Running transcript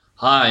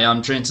Hi,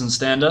 I'm Trenton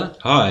Stander.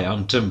 Hi,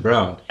 I'm Tim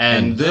Brown.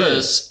 And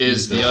this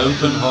is the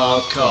Open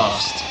Heart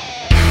Cast.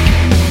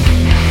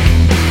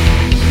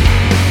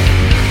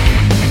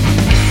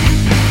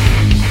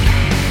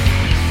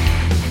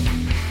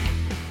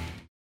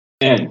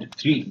 And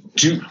 3,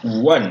 2,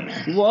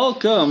 1.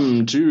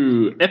 Welcome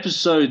to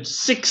episode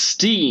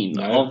 16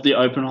 of the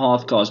Open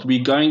Hearth Cast.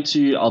 We're going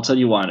to, I'll tell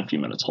you why in a few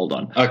minutes. Hold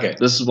on. Okay.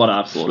 This is what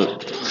I've thought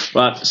of.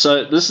 Right,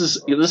 so this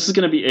is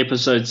going to be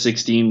episode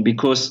 16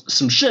 because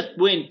some shit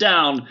went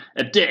down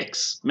at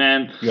Dex,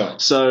 man. Yeah.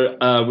 So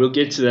we'll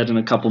get to that in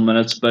a couple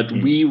minutes, but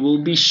we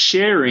will be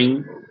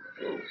sharing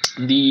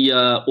the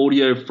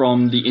audio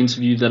from the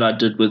interview that I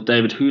did with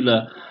David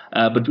Hula.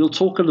 But we'll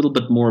talk a little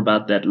bit more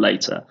about that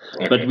later.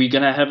 Okay. But we're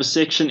going to have a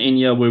section in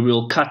here where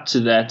we'll cut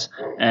to that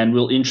and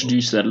we'll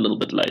introduce that a little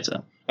bit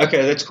later.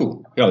 Okay, that's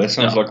cool. Yeah, that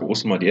sounds like an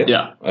awesome idea.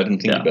 Yeah. I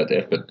didn't think about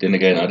that, but then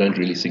again, I don't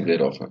really think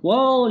that often.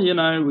 Well, you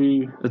know,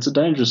 it's a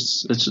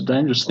dangerous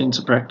thing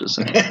to practice.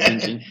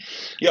 Thinking.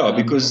 Yeah,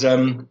 because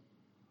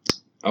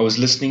I was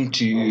listening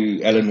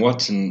to Alan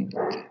Watts, and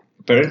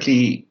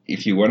apparently,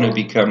 if you want to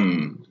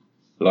become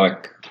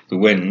like the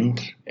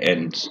wind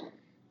and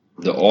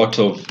the art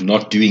of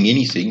not doing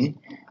anything,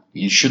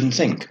 you shouldn't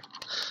think,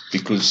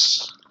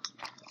 because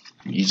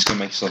you're just going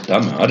to make yourself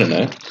dumber. I don't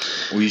know.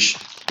 Or you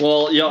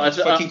well, yeah, it's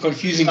fucking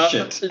confusing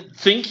shit.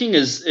 Thinking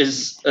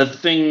is a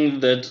thing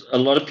that a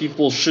lot of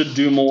people should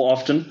do more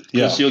often,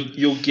 because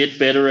you'll get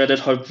better at it,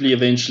 hopefully,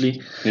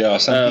 eventually. Yeah,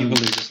 some people,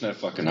 there's just no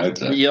fucking hope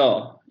there.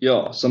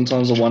 Yeah.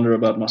 Sometimes I wonder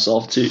about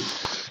myself too.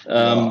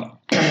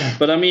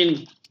 But I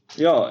mean,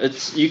 yeah,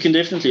 you can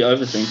definitely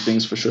overthink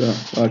things for sure.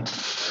 Like,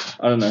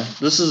 I don't know.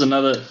 This is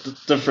another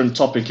different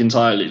topic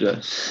entirely, though.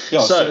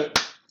 Yeah. So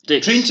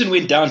Dex. Trenton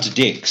went down to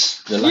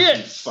Dex, the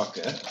lucky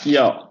fucker.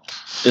 Yeah,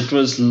 it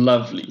was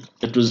lovely.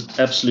 It was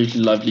absolutely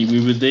lovely.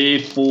 We were there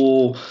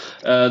for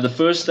the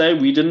first day.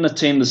 We didn't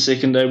attend the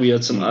second day. We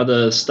had some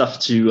other stuff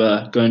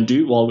to go and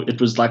do. Well,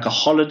 it was like a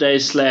holiday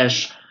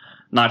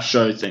 / night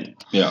show thing.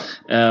 Yeah.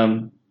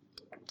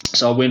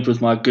 So I went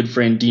with my good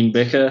friend Dean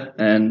Becker,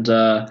 and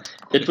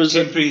it was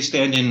temporary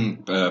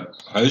stand-in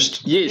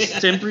host. Yes,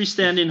 temporary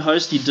stand-in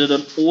host. He did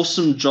an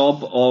awesome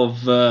job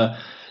of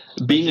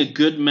being a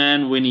good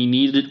man when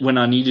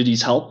I needed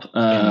his help,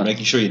 and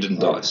making sure you didn't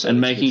die. So and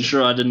making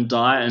sure I didn't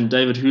die. And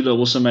David Hula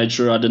also made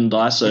sure I didn't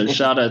die. So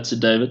shout out to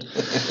David.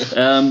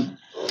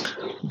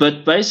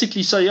 But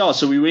basically,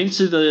 so we went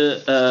to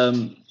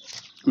the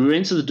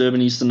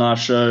Durban Easter Knife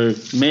Show.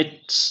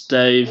 Met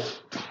Dave.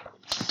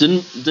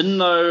 Didn't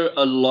know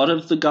a lot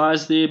of the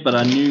guys there, but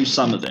I knew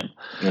some of them.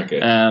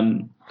 Okay.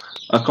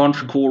 I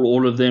can't recall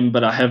all of them,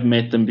 but I have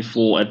met them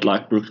before at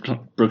like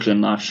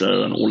Brooklyn Knife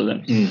Show and all of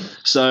them.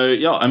 So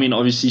yeah, I mean,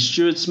 obviously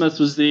Stuart Smith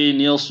was there,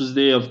 Niels was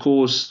there, of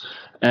course.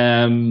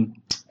 Henning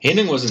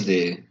wasn't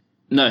there.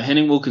 No,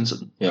 Henning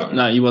Wilkinson. Yeah.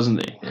 No, he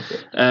wasn't there.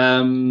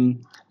 Okay.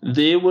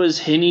 There was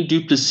Henny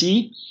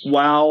Duplessis.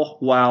 Wow.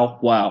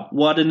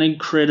 What an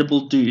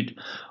incredible dude.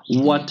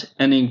 What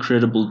an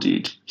incredible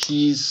dude.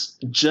 He's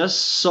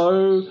just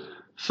so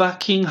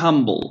fucking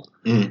humble.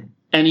 And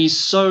he's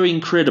so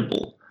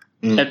incredible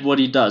at what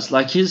he does.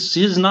 Like,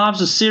 his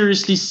knives are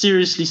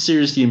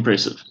seriously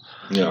impressive.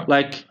 Yeah.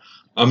 Like,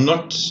 I'm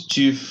not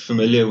too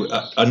familiar with,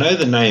 I know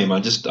the name,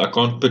 I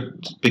can't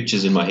put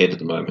pictures in my head at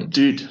the moment.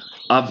 Dude,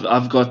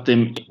 I've got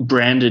them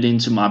branded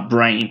into my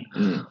brain.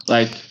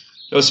 Like,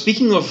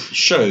 speaking of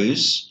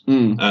shows,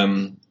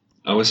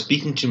 I was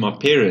speaking to my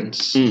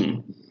parents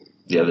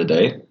the other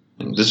day,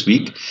 this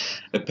week.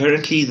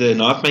 Apparently, the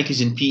knife makers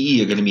in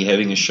PE are going to be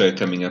having a show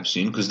coming up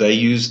soon, because they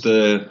use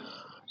the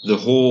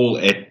hall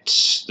at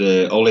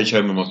the old age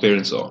home where my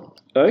parents are.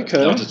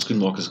 Okay. Out at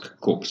Schoenmakers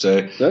Corp.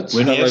 So that's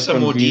when we have some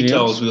more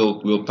details,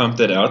 we'll pump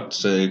that out.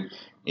 So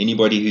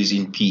anybody who's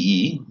in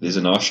PE, there's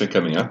a knife show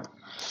coming up.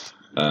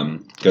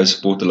 Go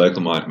support the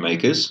local knife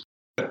makers.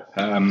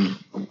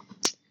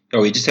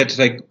 We just had to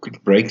take a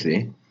quick break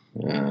there.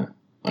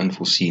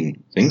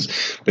 Unforeseen things.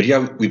 But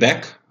yeah, we're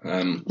back.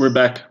 We're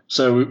back.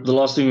 So the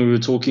last thing we were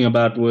talking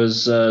about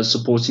was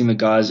supporting the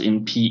guys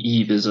in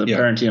PE. There's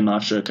apparently a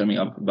knife show coming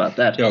up about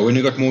that. Yeah, when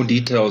we got more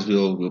details,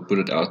 we'll put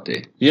it out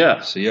there.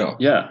 Yeah. So yeah.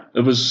 Yeah,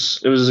 it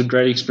was a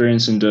great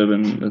experience in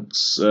Durban.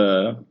 It's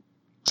a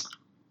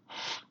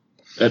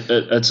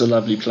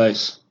lovely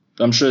place.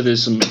 I'm sure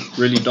there's some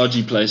really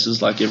dodgy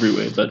places like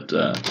everywhere, but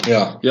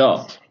yeah,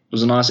 it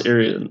was a nice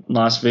area,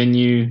 nice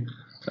venue.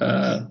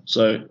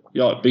 So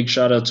yeah, big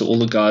shout out to all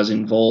the guys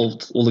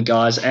involved, all the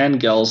guys and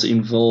gals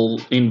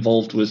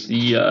involved with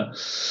the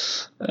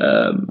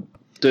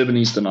Durban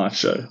Easter Knife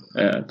Show.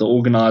 The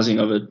organizing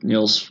of it,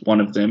 Neil's one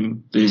of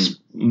them. There's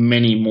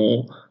many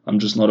more. I'm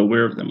just not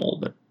aware of them all,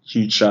 but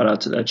huge shout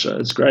out to that show.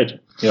 It's great.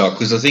 Yeah,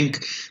 because I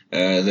think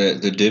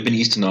the Durban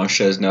Easter Knife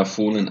Show has now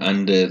fallen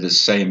under the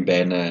same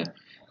banner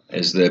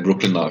as the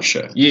Brooklyn Knife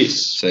Show.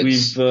 Yes, so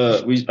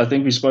I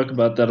think we spoke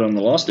about that on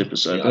the last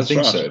episode. Yeah, I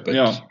think so, but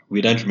we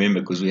don't remember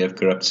because we have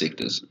corrupt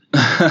sectors.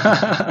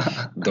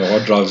 The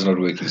hard drive's not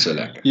working so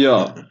like.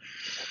 Yeah.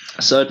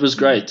 So it was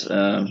great.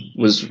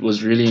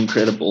 Was really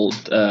incredible.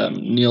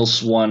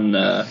 Niels won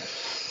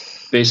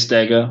Best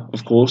dagger,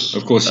 of course.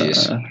 Of course,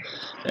 yes.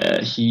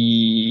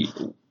 He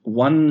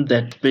won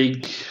that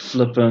big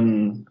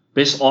flippin'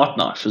 best art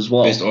knife as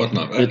well. Best art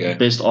knife, okay.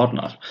 Best art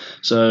knife.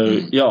 So,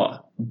 yeah.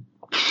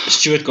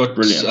 Stuart got,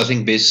 brilliant. I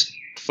think, best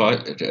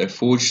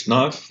forged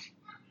knife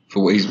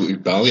for his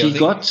Bowie.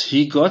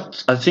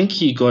 I think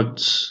he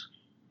got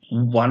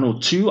one or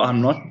two.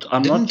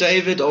 Didn't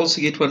David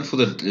also get one for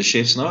the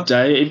chef's knife?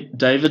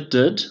 David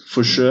did,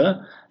 for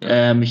sure.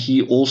 Yeah.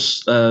 He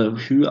also,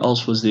 who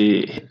else was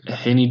there?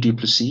 Henny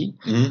Duplessis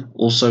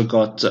also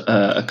got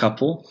a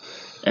couple.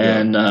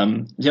 And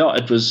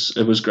it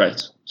was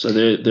great. So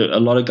there a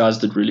lot of guys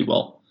did really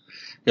well.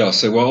 Yeah,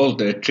 so while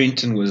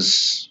Trenton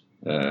was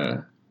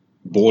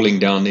balling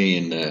down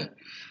there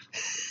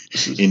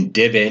in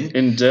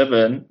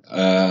Devon.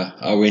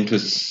 I went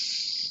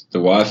with the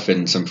wife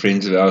and some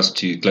friends of ours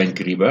to Klein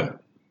Kariba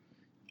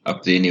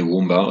up there near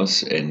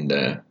Warmbouws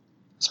and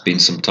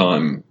spent some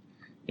time,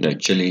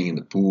 chilling in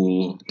the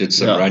pool, did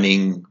some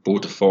running,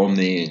 bought a farm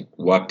there,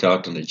 wiped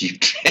out on a Jeep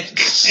track.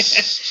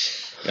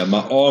 Yeah,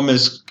 my arm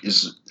is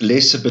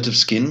less a bit of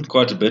skin,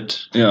 quite a bit.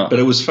 Yeah. But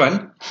it was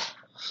fun.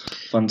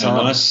 Fun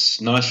time.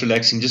 Nice,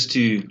 relaxing, just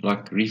to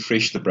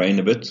refresh the brain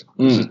a bit.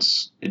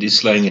 Because it is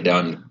slowing it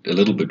down a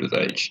little bit with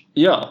age.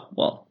 Yeah,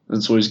 well,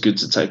 it's always good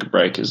to take a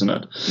break, isn't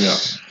it? Yeah.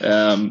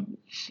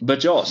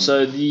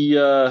 So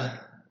the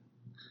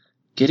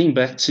getting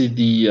back to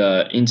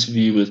the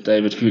interview with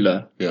David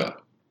Hula. Yeah.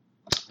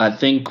 I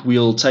think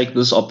we'll take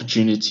this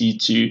opportunity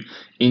to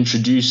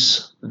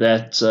introduce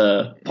that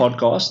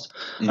podcast.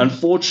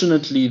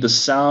 Unfortunately, the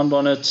sound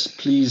on it,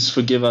 please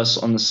forgive us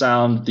on the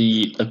sound.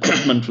 The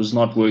equipment was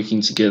not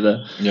working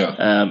together. Yeah.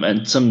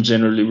 And Tim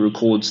generally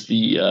records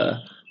the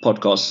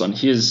podcasts on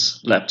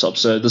his laptop.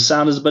 So the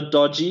sound is a bit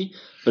dodgy,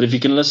 but if you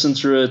can listen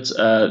through it,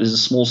 there's a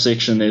small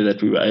section there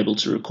that we were able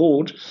to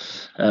record.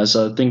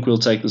 So I think we'll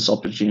take this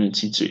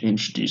opportunity to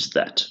introduce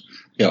that.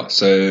 Yeah,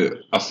 so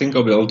I think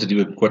I'll be able to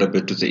do quite a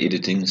bit with the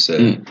editing, so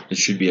it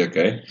should be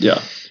okay.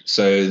 Yeah.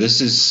 So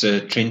this is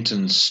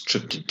Trenton's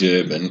trip to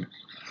Durban,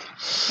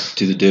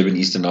 to the Durban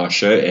Eastern Knife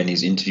Show, and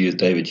his interview with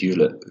David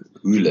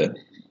Hula.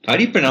 How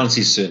do you pronounce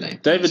his surname?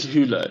 David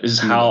Hula is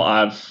how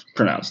I've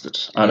pronounced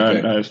it. I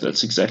don't know if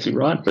that's exactly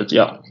right, but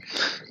yeah.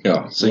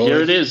 Yeah. So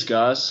here it is,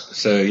 guys.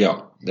 So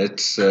yeah,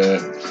 that's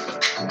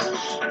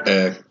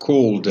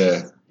called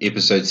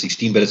episode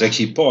 16, but it's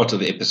actually part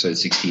of episode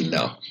 16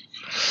 now.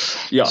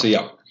 Yeah. So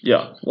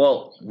yeah.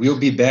 Well, we'll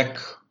be back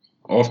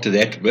after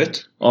that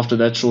bit. After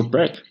that short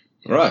break.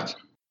 Right.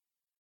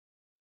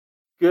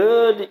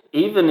 Good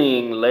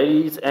evening,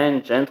 ladies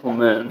and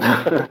gentlemen.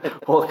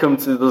 Welcome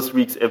to this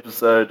week's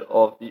episode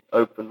of the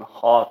Open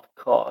Heart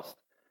Cast.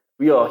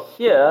 We are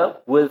here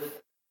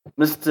with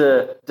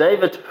Mr.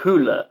 David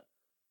Hula,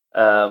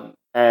 and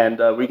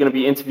we're going to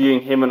be interviewing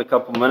him in a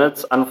couple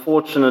minutes.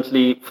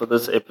 Unfortunately, for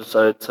this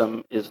episode,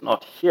 Tim is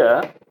not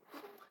here.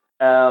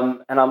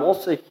 And I'm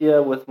also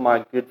here with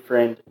my good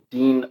friend,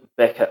 Dean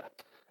Becker.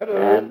 Hello.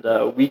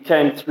 And we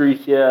came through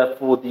here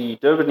for the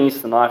Durban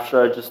Eastern Knife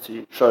Show just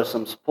to show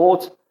some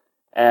support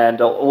and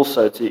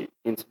also to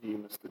interview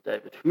Mr.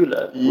 David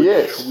Hula,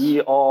 which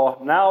we are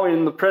now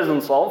in the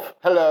presence of.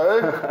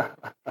 Hello.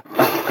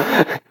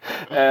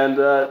 And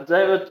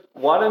David,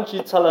 why don't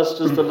you tell us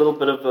just a little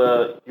bit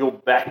of your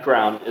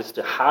background as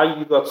to how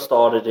you got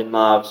started in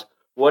knives,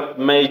 what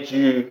made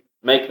you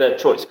make that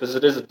choice, because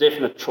it is a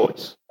definite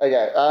choice.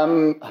 Okay,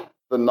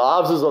 the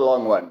knives is a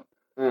long one.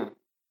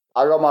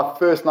 I got my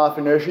first knife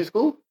in nursery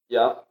school.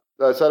 Yeah.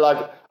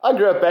 So I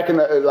grew up back in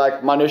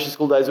my nursery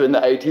school days were in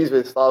the 80s,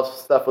 where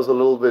stuff was a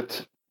little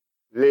bit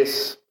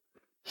less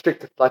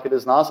strict like it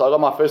is now. So I got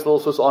my first little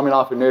Swiss Army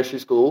knife in nursery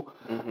school.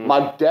 Mm-hmm.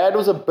 My dad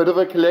was a bit of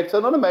a collector,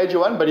 not a major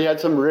one, but he had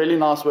some really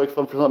nice work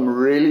from some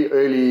really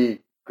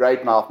early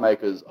great knife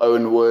makers,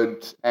 Owen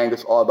Wood,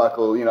 Angus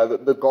Arbuckle,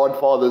 the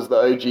godfathers, the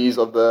OGs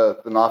of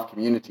the knife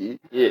community.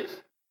 Yes.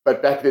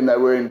 But back then they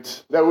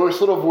were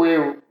sort of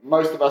where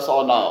most of us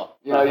are now.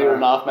 You're a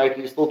knife maker,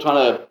 you're still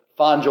trying to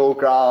find your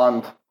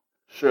ground.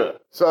 Sure.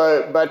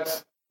 So,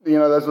 but,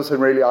 those were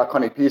some really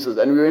iconic pieces.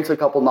 And we went to a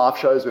couple knife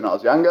shows when I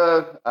was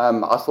younger.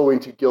 I still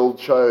went to guild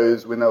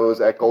shows when I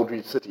was at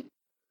Goldreach City.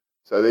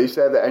 So they used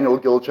to have the annual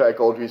guild show at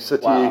Goldreach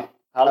City. Wow.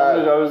 How long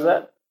ago was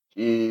that?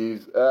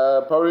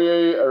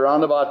 Probably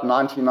around about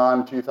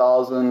 99,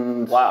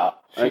 2000. Wow.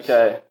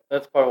 Okay.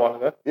 That's quite a while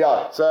ago.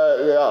 Yeah.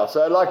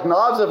 So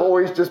knives have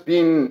always just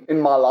been in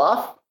my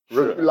life,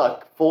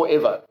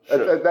 forever.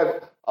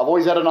 Sure. I've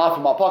always had a knife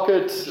in my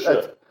pocket.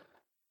 Sure.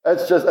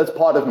 It's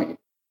part of me.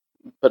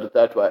 Put it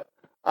that way.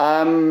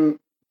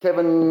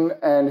 Kevin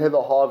and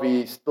Heather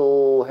Harvey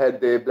still had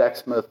their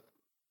blacksmith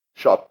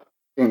shop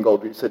in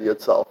Goldreach City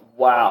itself.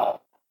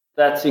 Wow.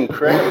 That's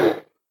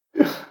incredible.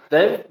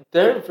 They're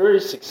very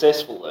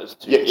successful, those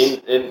two. Yes.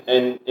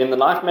 In the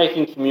knife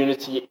making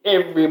community,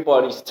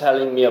 everybody's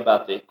telling me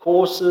about their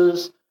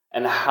courses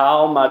and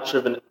how much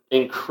of an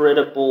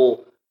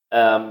incredible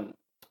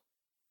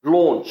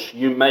launch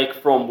you make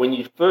from when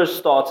you first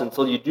start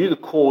until you do the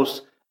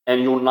course,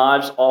 and your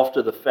knives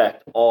after the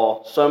fact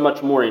are so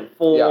much more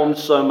informed,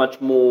 so much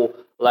more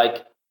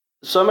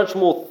so much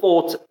more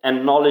thought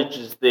and knowledge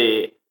is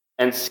there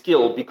and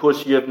skill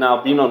because you have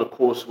now been on a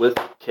course with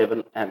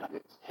Kevin and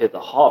Heather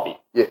Harvey.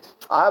 Yes.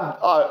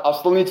 I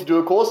still need to do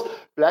a course.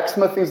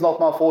 Blacksmithing is not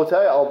my forte.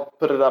 I'll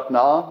put it up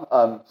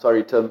now.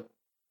 Sorry, Tim.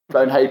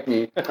 Don't hate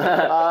me.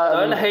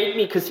 Don't hate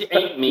me because you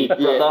ain't me,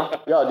 brother.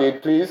 Yeah,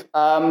 dude, please.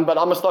 But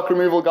I'm a stock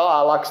removal guy.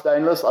 I like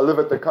stainless. I live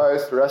at the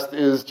coast. Rust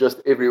is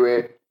just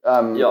everywhere.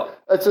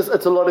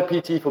 It's a lot of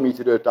PT for me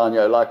to do it down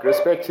here. Like,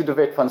 respect to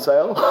Devet van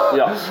Sale.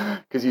 Yeah.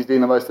 Because he's doing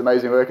the most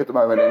amazing work at the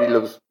moment and he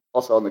lives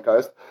also on the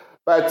coast.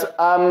 But, so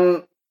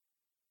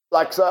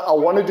I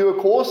want to do a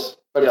course,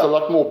 but it's a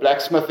lot more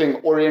blacksmithing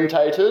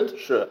orientated.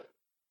 Sure.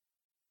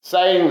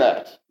 Saying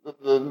that,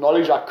 the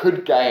knowledge I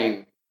could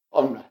gain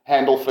on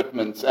handle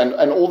fitments and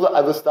all the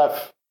other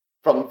stuff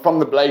from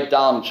the blade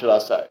down, should I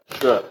say.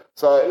 Sure.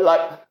 So,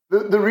 like,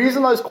 the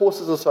reason those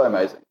courses are so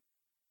amazing,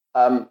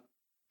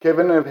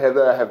 Kevin and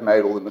Heather have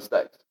made all the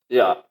mistakes.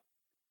 Yeah.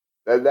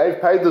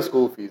 They've paid the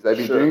school fees. They've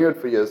been doing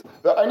it for years.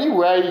 The only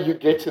way you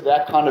get to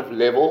that kind of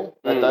level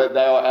that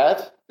they are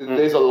at,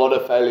 there's a lot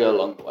of failure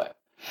along the way.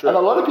 Sure. And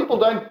a lot of people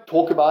don't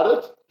talk about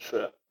it.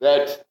 Sure.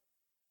 That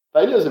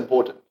failure is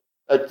important.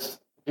 It's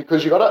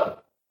because you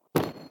got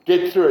to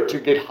get through it to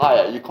get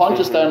higher. You can't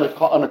just stay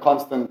on a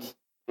constant.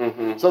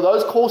 So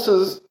those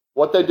courses,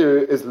 what they do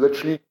is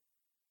literally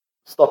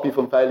stop you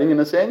from failing in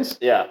a sense.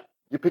 Yeah.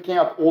 You're picking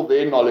up all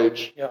their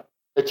knowledge. Yeah.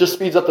 It just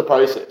speeds up the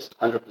process.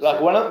 100%.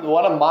 Like one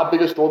of my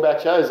biggest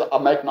drawbacks here is I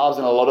make knives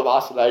in a lot of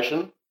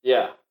isolation.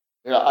 Yeah.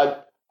 You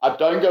know, I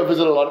don't go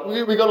visit a lot.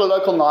 We got a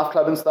local knife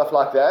club and stuff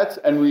like that,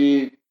 and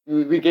we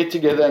get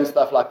together and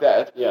stuff like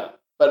that. Yeah.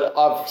 But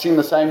I've seen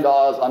the same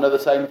guys. I know the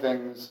same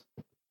things.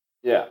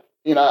 Yeah.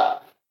 You know,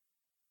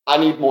 I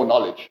need more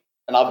knowledge,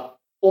 and I've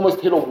almost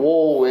hit a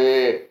wall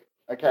where,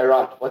 okay,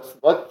 right, what's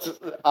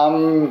next?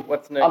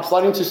 I'm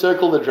starting to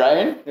circle the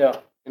drain. Yeah.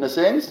 In a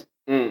sense.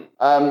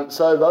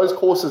 So those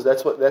courses,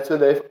 that's where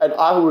they, and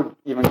I would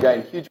even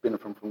gain huge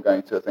benefit from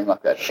going to a thing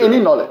like that. Sure.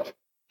 Any knowledge.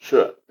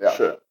 Sure.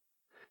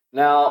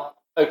 Now,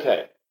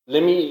 okay,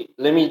 let me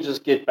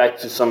just get back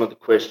to some of the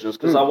questions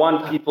because I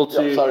want people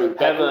to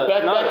back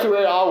to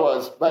where I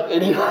was. But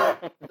anyway,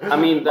 I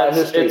mean I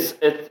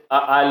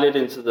led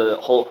into the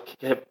whole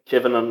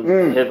Kevin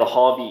and Heather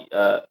Harvey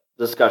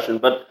discussion,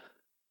 but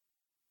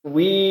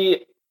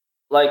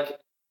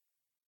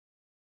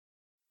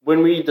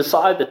when we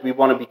decide that we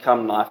want to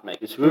become knife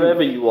makers,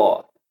 whoever you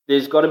are,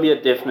 there's got to be a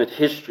definite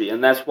history,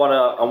 and that's what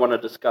I want to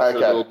discuss a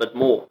little bit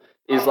more.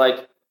 Is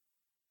like,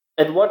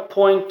 at what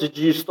point did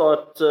you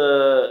start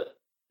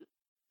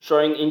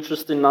showing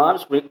interest in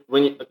knives when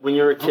you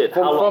were a kid?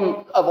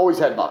 I've always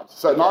had knives,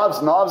 so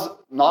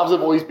knives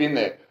have always been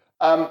there.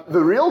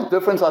 The real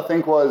difference, I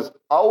think, was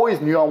I always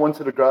knew I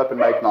wanted to grow up and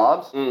make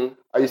knives.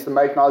 I used to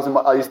make knives,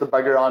 I used to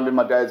bug around in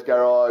my dad's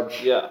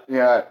garage. Yeah. You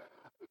know,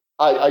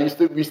 we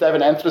used to have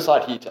an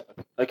anthracite heater.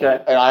 Okay.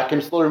 And I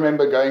can still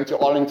remember going to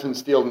Arlington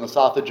Steel in the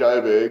south of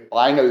Joburg,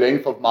 buying a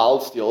length of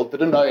mild steel,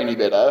 didn't know any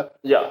better.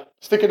 Yeah.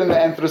 Stick it in the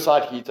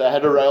anthracite heater,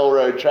 had a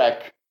railroad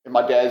track in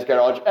my dad's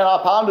garage, and I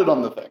pounded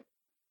on the thing.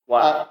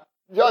 Wow.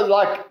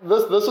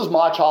 This is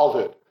my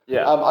childhood.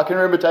 Yeah. I can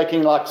remember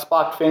taking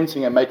spiked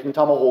fencing and making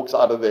tomahawks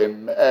out of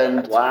them.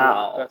 And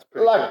wow. That's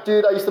pretty cool.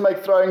 Dude, I used to make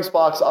throwing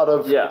spikes out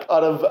of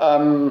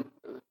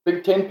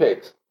big tent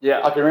pegs.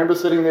 Yeah. I can remember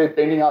sitting there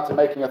bending out and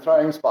making a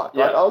throwing spike.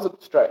 Yeah. Right? I was a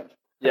bit strange.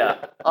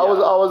 Yeah. I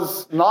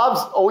was knives,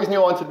 always knew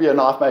I wanted to be a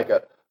knife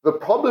maker. The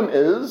problem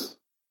is,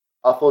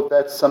 I thought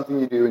that's something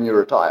you do when you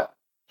retire.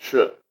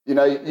 Sure. You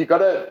know, you got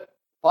to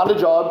find a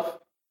job.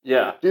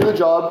 Yeah. Do the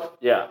job.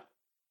 Yeah.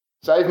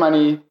 Save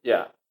money.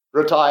 Yeah.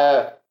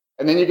 Retire.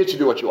 And then you get to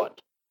do what you want.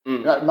 You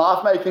know,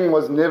 knife making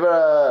was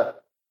never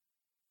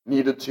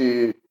needed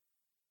to,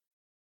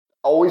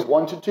 I always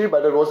wanted to,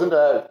 but it wasn't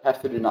a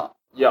have to do now.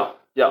 Yeah.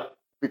 Yeah.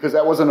 Because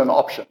that wasn't an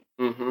option.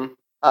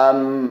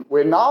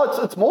 Where now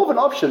it's more of an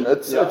option.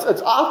 It's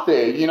out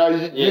there. You know,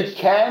 you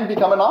can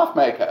become a knife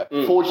maker.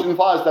 Fortune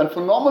Fire has done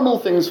phenomenal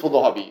things for the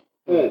hobby.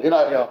 You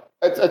know,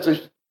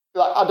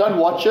 I don't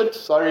watch it.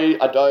 Sorry,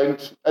 I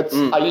don't.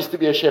 I used to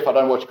be a chef. I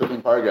don't watch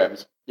cooking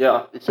programs.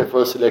 Yeah, except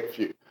for a select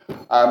few.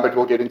 But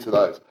we'll get into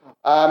those.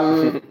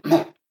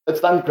 It's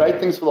done great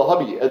things for the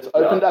hobby. It's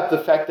opened up the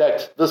fact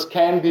that this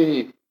can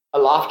be a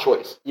life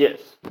choice. Yes.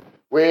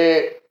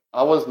 Where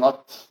I was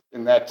not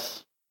in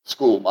that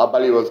school. My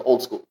buddy was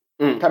old school.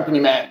 Company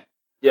man.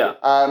 Yeah.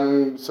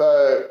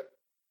 So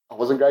I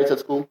wasn't great at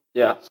school.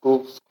 Yeah.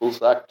 School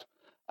sucked.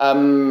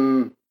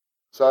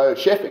 So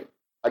chefing.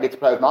 I get to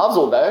play with knives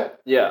all day.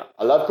 Yeah.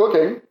 I love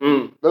cooking.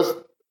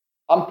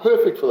 I'm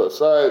perfect for this.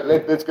 So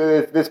let's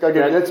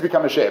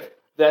become a chef.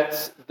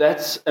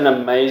 That's an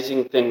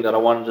amazing thing that I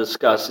want to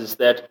discuss is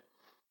that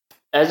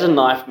as a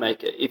knife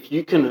maker, if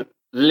you can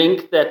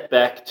link that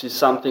back to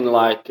something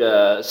like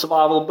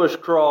survival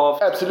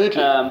bushcraft,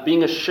 absolutely,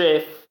 being a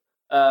chef,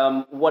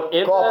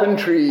 whatever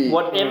carpentry,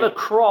 whatever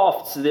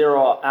crafts there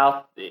are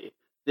out there,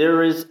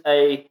 there is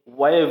a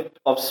way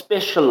of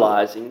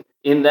specializing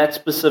in that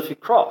specific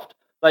craft.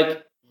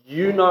 Like,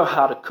 you know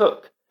how to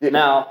cook. Yeah.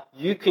 Now,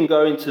 you can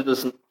go into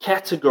this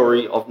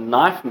category of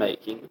knife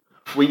making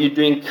where you're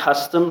doing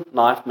custom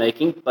knife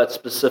making, but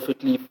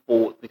specifically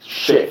for the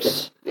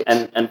chefs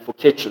and for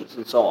kitchens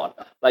and so on.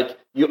 Like,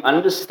 you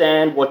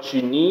understand what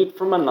you need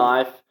from a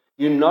knife,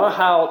 you know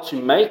how to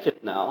make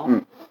it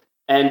now,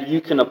 and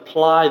you can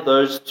apply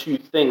those two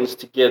things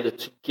together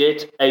to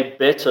get a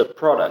better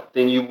product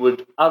than you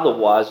would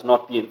otherwise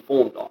not be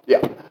informed on.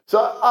 Yeah. So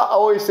I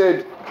always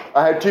said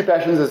I had two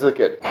passions as a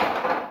kid.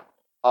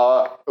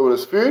 It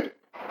was food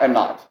and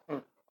knives.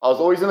 I was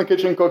always in the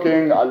kitchen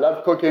cooking. I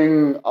loved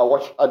cooking.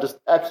 I just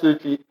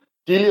absolutely...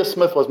 Delia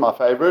Smith was my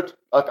favorite.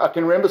 I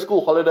can remember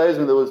school holidays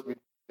when we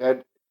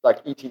had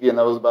like ETV and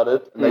that was about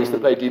it. And they used to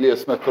play Delia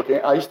Smith cooking.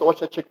 I used to watch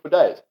that chick for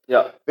days.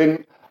 Yeah.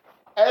 Then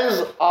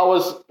as I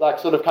was like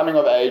sort of coming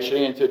of age,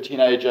 getting into a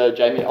teenager,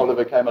 Jamie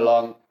Oliver came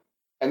along.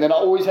 And then I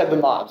always had the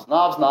knives.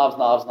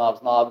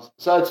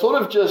 So it's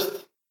sort of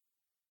just...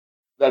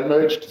 that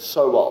merged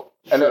so well.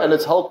 Sure. And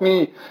it's helped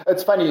me.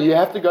 It's funny, you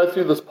have to go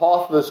through this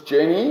path, this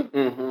journey,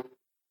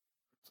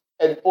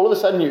 and all of a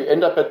sudden you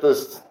end up at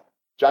this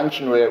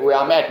junction where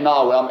I'm at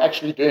now, where I'm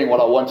actually doing what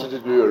I wanted to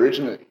do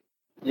originally.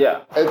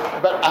 Yeah.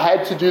 But I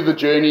had to do the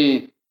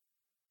journey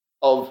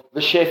of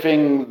the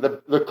chefing,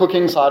 the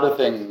cooking side of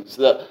things,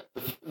 the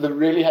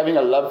really having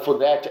a love for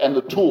that and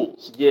the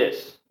tools.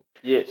 Yes.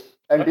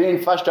 And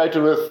being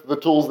frustrated with the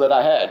tools that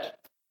I had.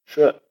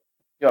 Sure.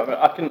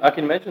 Yeah, I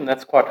can imagine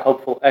that's quite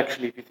helpful,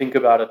 actually, if you think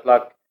about it.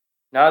 Like,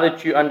 now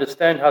that you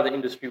understand how the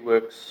industry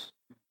works,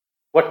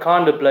 what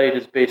kind of blade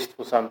is best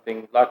for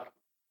something? Like,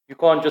 you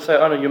can't just say,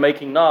 oh, no, you're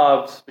making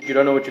knives, but you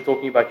don't know what you're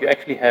talking about. You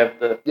actually have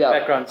the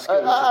background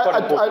skills.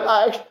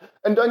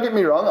 And don't get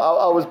me wrong,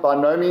 I was by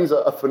no means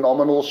a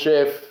phenomenal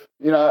chef.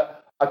 You know,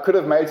 I could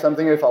have made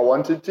something if I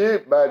wanted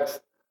to,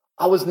 but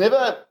I was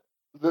never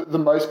the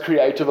most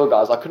creative of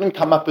guys. I couldn't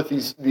come up with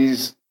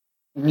these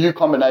new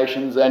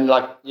combinations and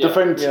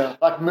different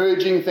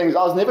merging things.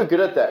 I was never good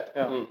at that.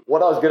 Yeah.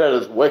 What I was good at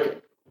is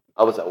working.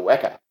 I was a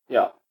whacker.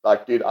 Yeah.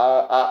 Like, dude,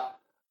 I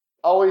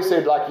always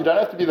said, like, you don't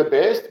have to be the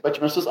best, but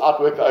you must just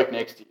outwork the oak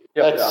next to you.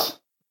 Yeah.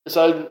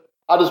 So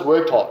I just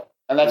worked hard,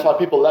 and that's why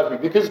people love me,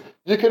 because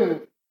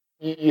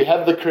you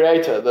have the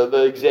creator,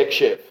 the exec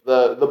chef,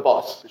 the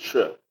boss.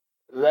 Sure.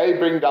 They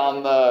bring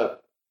down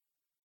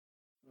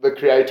the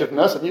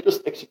creativeness, and you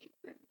just execute.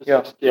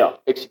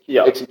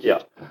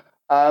 Execute.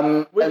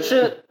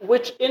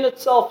 Which in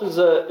itself is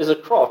a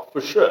craft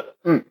for sure,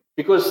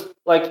 because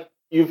like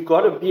you've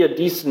got to be a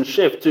decent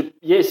chef to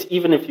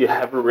even if you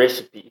have a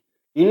recipe,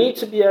 you need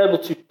to be able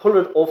to pull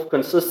it off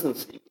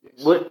consistently.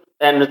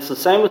 And it's the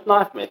same with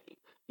knife making.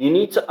 You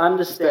need to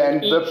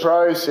understand the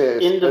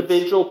process,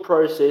 individual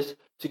process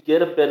to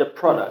get a better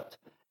product.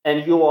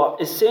 And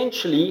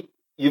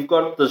you've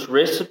got this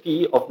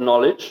recipe of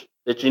knowledge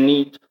that you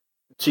need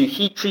to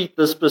heat treat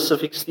this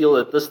specific steel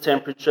at this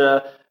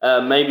temperature,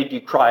 maybe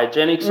do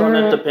cryogenics on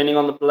it, depending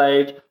on the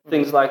blade,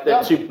 things like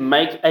that, to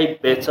make a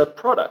better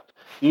product.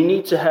 You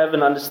need to have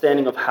an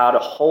understanding of how to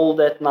hold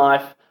that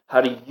knife,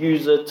 how to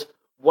use it.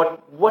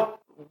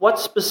 What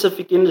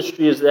specific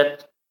industry is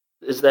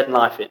that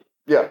knife in?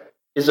 Yeah.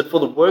 Is it for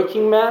the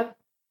working man?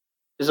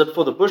 Is it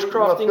for the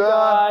bushcrafting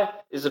guy?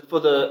 Is it for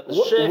the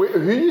chef?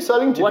 Who are you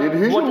selling to, dude?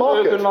 Who's your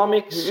market? What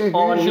ergonomics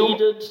are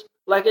needed?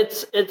 Like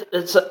it's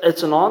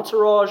an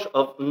entourage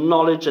of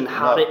knowledge and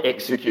how to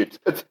execute.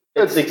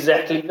 It's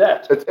exactly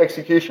that. It's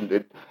execution,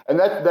 dude, and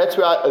that's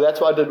why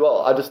I did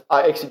well.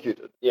 I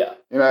executed. Yeah.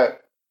 You know,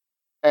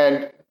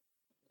 and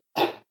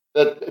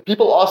that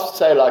people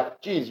say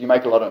like, "Geez, you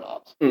make a lot of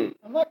knives."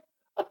 I'm like,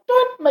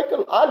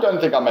 I don't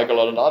think I make a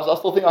lot of knives. I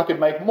still think I could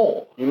make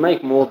more. You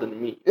make more than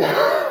me,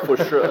 for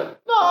sure.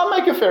 No, I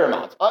make a fair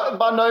amount. I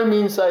by no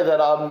means say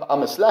that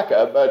I'm a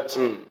slacker, but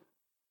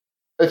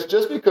it's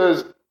just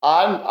because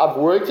I've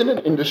worked in an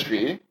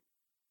industry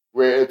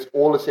where it's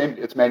all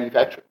assembly, it's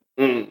manufacturing.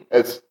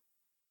 It's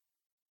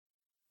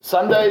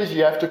some days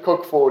you have to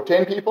cook for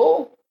 10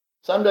 people,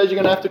 some days you're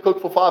going to have to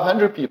cook for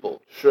 500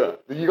 people. Sure.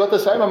 You got the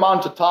same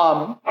amount of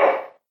time,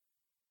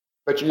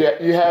 but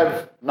you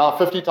have now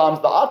 50 times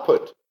the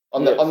output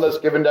on this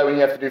given day when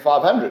you have to do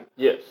 500.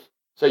 Yes.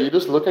 So you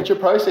just look at your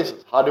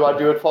processes. How do I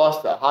do it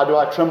faster? How do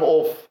I trim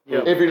off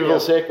every little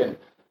second?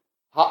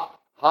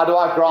 How do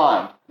I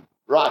grind?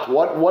 Right,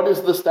 what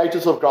is the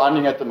status of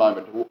grinding at the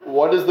moment?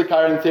 What is the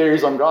current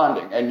theories on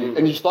grinding?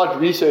 And you start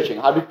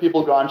researching, how do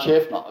people grind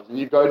chef knives? And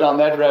you go down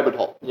that rabbit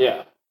hole.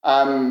 Yeah.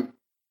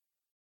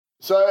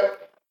 So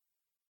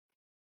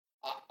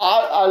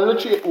I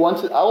literally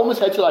I almost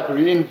had to like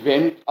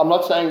reinvent, I'm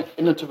not saying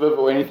innovative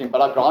or anything,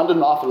 but I grind a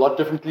knife a lot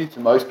differently to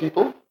most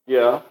people.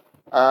 Yeah.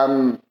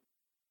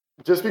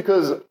 Just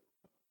because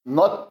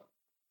not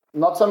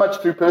so much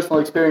through personal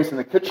experience in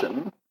the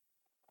kitchen,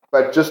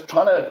 but just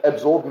trying to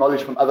absorb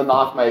knowledge from other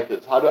knife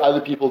makers. How do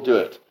other people do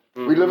it?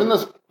 We live in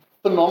this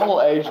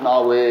phenomenal age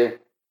now where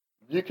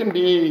you can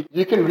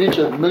reach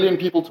 1 million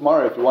people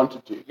tomorrow if you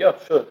wanted to. Yeah,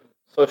 sure.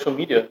 Social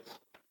media.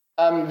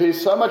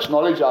 There's so much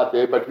knowledge out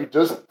there, but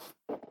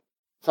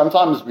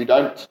sometimes we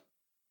don't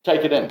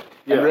take it in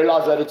and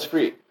realize that it's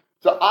free.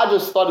 So I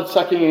just started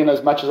sucking in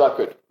as much as I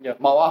could. Yeah.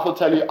 My wife will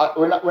tell you,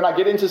 when I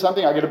get into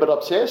something, I get a bit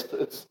obsessed.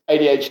 It's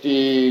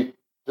ADHD,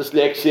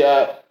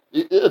 dyslexia.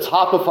 It's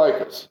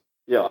hyper-focus.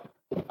 Yeah.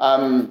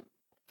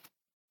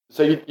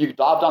 So you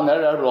dive down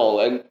that rabbit hole,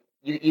 and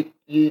you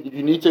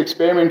need to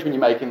experiment when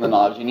you're making the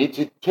knives. You need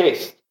to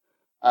test.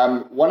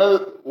 One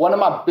of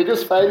my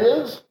biggest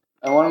failures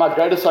and one of my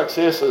greatest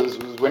successes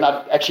was when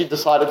I actually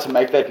decided to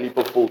make that leap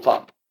of full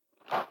time.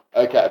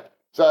 Okay,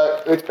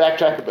 so let's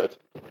backtrack a bit.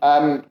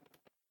 I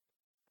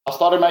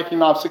started making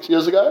knives 6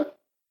 years ago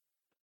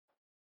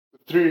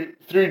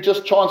through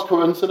just chance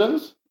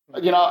coincidence.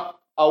 You know, I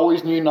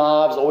always knew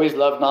knives, always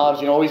loved knives.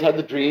 You know, always had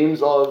the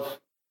dreams of.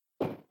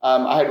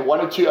 I had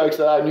 1 or 2 oaks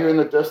that I knew in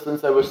the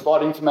distance. They were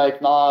starting to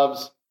make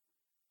knives.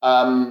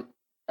 And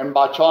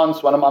by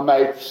chance, one of my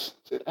mates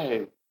said,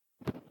 "Hey,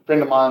 a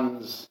friend of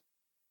mine's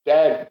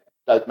dad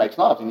makes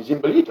knives, and he's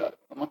in Bolito."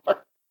 I'm like,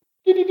 "Fuck."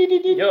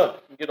 Yeah,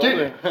 get on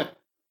there.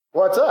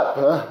 What's up?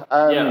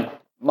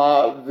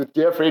 The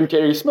dear friend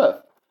Terry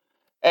Smith.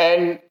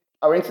 And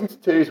I went into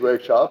Terry's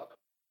workshop,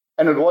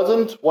 and it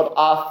wasn't what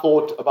I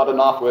thought about a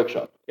knife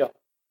workshop. Yeah.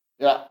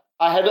 Yeah.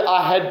 I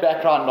had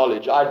background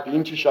knowledge. I'd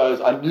been to shows.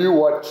 I knew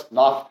what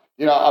knife.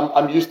 You know,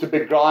 I'm used to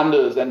big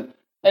grinders, and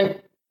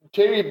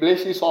Terry,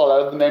 bless his soul, I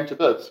love the name to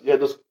bits. He had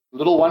this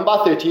little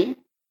 1x30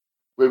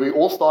 where we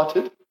all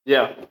started.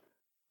 Yeah.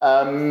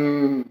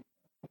 And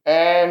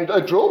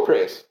a drill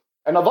press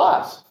and a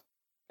vise,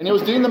 and he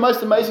was doing the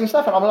most amazing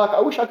stuff. And I'm like,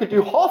 I wish I could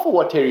do half of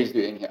what Terry's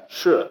doing here.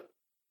 Sure.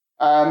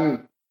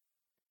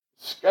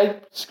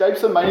 Scraped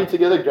some money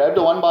together, grabbed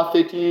a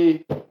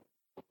 1x30,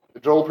 a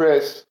drill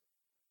press.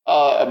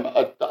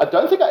 I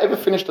don't think I ever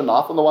finished a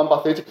knife on the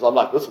 1x30 because I'm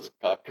like, this is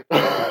cuck.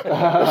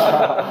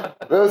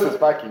 This is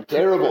fucking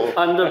terrible.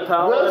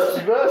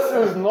 Underpowered.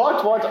 This is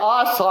not what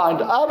I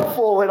signed up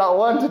for when I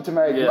wanted to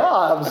make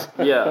knives.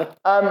 Yeah.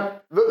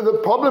 The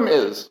problem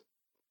is,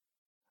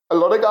 a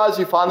lot of guys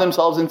who find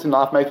themselves into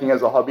knife making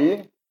as a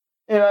hobby,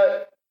 you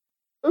know,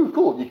 oh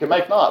cool, you can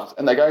make knives,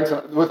 and they go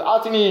into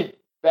without any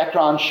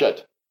background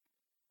shit.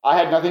 I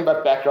had nothing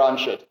but background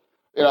shit.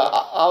 You know,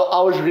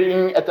 I was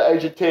reading at the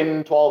age of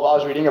 10, 12, I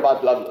was reading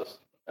about Bloodless.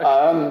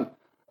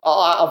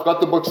 I've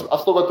got the books,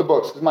 I've still got the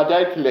books, because my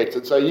dad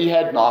collected, so he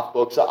had knife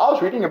books. So I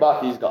was reading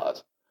about these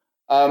guys.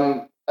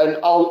 And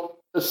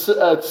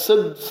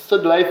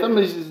Sid Latham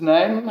is his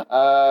name.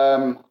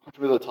 I can't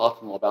remember the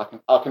title,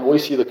 but I can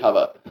always see the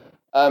cover.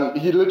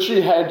 He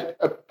literally had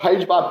a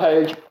page by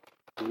page,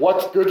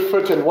 what's good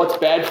fit and what's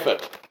bad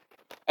fit,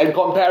 and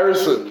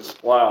comparisons.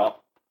 Wow.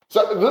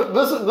 So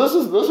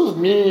this was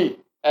me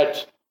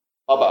at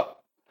Bubba.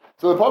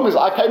 So the problem is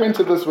I came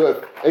into this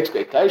with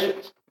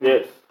expectations.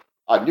 Yes.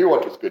 I knew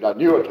what was good. I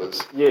knew it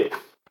was. Yes.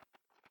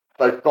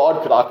 But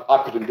God,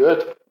 I couldn't do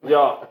it.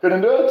 Yeah. I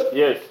couldn't do it.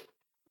 Yes.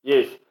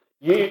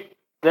 Yes.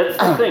 That's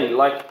the thing.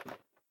 Like,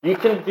 you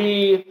can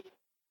be,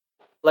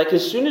 like,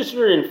 as soon as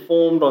you're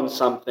informed on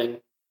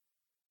something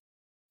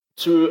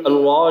to a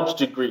large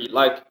degree,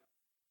 like,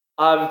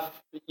 I've,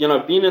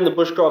 been in the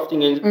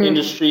bushcrafting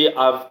industry.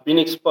 I've been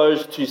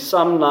exposed to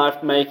some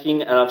knife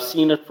making, and I've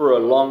seen it for a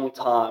long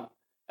time.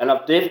 And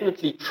I've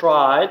definitely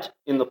tried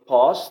in the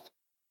past,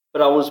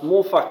 but I was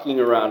more fucking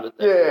around at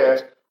that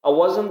point. I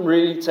wasn't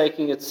really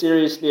taking it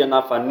seriously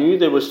enough. I knew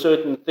there were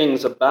certain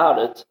things about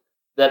it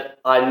that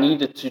I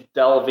needed to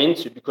delve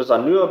into because I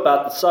knew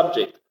about the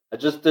subject. I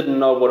just didn't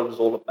know what it was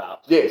all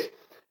about. Yes.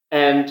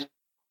 And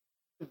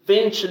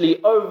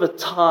eventually, over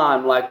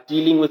time, like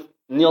dealing with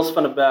Niels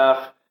van der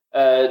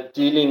Berg,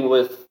 dealing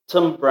with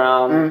Tim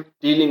Brown,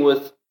 dealing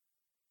with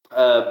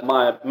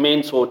my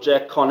mentor,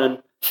 Jack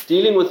Connon,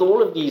 dealing with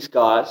all of these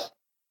guys,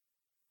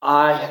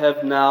 I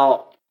have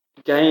now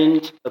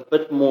gained a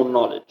bit more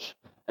knowledge.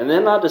 And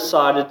then I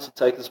decided to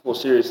take this more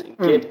seriously and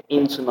get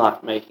into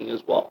knife making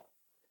as well.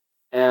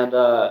 And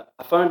I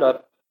phoned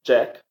up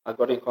Jack. I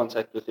got in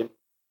contact with him.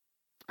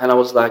 And I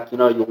was like,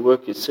 your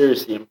work is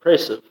seriously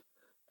impressive.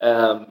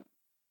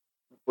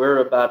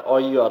 Whereabout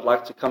are you? I'd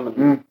like to come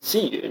and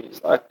see you. And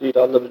he's like, dude,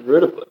 I live in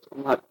Roodepoort.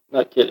 I'm like,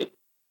 no kidding.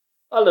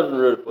 I live in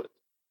Roodepoort.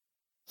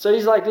 So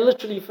he's like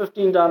literally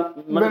 15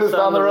 minutes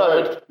down the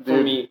road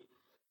for me.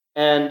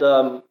 And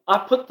I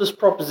put this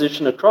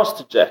proposition across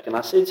to Jack. And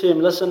I said to him,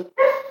 listen,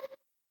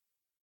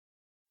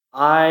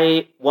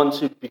 I want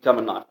to become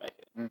a knife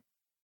maker.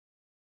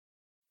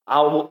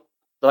 I'm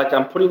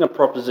putting a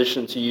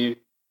proposition to you.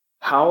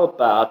 How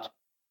about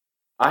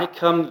I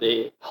come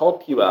there,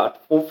 help you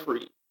out for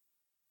free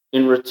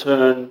in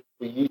return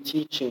for you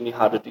teaching me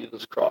how to do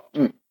this craft?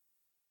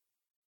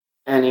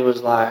 And he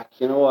was like,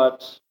 you know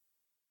what?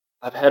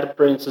 I've had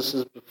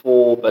apprentices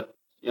before, but,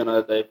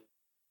 they've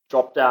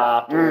dropped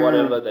out or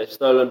whatever. They've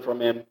stolen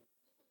from him.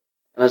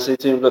 And I said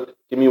to him, look,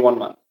 give me 1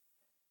 month.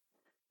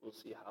 We'll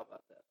see how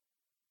about that.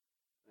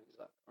 And he's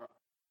like, all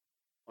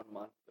right. 1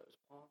 month goes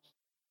past.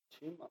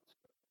 2 months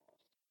go past.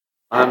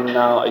 I'm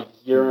now a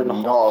year and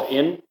a half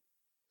in,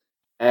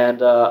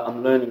 and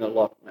I'm learning a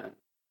lot, man.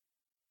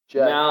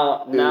 Jack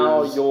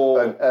now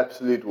you're an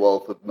absolute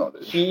wealth of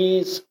knowledge.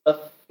 He's a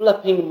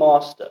flipping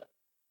master.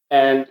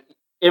 And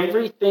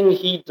everything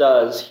he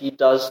does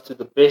to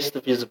the best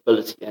of his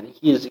ability. And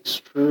he is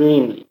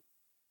extremely,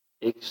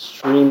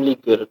 extremely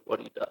good at what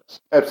he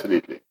does.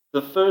 Absolutely.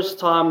 the first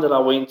time that I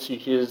went to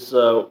his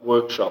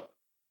workshop,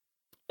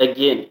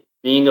 again,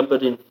 being a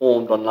bit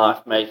informed on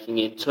knife making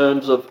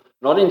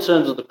not in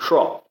terms of the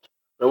craft.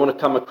 I don't want to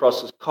come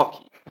across as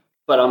cocky,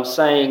 but I'm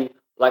saying,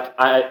 like,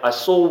 I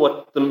saw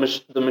what the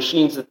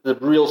machines that the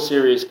real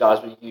serious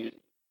guys were using.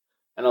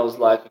 And I was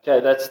like, okay,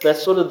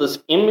 that's sort of this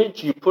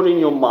image you put in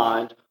your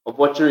mind of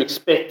what you're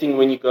expecting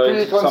when you go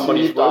into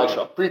somebody's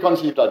workshop.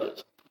 Preconceived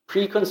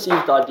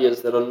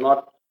ideas that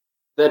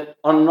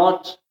are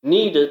not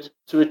needed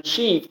to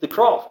achieve the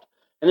craft.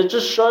 And it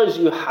just shows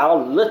you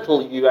how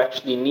little you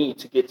actually need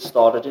to get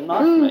started in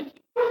knife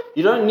making.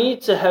 You don't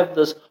need to have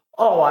this,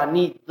 oh, I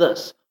need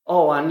this,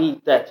 oh, I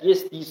need that.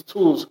 Yes, these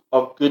tools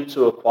are good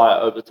to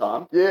acquire over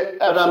time. Yeah,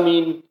 but I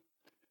mean,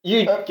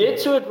 you get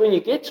to it when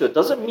you get to it.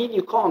 Doesn't mean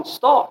you can't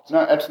start. No,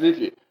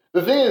 absolutely.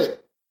 The thing is,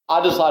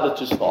 I decided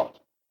to start.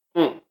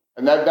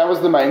 And that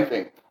was the main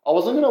thing. I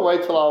wasn't going to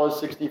wait till I was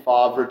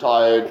 65,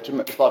 retired,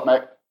 to start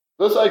making.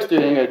 This oak's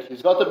doing it.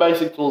 He's got the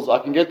basic tools. I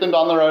can get them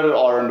down the road at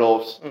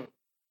Arendorf's.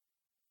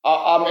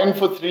 I'm in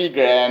for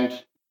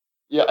 $3,000.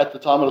 Yeah, at the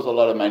time it was a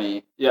lot of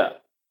money. Yeah.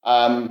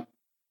 But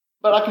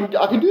I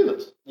can do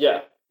this.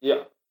 Yeah.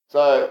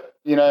 So,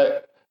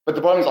 but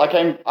the problem is I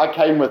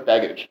came with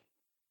baggage.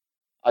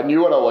 I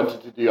knew what I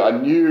wanted to do. I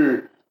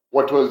knew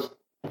what was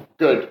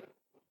good.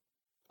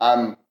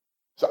 So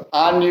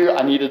I knew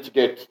I needed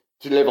to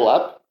level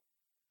up.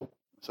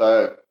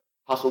 So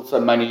hustled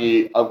some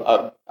money.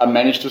 I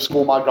managed to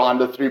score my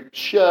grinder through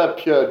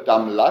pure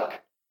dumb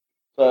luck.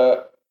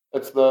 So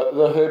it's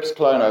the Herbst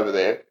clone over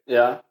there.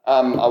 Yeah.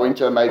 I went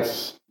to a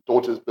mate's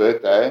daughter's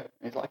birthday. And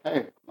he's like,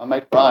 hey, my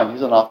mate Brian,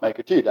 he's a knife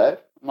maker too, Dave.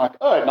 I'm like,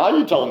 oh, now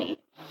you tell me.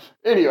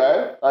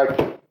 Anyway, I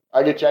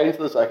get chatting to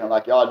this oak. I'm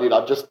like, yeah, dude,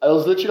 it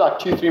was literally like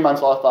 2-3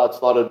 months after I'd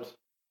started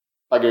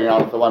bugging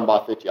around with the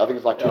 1x30. I think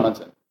it's like 2 months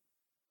in.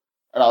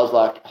 And I was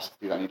like,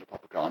 dude, I need a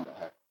proper grinder.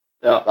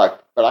 Yeah.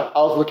 But I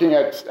was looking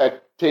at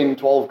 10,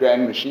 12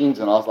 grand machines,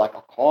 and I was like,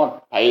 I can't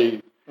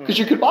pay, because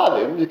you could buy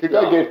them. You can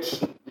go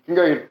get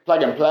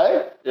plug and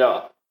play.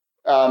 Yeah.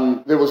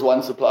 There was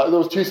one supplier. There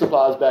was 2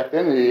 suppliers back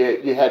then.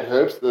 You had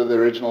Herbst, the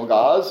original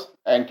guys,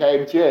 and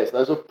KMTS.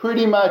 Those were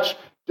pretty much.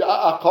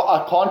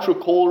 I can't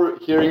recall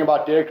hearing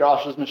about Derek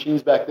Rausch's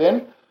machines back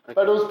then,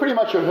 but it was pretty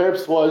much your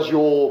Herbst was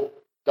your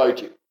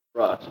go-to.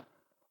 Right.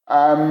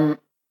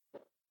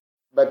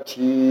 But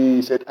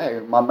he said,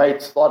 hey, my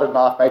mate started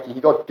knife making. He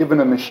got given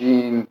a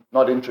machine,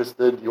 not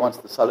interested. He wants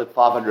to sell it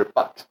 $500.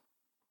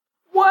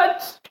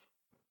 What?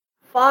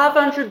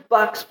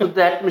 $500 for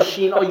that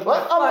machine? Are you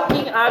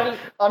fucking out of...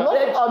 I'm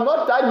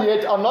not done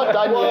yet. I'm not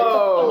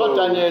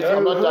done yet.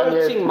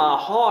 Hurting my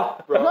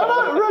heart, bro.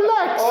 No,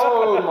 relax.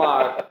 Oh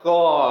my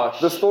gosh.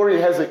 The story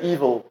has an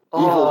evil.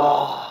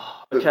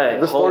 Okay,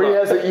 the story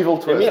has an evil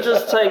twist. Let me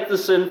just take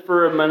this in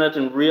for a minute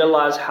and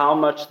realize how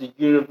much the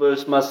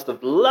universe must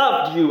have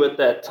loved you at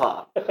that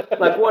time.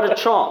 Like, what a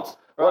chance.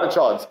 What a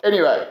chance.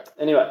 Anyway.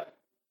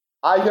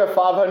 I hear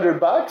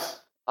 $500.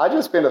 I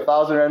just spent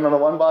 1,000 rand on a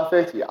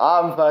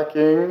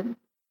 1x30.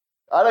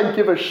 I don't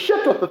give a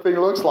shit what the thing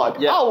looks like.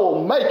 Yeah. I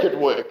will make it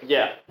work.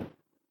 Yeah.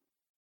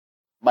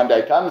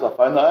 Monday comes, I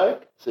phone the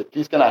oak. I said,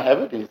 please, can I have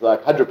it? He's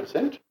like,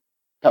 100%.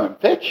 Come and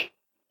fetch.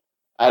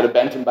 I had a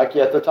Bantam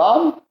Bucky at the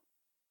time.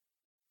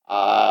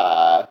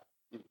 Gearbox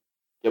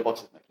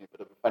is making a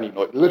bit of a funny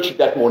noise. Literally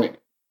that morning,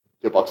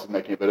 Gearbox is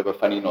making a bit of a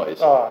funny noise.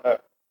 Oh, no.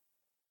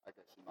 I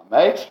go see my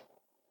mate.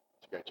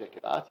 Let's go check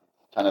it out.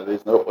 China,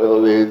 there's no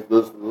oil. This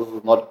is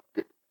not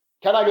good.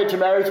 Can I get to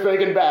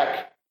Maritzburg and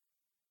back?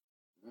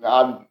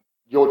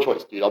 Your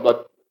choice, dude. I'm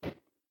not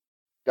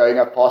going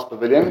up past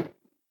Pavilion.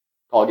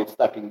 Car gets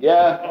stuck in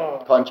gear.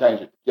 Can't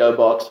change it.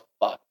 Gearbox,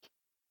 fucked.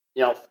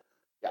 Yeah.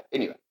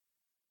 Anyway.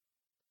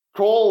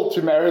 Crawl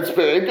to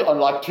Maritzburg on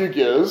like 2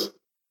 gears.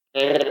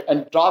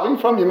 And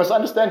you must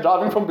understand,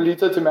 driving from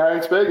Belito to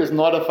Maritzburg is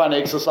not a fun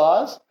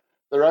exercise.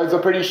 The roads are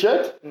pretty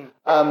shit.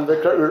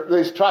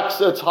 There's trucks,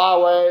 it's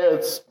highway,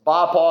 it's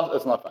bypass,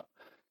 it's not fun.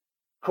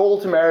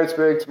 Crawl to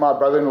Maritzburg to my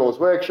brother-in-law's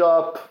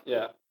workshop.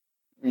 Yeah.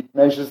 He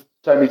managed to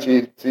take me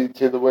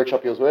to the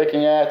workshop he was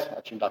working at.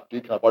 Actually, like,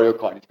 dude, can I borrow your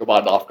car? I need to go buy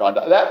a knife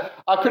grinder. That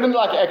I couldn't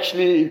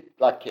actually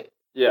care.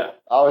 Yeah.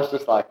 I was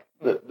just like,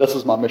 this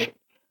is my mission.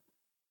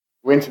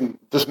 Went and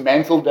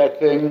dismantled that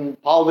thing,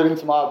 piled it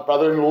into my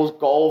brother-in-law's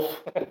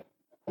Golf.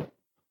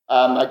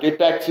 I get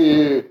back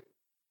to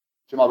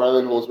my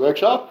brother-in-law's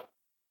workshop,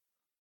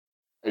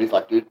 and he's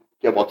like, dude,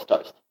 gearbox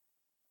toast.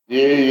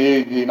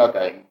 You're not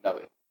going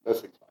nowhere. This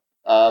thing's fine.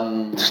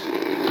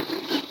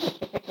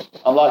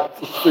 I'm like,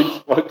 he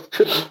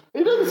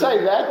didn't say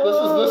that.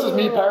 This is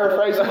me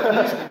paraphrasing.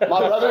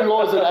 My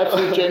brother-in-law is an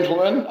absolute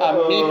gentleman.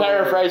 Me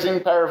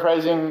paraphrasing.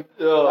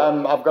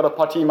 I've got a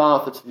potty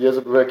mouth. It's years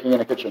of working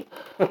in a kitchen.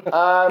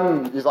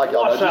 He's like,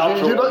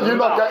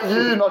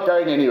 you're not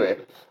going anywhere.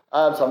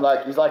 So I'm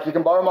like, he's like, you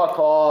can borrow my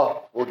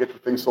car. We'll get the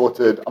thing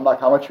sorted. I'm like,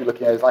 how much are you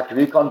looking at? He's like,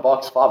 recon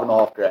box,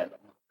 $5,500.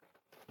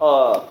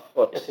 Oh,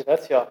 what? Yes,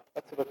 that's a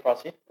bit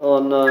pricey. Oh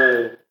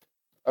no.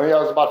 Oh yeah,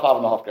 it was about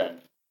 $5,500.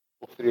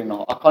 Or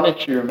 3.5. I can't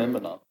actually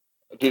remember now.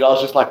 Dude, I was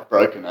just like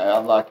broken.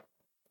 I'm like,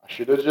 I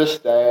should have just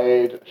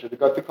stayed. I should have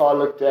got the car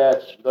looked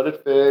at. Should have got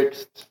it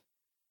fixed.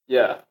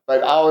 Yeah.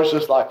 But I was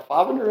just like,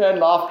 500 Rand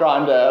laugh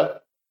grinder.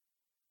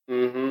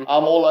 Mm-hmm.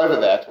 I'm all over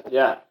that.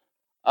 Yeah.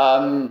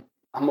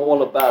 I'm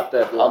all about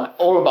that life. I'm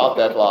all about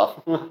that life.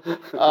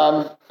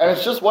 And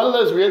it's just one of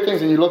those weird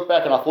things, and you look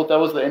back, and I thought that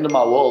was the end of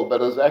my world, but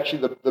it was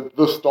actually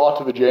the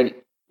start of a journey.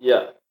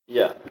 Yeah,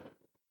 yeah.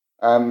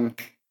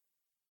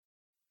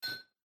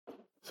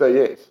 So,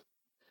 yes.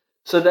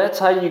 So that's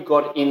how you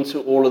got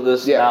into all of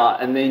this now,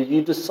 and then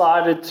you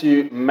decided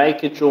to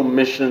make it your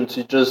mission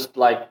to just,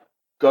 like,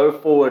 go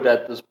forward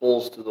at this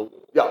balls to the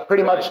wall. Yeah,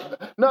 pretty much.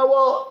 No,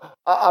 well,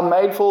 I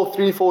made for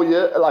 3-4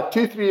 years, like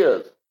 2-3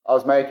 years. I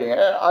was making.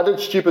 I did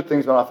stupid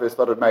things when I first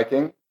started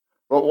making.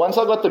 But once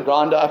I got the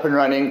grinder up and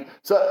running,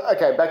 so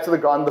okay, back to the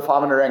grinder, the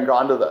 500 Rand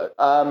grinder though.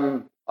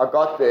 I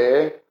got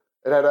there.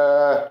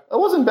 It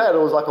wasn't bad. It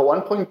was like a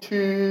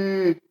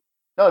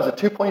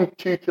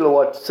 2.2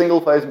 kilowatt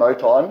single phase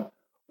motor on,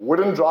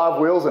 wooden drive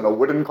wheels and a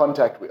wooden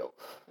contact wheel.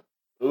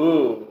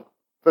 Ooh,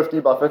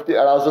 50 by 50,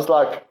 and I was just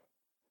like,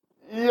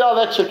 yeah,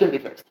 that shit can be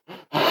fixed.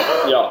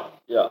 Yeah.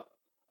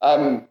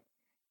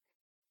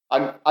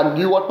 I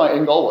knew what my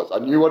end goal was. I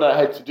knew what I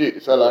had to do.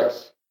 So, like,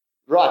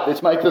 right,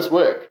 let's make this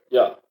work.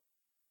 Yeah.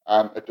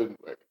 It didn't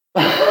work.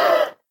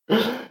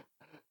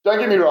 Don't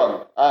get me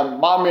wrong.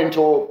 My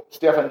mentor,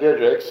 Stefan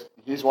Diedrichs,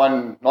 he's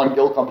won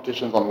non-guild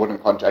competitions on wooden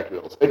contact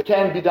wheels. It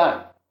can be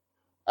done.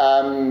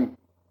 So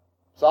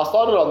I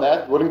started on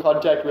that, wooden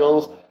contact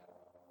wheels,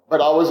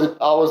 but I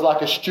was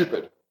like a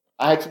stupid.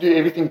 I had to do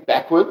everything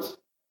backwards,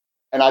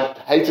 and I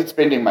hated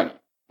spending money.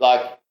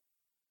 Like,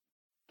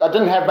 I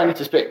didn't have money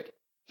to spend.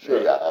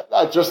 Sure.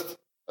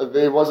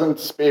 There wasn't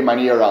spare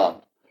money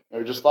around.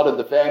 We just started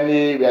the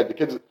family, we had the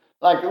kids,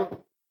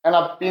 and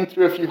I've been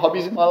through a few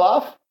hobbies in my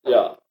life.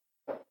 Yeah.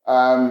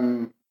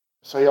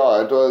 So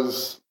yeah, it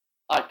was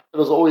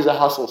always a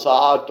hustle. So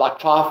I'd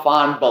try to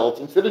find bolts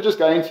instead of just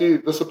going to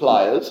the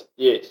suppliers.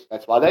 Yes.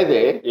 That's why they're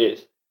there.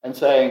 Yes. And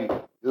saying,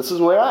 this is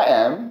where I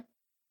am,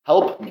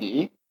 help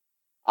me.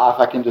 If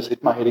I can just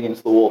hit my head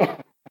against the wall.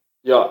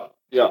 Yeah.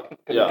 Do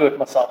it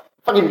myself.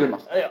 Fucking do it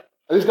myself. Yeah.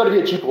 There's got to be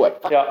a cheaper way.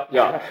 Yeah.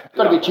 There's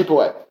got to be a cheaper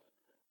way.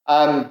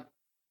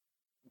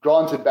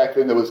 Granted, back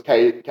then there was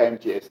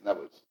KMTS, and that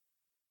was,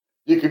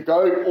 you could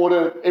go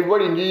order,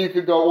 everybody knew you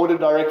could go order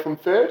direct from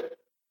Third.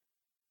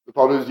 The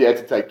problem is you had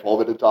to take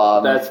 12 at a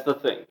time. That's the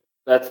thing.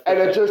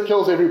 It just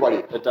kills everybody.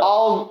 It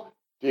does.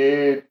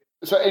 Dude.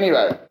 So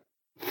anyway.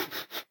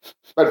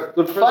 But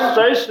the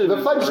frustration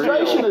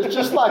is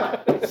just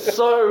like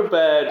so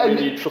bad when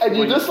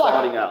you're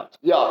starting out.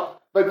 Yeah.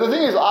 But the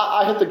thing is,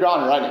 I hit the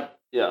ground running.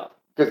 Yeah.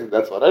 Because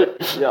that's what I do.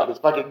 Yeah. It's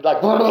fucking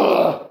like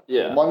monster.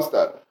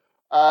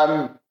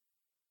 So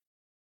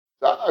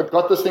I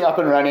got this thing up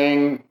and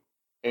running.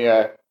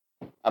 Anyway,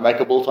 I make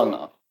a bolt on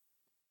now.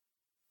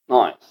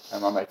 Nice.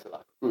 And my mates are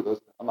like, ooh,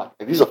 I'm like,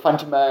 these are fun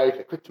to make,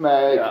 they're quick to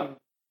make. Yeah.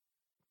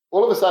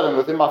 All of a sudden,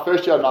 within my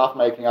first year of knife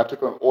making, I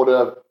took an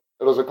order.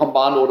 It was a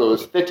combined order. It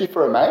was 30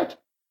 for a mate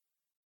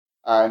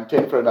and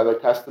 10 for another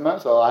customer.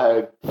 So I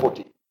had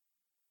 40.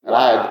 And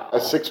I had a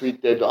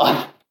 6-week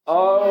deadline.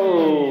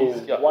 Oh,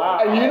 wow.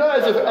 And you know,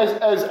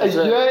 as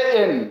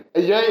a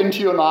year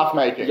into your knife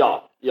making. Yeah,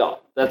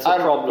 that's a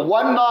problem.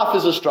 One knife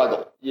is a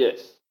struggle.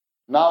 Yes.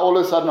 Now all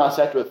of a sudden I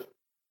sat with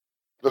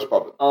this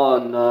problem. Oh,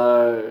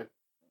 no.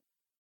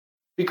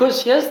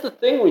 Because here's the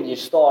thing when you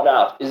start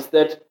out is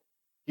that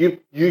you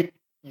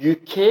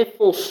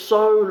careful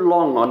so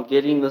long on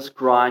getting this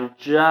grind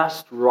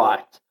just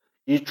right.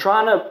 You're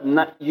trying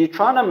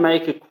to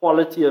make a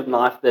quality of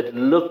knife that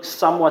looks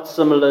somewhat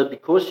similar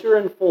because you're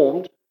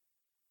informed.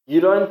 You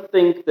don't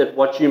think that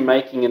what you're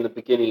making in the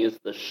beginning is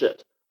the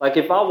shit. Like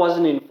if I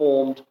wasn't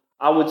informed,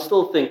 I would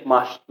still think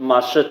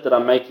my shit that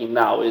I'm making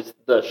now is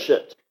the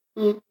shit.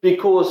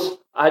 Because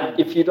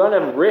if you don't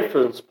have a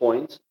reference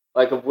point,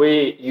 like of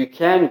where you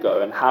can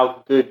go and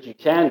how good you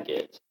can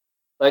get,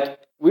 like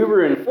we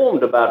were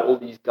informed about all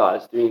these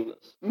guys doing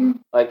this,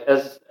 like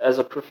as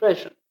a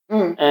profession.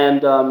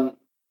 And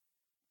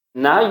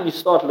now you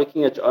start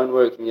looking at your own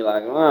work and you're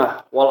like,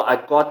 well, I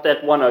got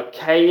that one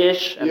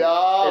okay-ish, and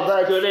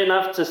it's good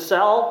enough to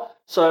sell,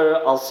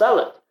 so I'll sell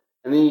it.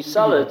 And then you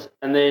sell it,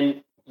 and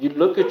then you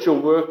look at your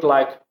work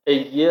like a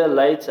year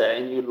later,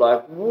 and you're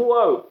like,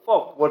 whoa,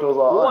 fuck. What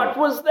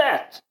was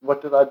that?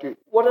 What did I do?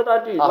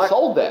 I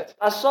sold that.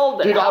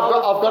 Dude, I've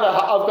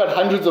got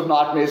hundreds of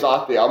nightmares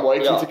out there. I'm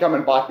waiting to come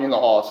and bite me in the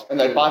arse, and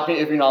they bite me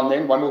every now and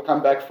then. One will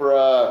come back for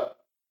a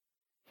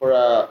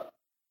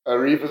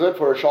revisit,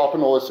 for a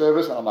sharpen or a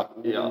service, and I'm like,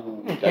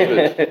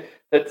 David.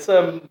 It's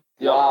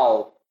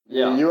wow.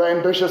 Yeah. You were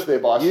ambitious there,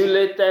 boss. You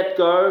let that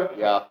go.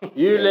 Yeah.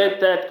 Let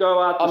that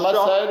go out the shop. I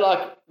must say,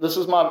 like, this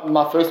is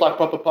my first, like,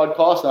 proper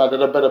podcast, and I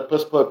did a bit of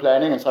piss-poor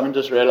planning, and something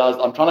just realized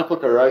I'm trying to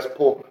cook a roast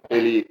pork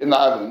belly in the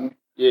oven.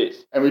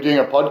 Yes. And we're doing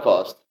a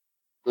podcast.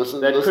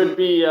 That could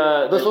be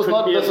a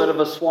bit of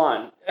a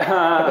swine.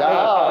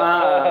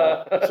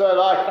 Yeah. So,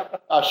 like,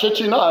 I shit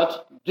you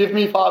not, give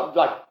me 2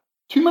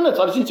 minutes.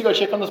 I just need to go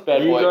check on this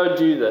bad boy. You go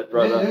do that,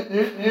 brother.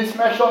 You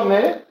smash on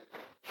there.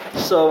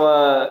 So,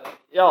 I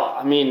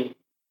mean,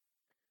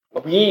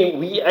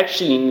 We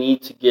actually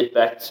need to get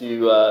back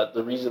to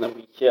the reason that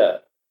we're here.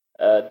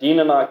 Dean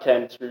and I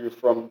came through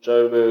from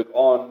Joburg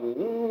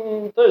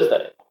on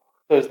Thursday,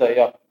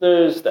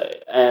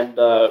 and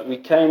we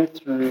came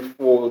through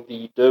for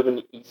the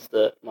Durban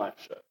Easter Knife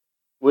Show,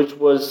 which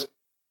was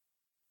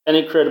an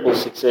incredible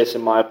success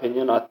in my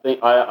opinion. I think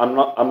I'm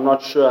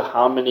not sure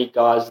how many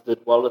guys did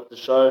well at the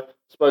show.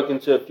 Spoken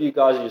to a few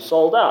guys who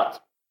sold out,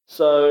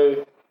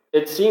 so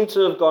it seemed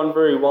to have gone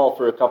very well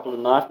for a couple of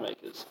knife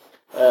makers.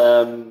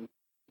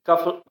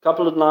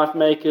 Couple of knife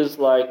makers,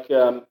 like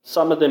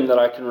some of them that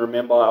I can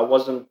remember. I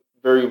wasn't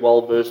very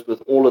well versed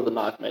with all of the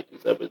knife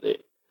makers that were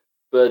there,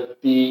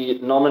 but the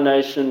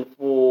nomination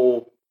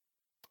for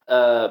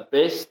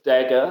best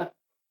dagger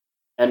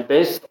and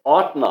best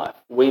art knife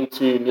went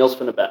to Niels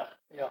van der Berg.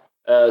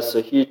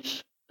 So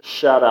huge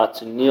shout out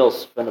to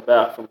Niels van der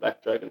Berg from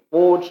Black Dragon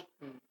Forge,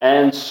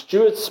 and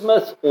Stuart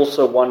Smith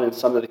also won in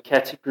some of the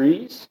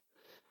categories.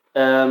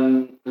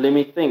 Let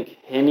me think.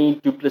 Henny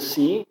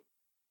Duplessis.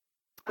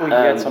 He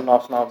had some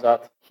nice knives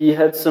out. He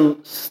had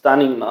some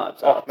stunning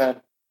knives out.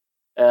 Man.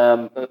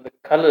 The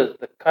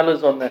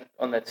colors on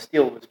that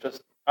steel was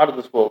just out of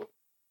this world.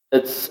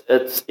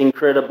 It's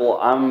incredible.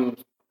 I'm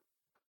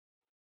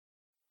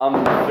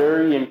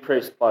very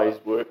impressed by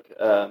his work.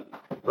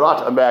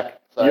 Right, I'm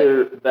back. Sorry.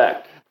 You're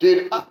back.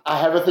 Dude, I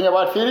have a thing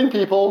about feeding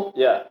people.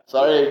 Yeah.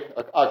 Sorry,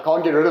 I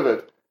can't get rid of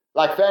it.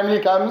 Like, family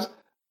comes,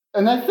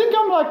 and they think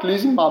I'm, like,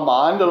 losing my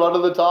mind a lot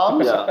of the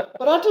times. Yeah.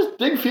 But I just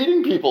dig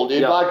feeding people,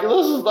 dude. Yeah. Like,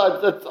 this is,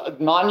 like,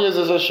 9 years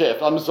as a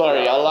chef. I'm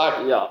sorry. I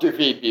like to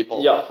feed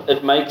people. Yeah,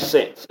 it makes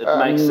sense. It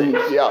makes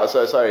sense. Yeah,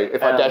 so sorry.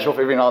 If I dash off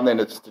every now and then,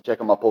 it's to check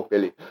on my pork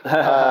belly.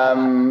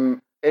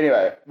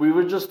 Anyway, we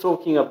were just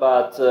talking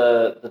about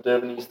the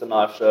Durban Easter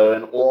Knife Show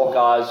and all the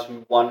guys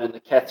who won in the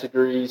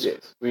categories.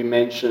 Yes. We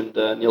mentioned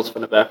Niels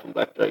van der Berg from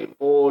Black Dragon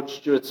Forge,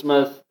 Stuart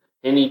Smith,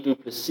 Henny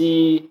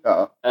Duplessis.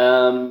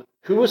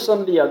 Who were some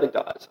of the other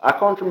guys? I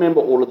can't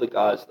remember all of the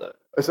guys though.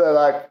 So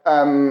like,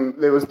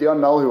 there was Dion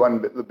Null who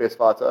won the best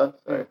fighter.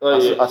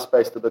 Sorry, I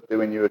spaced a bit there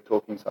when you were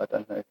talking, so I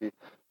don't know if you.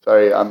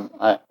 Sorry,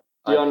 I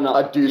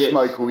do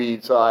smoke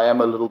weed, so I am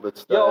a little bit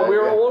stoned. Yeah,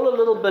 we're all a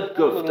little bit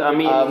goofed. I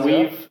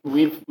mean,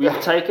 we've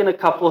taken a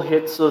couple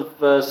hits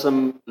of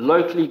some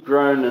locally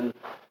grown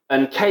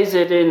and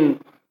KZN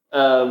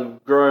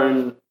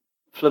grown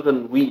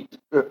flippin' weed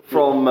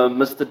from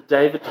Mr.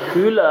 David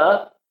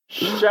Kula.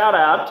 Shout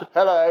out.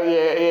 Hello,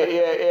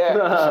 yeah.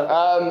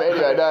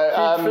 Anyway,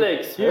 no.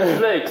 Huge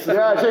flex.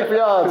 Yeah, check me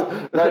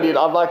out. No, dude,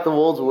 I'm like the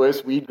world's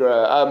worst weed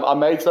grower.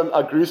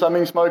 I grew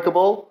something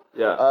smokable.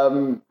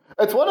 Yeah.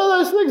 It's one of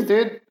those things,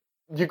 dude.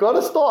 You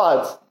gotta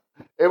start.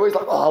 Everybody's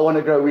like, I want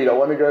to grow weed.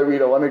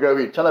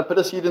 Trying to put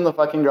a seed in the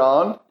fucking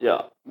ground.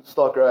 Yeah.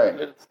 Start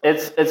growing.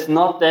 It's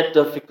not that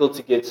difficult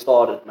to get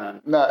started,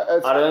 man. No,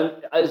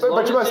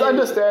 but you must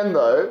understand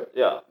though.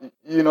 Yeah.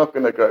 You're not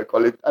gonna grow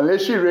quality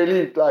unless you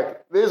really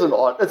like. There's an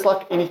art. It's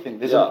like anything.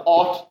 There's an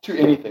art to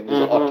anything.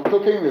 There's an art to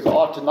cooking. There's an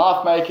art to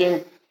knife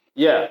making.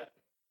 Yeah.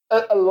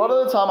 A lot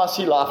of the time, I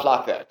see life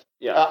like that.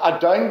 Yeah. I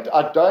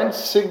don't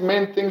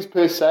segment things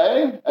per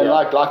se, and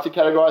like to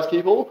categorize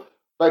people.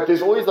 But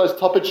there's always those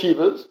top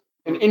achievers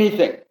in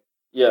anything.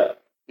 Yeah.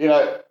 You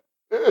know,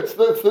 it's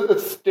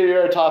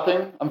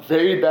stereotyping. I'm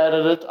very bad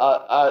at it.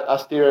 I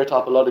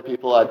stereotype a lot of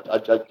people.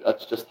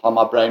 That's just how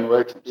my brain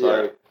works. I'm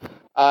sorry.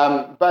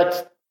 Yeah.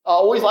 But I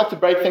always like to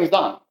break things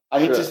down. I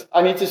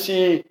need to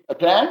see a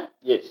plan.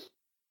 Yes.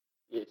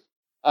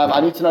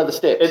 I need to know the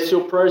steps. It's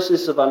your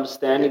process of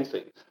understanding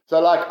things. So,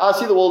 like, I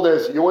see the world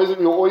as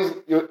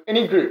you're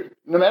any group,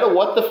 no matter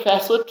what the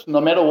facet, no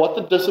matter what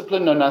the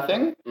discipline or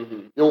nothing,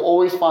 you'll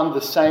always find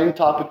the same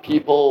type of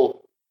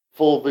people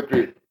for the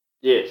group.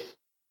 Yes.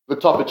 The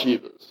top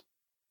achievers,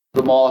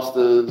 the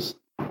masters,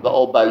 the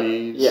old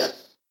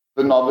bullies,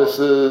 the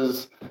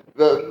novices,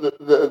 the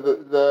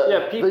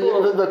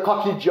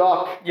cocky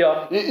jock.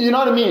 Yeah. You know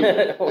what I mean?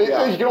 I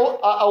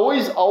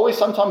always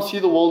sometimes see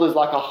the world as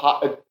like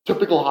a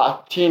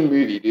typical teen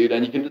movie, dude.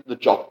 And you can do the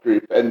jock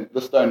group and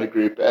the stoner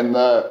group and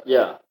the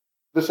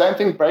same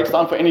thing breaks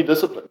down for any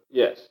discipline.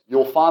 Yes.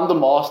 You'll find the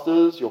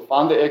masters, you'll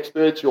find the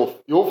experts,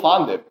 you'll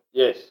find them.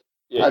 Yes.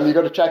 And you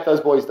got to track those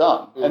boys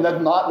down. And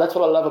that's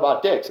what I love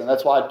about decks, and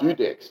that's why I do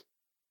decks.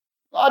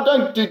 I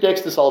don't do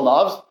decks to sell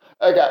knives.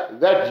 Okay,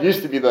 that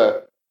used to be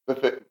the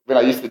thing when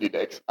I used to do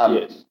decks.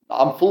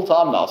 I'm full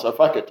time now, so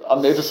fuck it.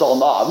 I'm there to sell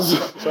knives.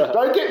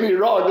 Don't get me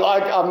wrong.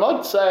 Like, I'm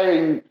not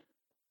saying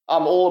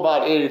I'm all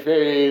about airy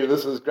fairy.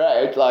 This is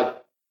great. Like,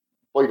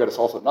 you got to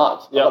sell some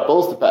knives. I've got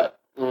bills to pay.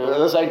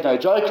 This ain't no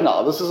joke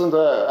now. This isn't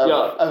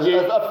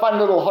a fun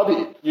little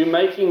hobby. You're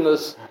making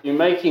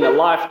a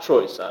life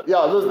choice.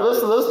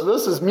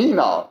 This is me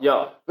now.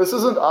 Yeah. This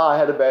isn't, I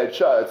had a bad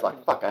show. It's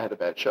like, fuck, I had a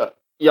bad show.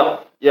 Yeah.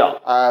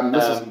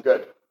 This isn't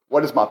good.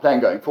 What is my plan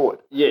going forward?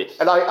 Yes.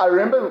 And I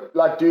remember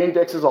like doing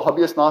decks as a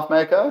hobbyist knife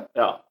maker.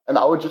 Yeah. And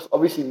I would just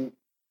obviously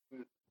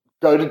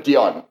go to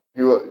Dion,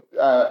 who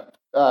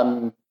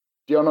Dion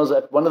was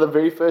at one of the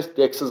very first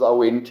decks I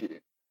went to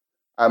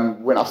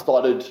when I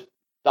started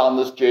down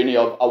this journey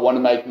of I want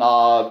to make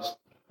knives.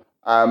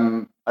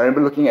 I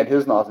remember looking at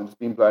his knives and just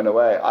being blown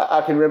away.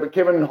 I can remember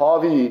Kevin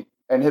Harvey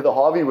and Heather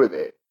Harvey were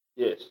there.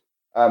 Yes.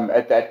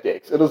 At that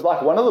Dex. It was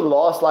like one of the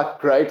last like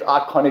great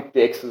iconic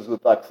Dexes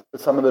with like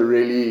some of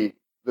the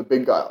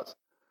big guys.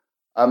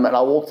 And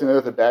I walked in there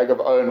with a bag of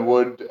Owen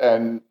Wood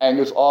and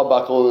Angus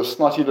Arbuckle, a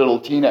snotty little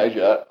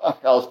teenager. I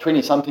was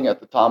 20-something at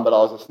the time, but I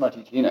was a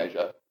snotty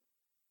teenager.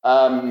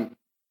 Trying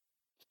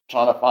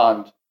to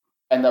find,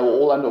 and they were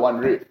all under one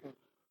roof.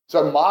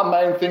 So my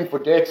main thing for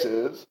Dex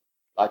is,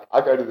 like,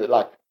 I go to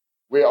like,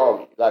 where are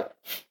we? Like,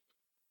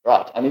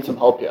 right, I need some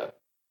help here.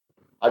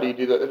 How do you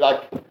do that?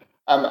 Like,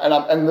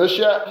 and this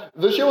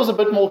year was a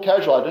bit more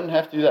casual. I didn't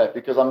have to do that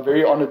because I'm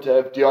very honoured to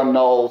have Dion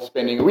Noel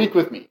spending a week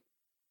with me.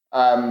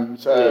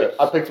 Yes.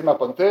 I picked him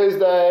up on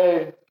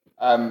Thursday.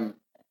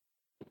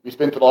 We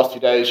spent the last 2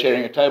 days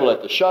sharing a table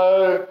at the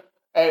show.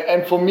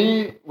 And for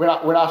me, when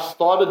I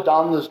started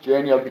down this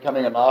journey of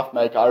becoming a knife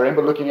maker, I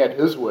remember looking at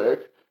his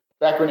work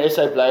back when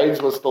SA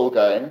Blades was still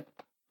going.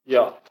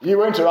 Yeah. You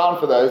weren't around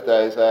for those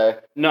days, eh?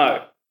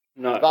 No.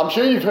 But I'm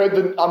sure you've heard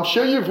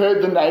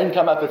the name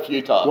come up a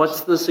few times.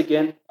 What's this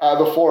again?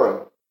 The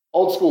forum.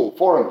 Old school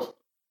forums.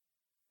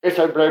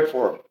 SA Blade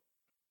Forum.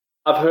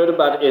 I've heard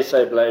about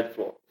SA Blade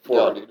Forum.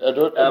 Yeah, dude.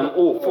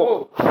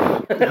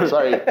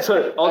 Sorry.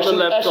 So on the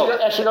laptop.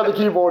 Ashing on the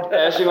keyboard.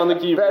 Ashing on the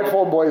keyboard. Bad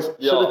form, boys.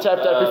 Yeah. Should have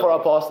tapped that before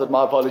I passed it.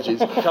 My apologies.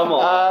 Come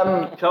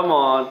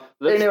on.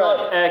 Let's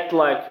not act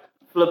like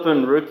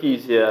flipping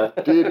rookies here.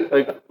 Dude.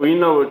 Like, we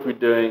know what we're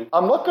doing.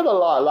 I'm not going to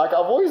lie. Like,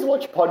 I've always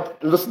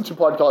listened to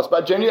podcasts,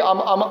 but generally,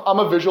 I'm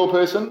a visual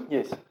person.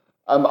 Yes.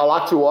 I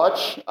like to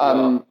watch.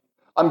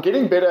 I'm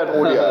getting better at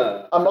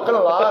audio. I'm not going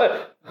to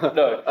lie.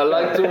 No. I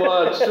like to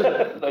watch.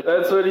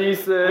 That's what he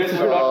said.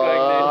 We're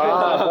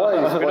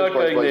not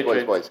going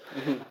there. Boys.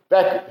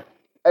 Back,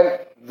 and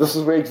this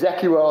is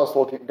exactly what I was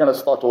going to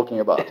start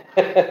talking about.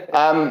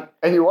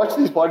 And you watch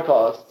these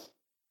podcasts,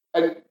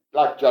 and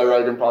like Joe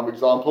Rogan, prime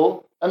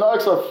example, and they're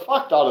like so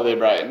fucked out of their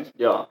brains.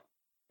 Yeah.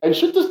 And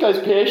shit just goes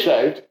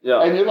pear-shaped.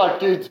 Yeah. And you're like,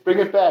 dudes, bring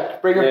it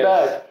back.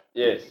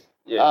 Yes.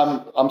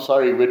 I'm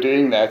sorry, we're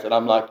doing that. And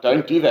I'm like,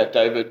 don't do that,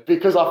 David.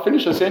 Because I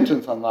finish a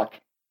sentence, I'm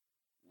like,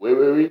 where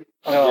were we?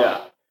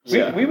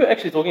 We were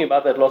actually talking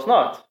about that last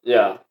night.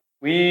 Yeah.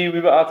 We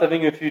were out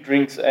having a few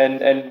drinks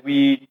and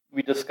we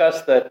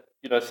discussed that,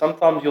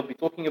 sometimes you'll be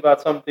talking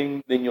about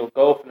something, then you'll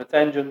go off on a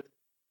tangent.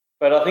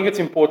 But I think it's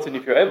important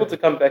if you're able to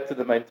come back to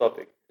the main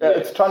topic. Yeah,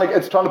 it's trying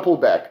to pull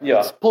back. Yeah.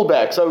 It's pull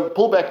back. So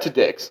pull back to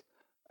Dex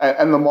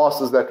and the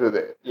masters that were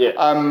there. Yeah.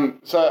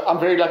 So I'm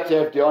very lucky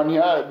to have Dion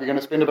here. We're going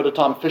to spend a bit of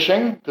time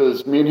fishing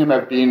because me and him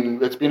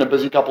it's been a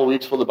busy couple of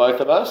weeks for the both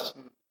of us.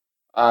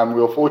 We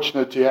were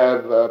fortunate to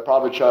have a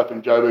private show up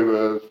in Joburg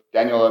with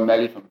Daniel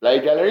O'Malley from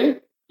Blade Gallery.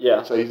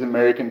 Yeah. So he's an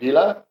American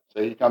dealer.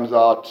 So he comes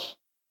out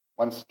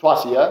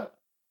twice a year.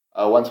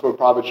 Once for a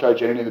private show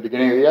generally in the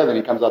beginning of the year, then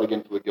he comes out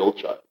again for the guild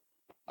show.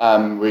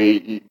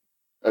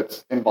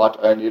 It's invite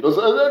only. It was.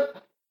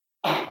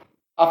 I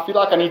feel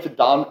like I need to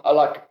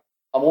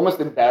I'm almost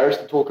embarrassed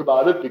to talk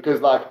about it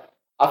because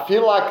I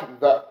feel like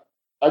the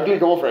ugly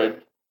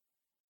girlfriend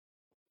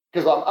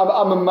because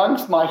I'm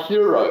amongst my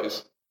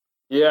heroes.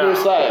 Yeah. Per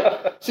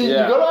se. See, you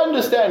got to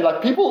understand.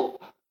 Like people,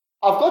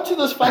 I've got to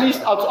this funny.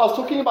 I was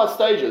talking about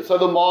stages. So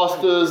the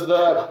masters,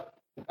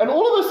 and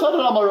all of a sudden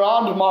I'm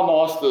around my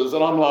masters,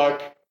 and I'm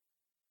like.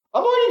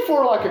 I'm waiting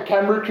for a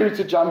camera crew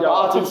to jump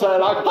out and say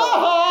ha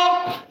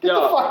ha, get the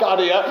fuck out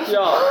of here.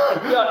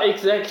 Yeah,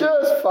 exactly.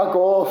 Just fuck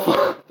off.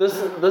 This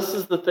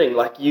is the thing.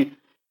 Like you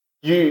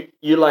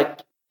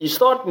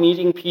start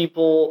meeting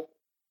people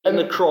in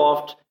the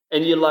craft,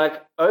 and you're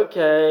like,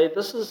 okay,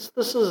 this is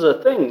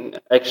a thing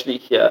actually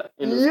here.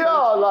 There's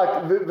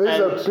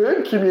a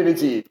big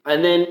community.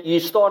 And then you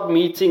start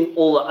meeting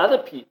all the other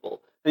people.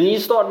 And you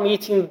start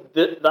meeting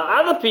the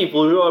other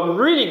people who are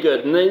really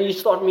good. And then you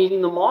start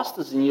meeting the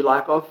masters and you're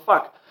like, oh,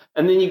 fuck.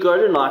 And then you go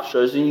to knife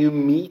shows and you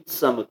meet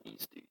some of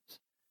these dudes.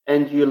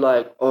 And you're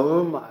like,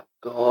 oh, my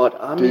God,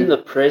 I'm in the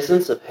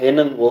presence of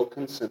Hennon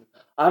Wilkinson.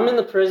 I'm in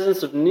the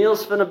presence of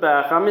Niels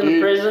Vinneberg. I'm in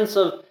the presence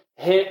of...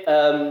 it's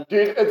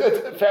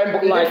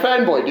fanboy. You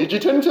fanboy. Did you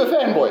turn into a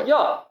fanboy?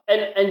 Yeah.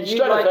 And you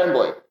straight a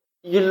fanboy.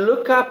 You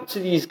look up to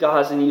these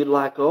guys and you're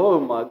like, oh,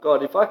 my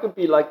God, if I could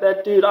be like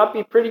that dude, I'd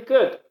be pretty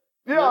good.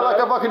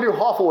 Yeah, if I can do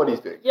half of what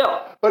he's doing. Yeah.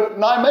 But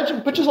now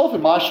imagine, put yourself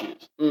in my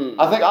shoes.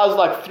 I think I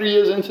was 3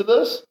 years into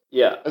this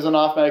as a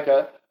knife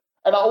maker.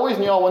 And I always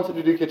knew I wanted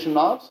to do kitchen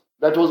knives.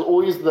 That was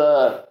always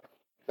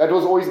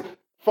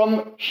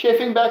from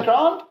chefing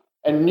background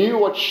and knew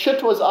what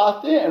shit was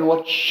out there and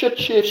what shit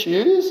chefs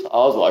use. I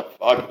was like,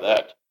 fuck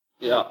that.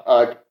 Yeah.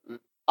 I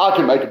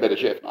can make a better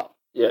chef knife.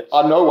 Yes.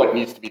 I know what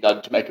needs to be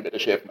done to make a better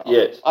chef knife.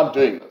 Yes. I'm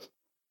doing this.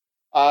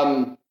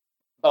 But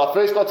I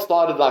first got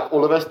started like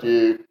all of us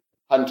do.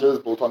 Hunters,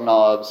 bolt-on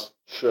knives.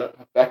 Sure.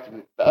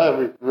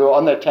 We were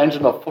on that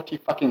tangent of 40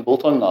 fucking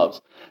bolt-on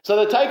knives. So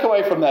the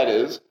takeaway from that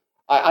is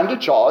I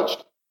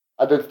undercharged.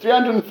 I did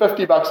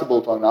 $350 a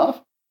bolt-on knife,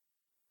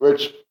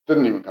 which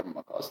didn't even cover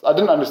my cost. I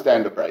didn't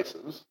understand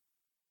abrasives.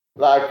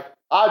 I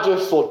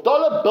just saw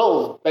dollar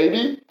bills,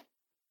 baby.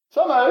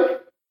 Some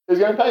oak He's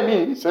going to pay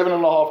me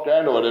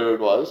 $7,500 or whatever it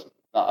was.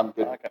 No, I'm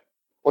good. Okay.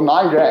 Or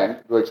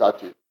 $9,000 it works out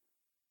to.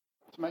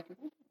 To make it.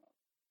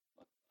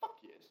 Fuck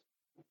yes.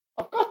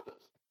 I've got this.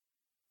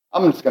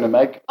 I'm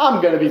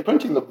going to be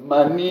printing the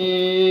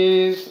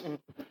monies.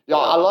 Yeah,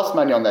 I lost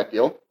money on that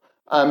deal.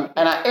 And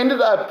I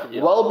ended up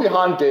well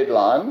behind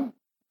deadline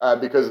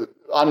because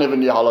I never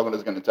knew how long it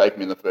was going to take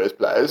me in the first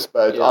place,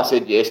 but I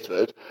said yes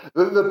to it.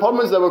 The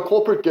problem is they were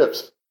corporate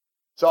gifts.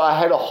 So I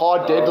had a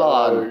hard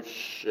deadline. Oh,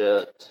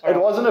 shit. It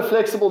wasn't a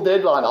flexible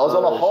deadline. I was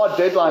on a hard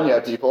deadline here,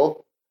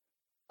 people.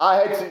 I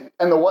had to,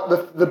 and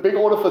the big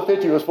order for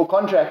 30 was for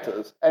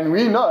contractors. And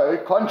we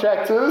know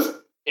contractors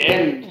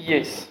end.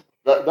 Yes.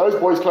 Those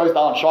boys closed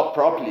down shop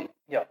properly.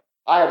 Yeah.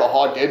 I had a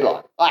hard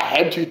deadline. I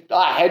had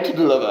to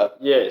deliver.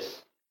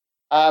 Yes.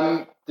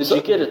 Did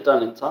you get it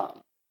done in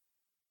time?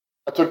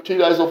 I took 2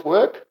 days off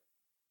work.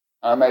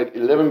 I made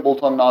 11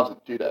 bolt-on knives in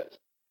 2 days.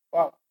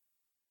 Wow.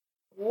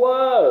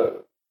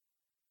 Whoa.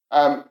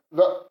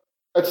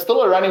 It's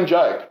still a running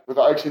joke with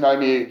the Oaks who know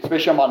me,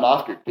 especially on my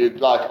knife group, dude.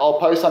 Like, I'll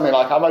post something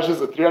like, how much is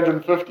it?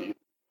 350.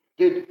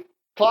 Dude,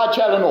 Clyde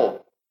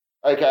Challenor,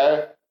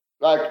 okay?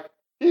 Like,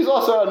 he's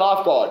also a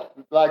knife god.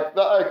 Like,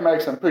 the Oak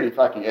makes some pretty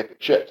fucking epic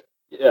shit.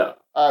 Yeah.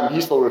 He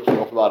still rips me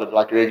off about it,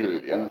 like,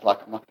 regularly, and it's like,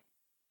 I'm not going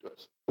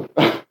to do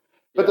this.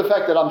 But the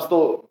fact that I'm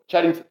still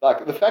chatting,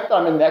 the fact that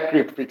I'm in that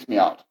group freaks me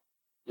out.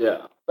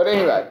 Yeah. But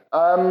anyway,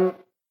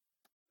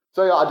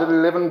 so yeah, I did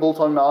 11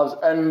 bolt-on knives,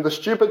 and the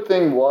stupid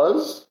thing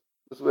was,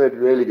 this is where it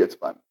really gets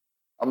fun.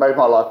 I made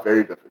my life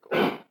very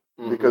difficult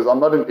because I'm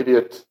not an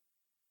idiot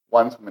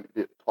once, I'm an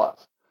idiot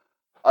twice.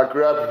 I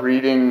grew up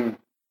reading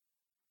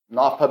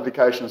knife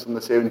publications from the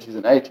 70s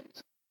and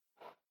 80s.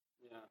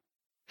 Yeah.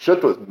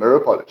 Shit was mirror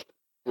polished.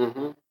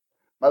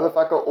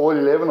 Motherfucker, all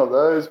 11 of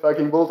those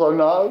fucking bolt-on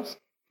knives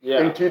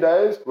in 2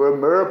 days were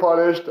mirror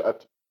polished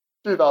at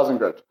 2,000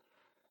 grit.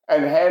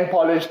 And hand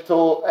polished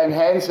and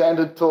hand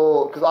sanded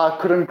till, because I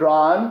couldn't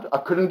grind. I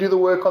couldn't do the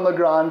work on the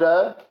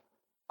grinder.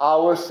 I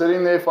was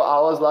sitting there for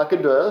hours like a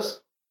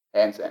durs,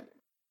 hand sanding.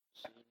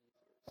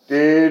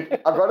 Dude,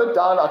 I got it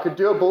down. I could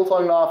do a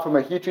bolt-on knife from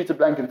a heat-treated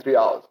blank in 3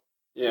 hours.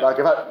 Yeah. Like,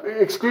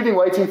 excluding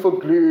waiting for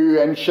glue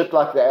and shit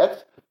like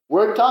that,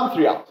 work time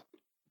 3 hours.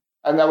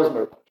 And that was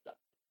mirror polished done.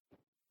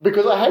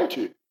 Because I had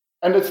to.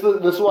 And this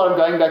is why I'm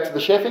going back to the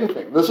chefing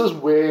thing. This is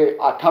where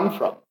I come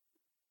from.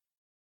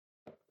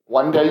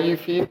 One day you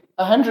feed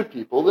 100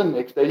 people, the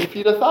next day you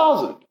feed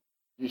 1,000.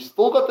 You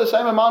still got the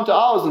same amount of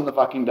hours in the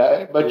fucking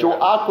day, but your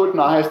output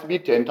now has to be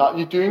 10 times.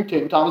 You're doing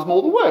 10 times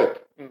more the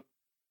work.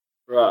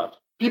 Right.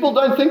 People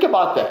don't think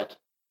about that.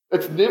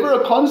 It's never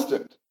a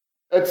constant.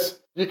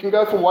 You can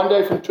go from one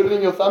day from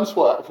twiddling your thumbs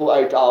for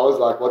 8 hours,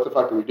 like, what the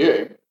fuck are we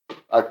doing?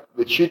 Like,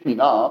 they shoot me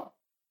now,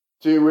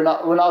 to when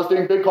I was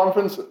doing big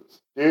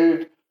conferences.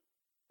 Dude,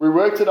 we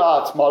worked it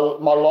out.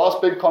 My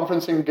last big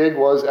conferencing gig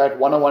was at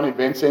 101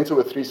 Event Center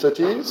with 3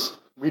 cities.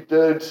 We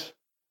did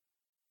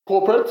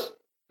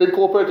big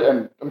corporate,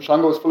 and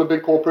Umhlanga was full of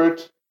big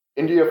corporate,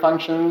 India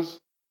functions,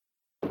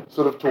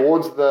 sort of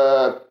towards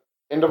the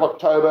end of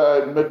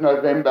October,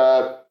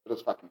 mid-November. It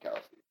was fucking chaos.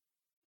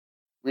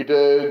 We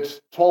did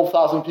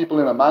 12,000 people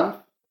in a month,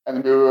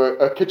 and we were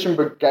a kitchen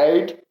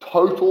brigade,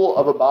 total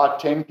of about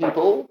 10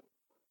 people.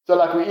 So,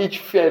 like, we each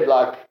fed,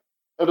 like,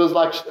 it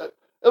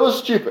was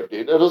stupid,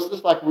 dude. It was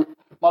just like,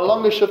 my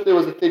longest shift there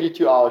was a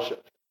 32-hour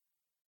shift.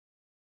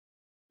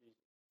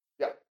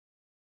 Yeah.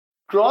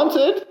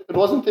 Granted, it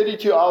wasn't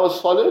 32 hours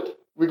solid.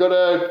 We got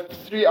a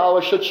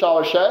 3-hour shit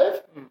shower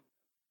shave,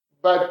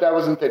 but that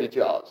wasn't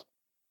 32 hours.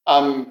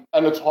 And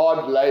it's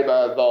hard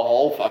labor the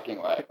whole fucking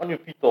way. On your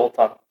feet the whole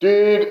time.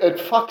 Dude, it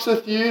fucks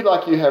with you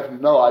like you have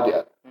no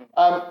idea.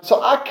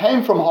 So I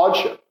came from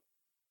hardship.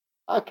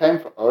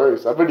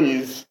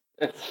 Somebody's...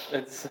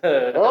 It's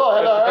oh,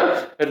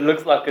 hello. It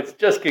looks like it's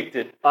just kicked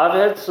in. I've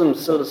had some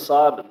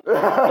psilocybin.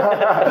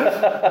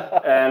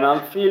 And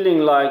I'm feeling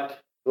like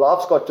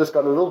life's just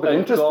got a little bit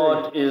interesting.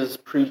 God is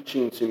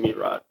preaching to me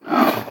right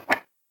now.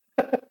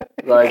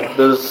 Like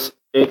this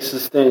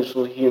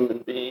existential human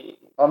being.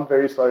 I'm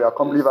very sorry. I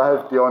can't believe I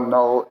have Dion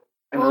now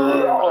in the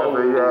room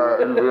over here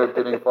and we're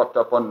getting fucked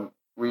up on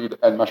weed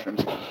and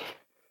mushrooms.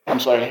 I'm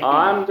sorry.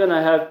 I'm going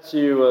to have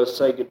to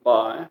say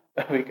goodbye.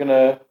 We're going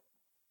to...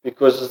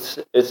 Because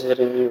it's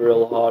hitting me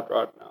real hard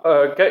right now.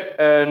 Okay,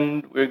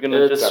 and we're going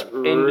to just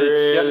end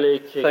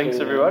it. Yep. Thanks,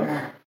 everyone.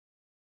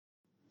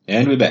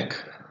 And we're back.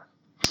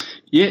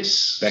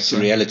 Yes. Back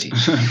to reality.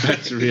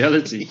 Back to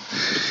reality.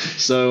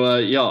 So,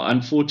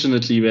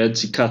 unfortunately, we had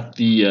to cut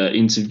the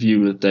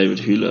interview with David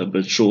Hula a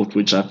bit short,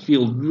 which I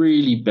feel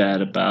really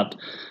bad about.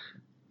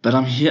 But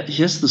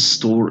here's the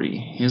story.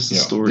 Here's the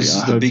story. This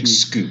is the big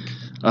scoop.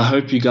 I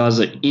hope you guys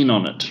are in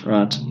on it,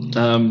 right?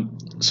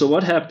 So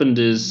what happened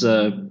is...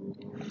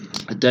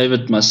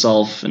 David,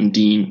 myself, and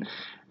Dean,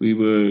 we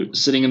were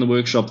sitting in the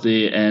workshop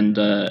there, and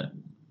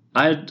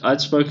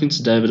I'd spoken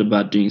to David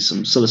about doing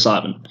some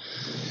psilocybin,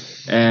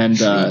 and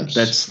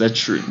that's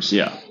shrooms,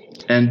 yeah.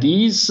 And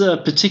these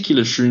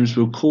particular shrooms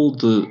were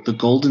called the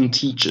Golden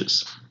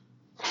Teachers.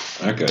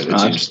 Okay,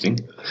 that's interesting.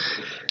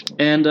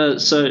 And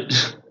so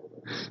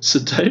So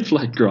Dave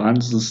like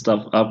grinds the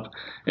stuff up,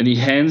 and he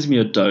hands me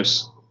a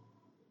dose.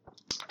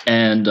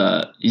 And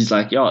he's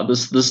like, "Yeah,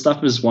 this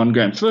stuff is 1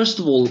 gram." First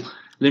of all,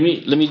 let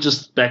me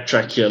just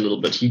backtrack here a little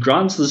bit. He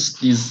grinds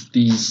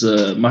these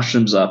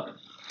mushrooms up,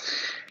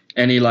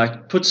 and he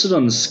like puts it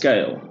on the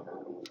scale,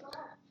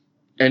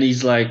 and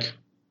he's like,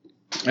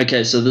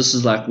 "Okay, so this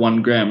is like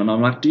 1 gram," and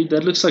I'm like, "Dude,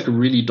 that looks like a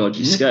really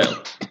dodgy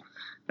scale."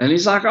 And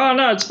he's like, "Oh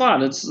no, it's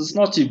fine. It's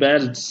not too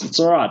bad. It's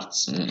all right.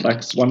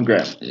 It's 1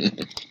 gram."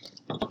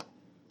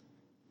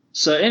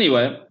 So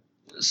anyway,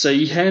 so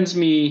he hands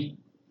me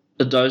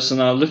a dose,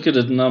 and I look at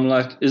it, and I'm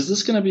like, "Is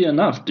this going to be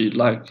enough, dude?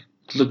 Like,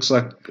 it looks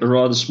like a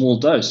rather small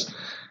dose."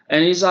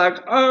 And he's like,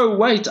 "Oh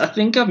wait, I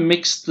think I've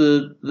mixed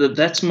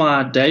that's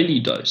my daily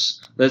dose.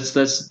 That's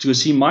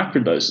because he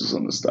microdoses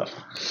on the stuff."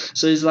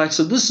 So he's like,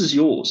 "So this is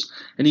yours,"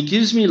 and he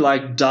gives me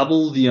like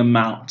double the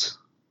amount.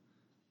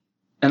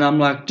 And I'm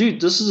like,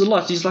 "Dude, this is a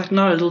lot." He's like,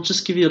 "No, it'll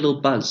just give you a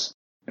little buzz."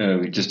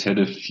 We just had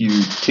a few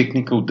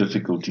technical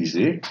difficulties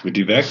there. We'll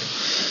do back.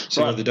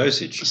 So right. The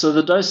dosage. So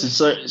the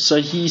dosage.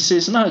 So he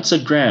says, "No, it's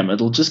 1 gram.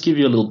 It'll just give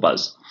you a little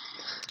buzz."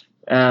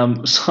 So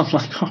I'm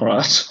like, "All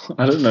right.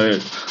 I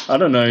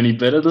don't know any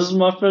better. This is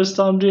my first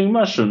time doing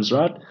mushrooms,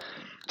 right?"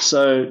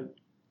 So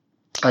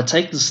I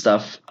take the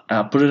stuff,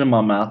 I put it in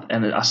my mouth,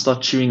 and I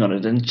start chewing on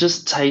it, and it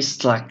just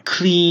tastes like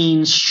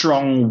clean,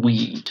 strong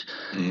weed.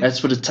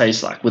 That's what it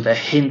tastes like, with a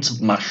hint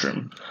of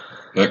mushroom.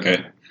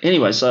 Okay.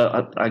 Anyway,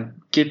 so I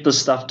get the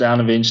stuff down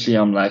eventually.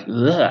 I'm like,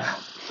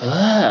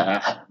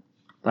 ugh,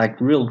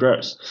 like real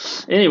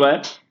gross.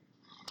 Anyway,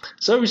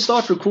 so we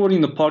start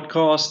recording the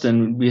podcast,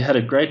 and we had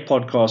a great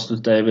podcast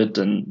with David,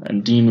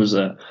 and Dean was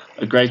a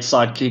great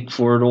sidekick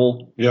for it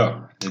all.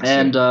 Yeah.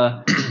 And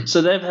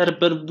so they've had a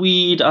bit of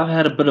weed. I've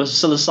had a bit of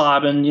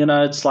psilocybin. You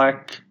know, it's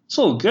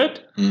all good.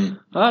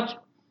 Right?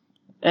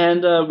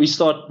 And we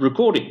start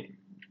recording.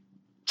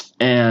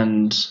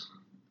 And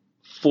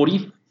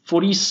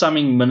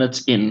 40-something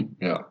minutes in,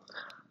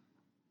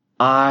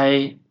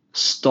 I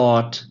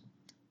start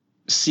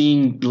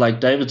seeing, like,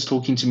 David's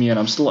talking to me, and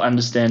I'm still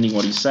understanding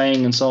what he's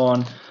saying and so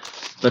on,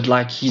 but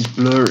like he's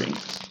blurring.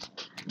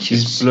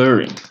 He's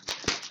blurring.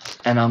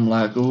 And I'm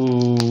like,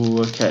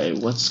 "Oh, okay,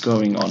 what's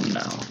going on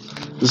now?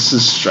 This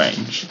is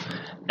strange."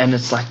 And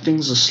it's like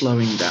things are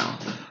slowing down.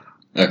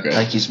 Okay.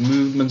 Like his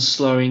movement's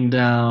slowing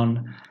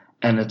down.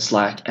 And it's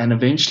like, and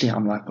eventually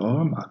I'm like,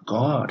 "Oh my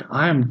God,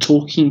 I am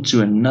talking to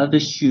another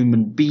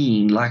human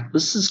being. Like,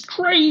 this is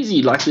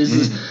crazy." Like,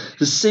 there's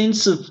this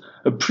sense of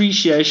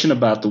appreciation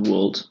about the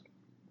world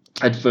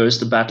at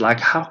first, about like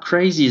how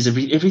crazy is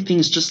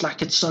everything's just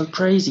like, it's so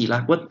crazy.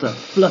 Like, what the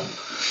flip?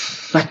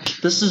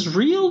 Like, this is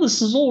real.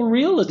 This is all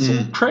real. It's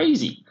all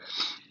crazy.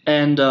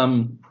 And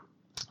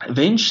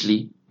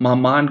eventually my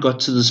mind got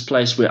to this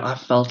place where I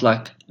felt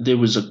like there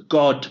was a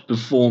God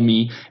before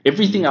me.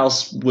 Everything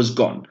else was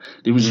gone.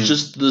 There was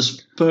just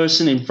this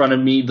person in front of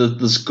me,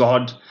 this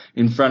God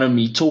in front of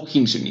me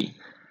talking to me.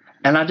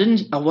 And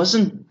I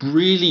wasn't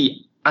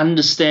really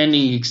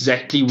understanding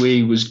exactly where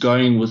he was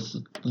going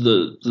with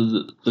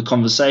the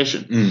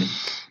conversation.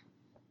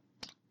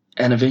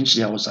 And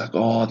eventually I was like,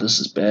 "Oh, this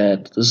is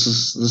bad. This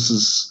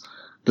is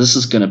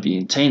going to be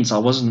intense." I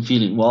wasn't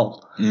feeling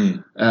well.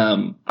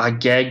 I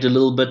gagged a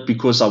little bit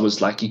because I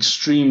was like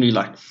extremely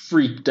like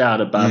freaked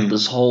out about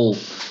this whole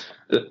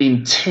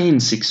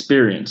intense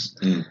experience.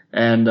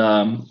 And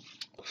while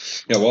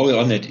we're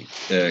on that,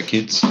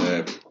 kids,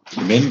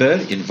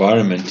 remember,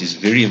 environment is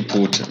very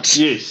important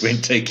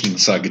when taking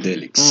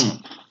psychedelics.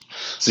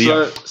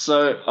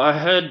 So I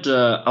heard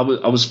I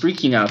was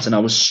freaking out, and I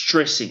was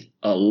stressing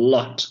a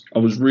lot. I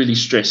was really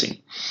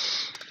stressing.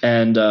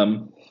 And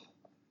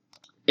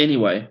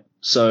anyway,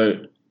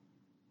 so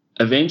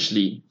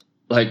eventually,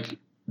 like,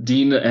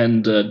 Dean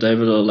and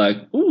David are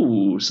like,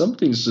 "Ooh,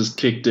 something's just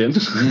kicked in,"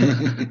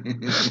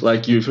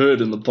 like you've heard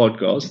in the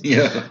podcast.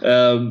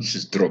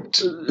 She's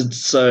dropped.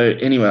 So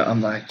anyway, I'm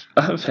like,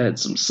 "I've had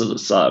some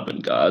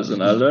psilocybin, guys,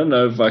 and I don't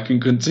know if I can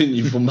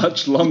continue for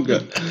much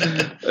longer."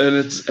 and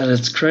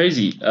it's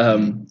crazy.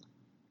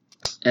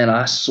 And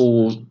I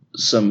saw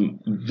some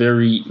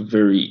very,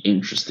 very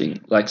interesting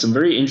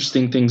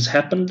things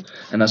happened,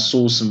 and I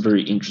saw some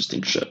very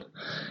interesting shit.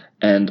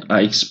 And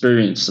I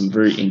experienced some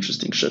very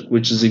interesting shit,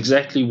 which is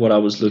exactly what I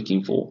was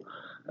looking for.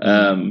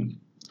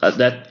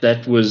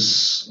 That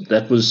was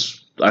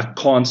I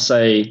can't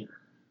say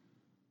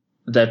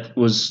that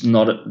was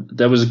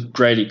a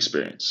great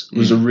experience. It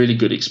was a really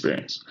good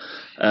experience.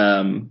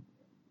 And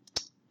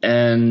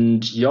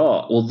yeah,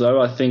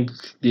 although I think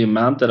the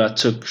amount that I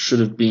took should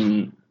have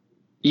been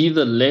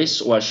either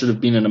less, or I should have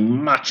been in a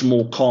much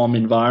more calm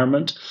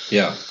environment.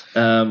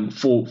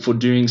 For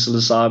doing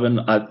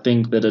psilocybin, I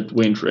think that it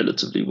went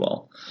relatively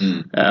well.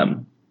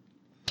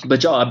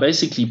 But yeah, I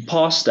basically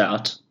passed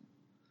out,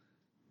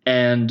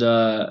 and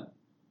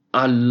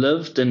I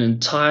lived an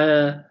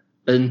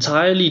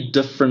entirely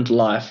different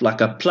life.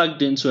 Like, I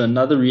plugged into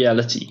another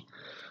reality,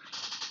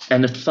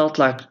 and it felt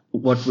like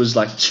what was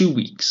like 2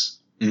 weeks.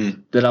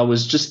 That I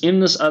was just in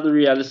this other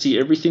reality.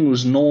 Everything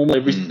was normal.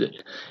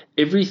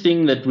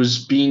 Everything that was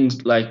being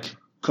like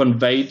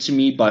conveyed to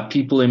me by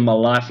people in my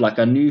life. Like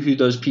I knew who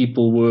those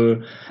people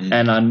were,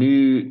 and I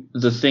knew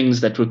the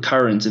things that were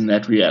current in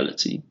that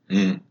reality.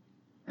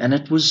 And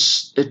it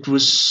was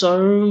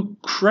so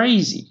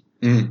crazy.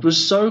 It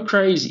was so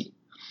crazy.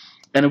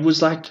 And it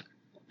was like,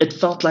 it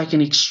felt like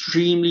an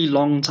extremely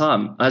long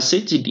time. I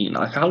said to Dean,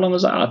 like, how long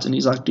was I out? And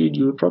he's like, dude,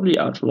 you were probably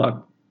out for like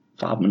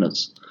 5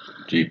 minutes.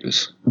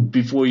 Jeepers.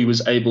 Before he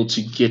was able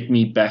to get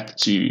me back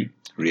to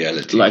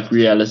reality.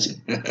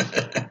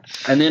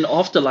 And then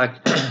after, like,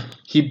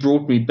 he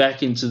brought me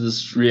back into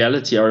this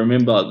reality. I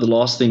remember the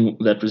last thing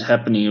that was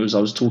happening was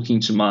I was talking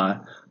to my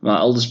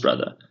eldest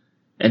brother,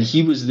 and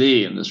he was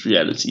there in this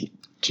reality.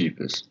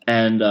 Jeepers.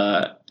 And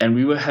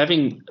we were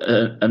having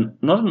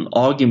not an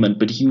argument,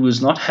 but he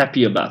was not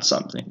happy about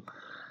something,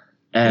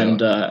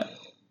 and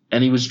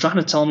he was trying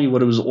to tell me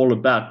what it was all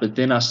about. But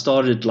then I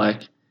started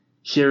like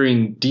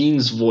hearing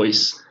Dean's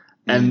voice,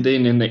 and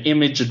then in the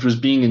image it was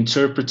being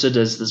interpreted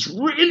as this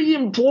really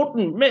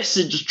important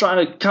message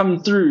trying to come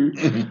through,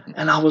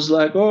 and I was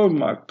like, oh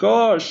my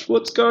gosh,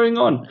 what's going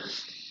on?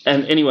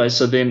 And anyway,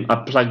 so then I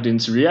plugged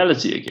into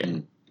reality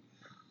again.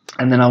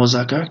 And then I was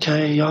like,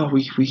 okay, yeah,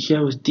 we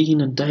here with Dean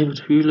and David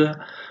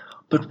Hula.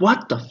 But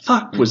what the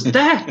fuck was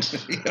that?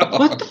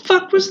 What the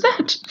fuck was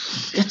that?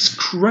 It's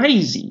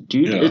crazy,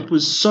 dude. Yeah. It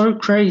was so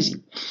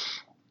crazy.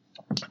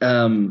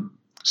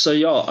 So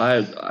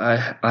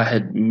yeah, I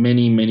had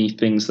many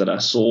things that I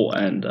saw,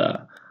 and I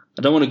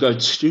don't want to go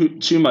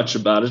too much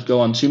about it,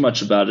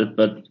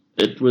 but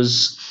it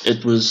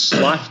was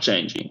life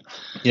changing.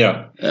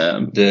 Yeah.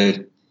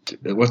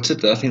 What's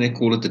it? I think they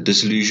call it the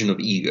dissolution of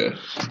ego.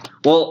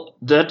 Well,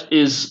 that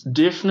is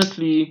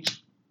definitely.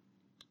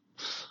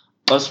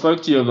 I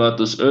spoke to you about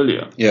this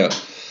earlier. Yeah.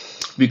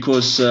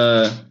 Because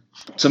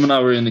Tim and I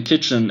were in the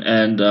kitchen,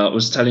 and I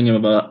was telling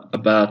him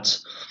about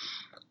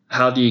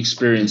how the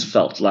experience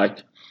felt.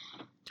 Like,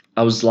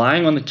 I was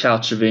lying on the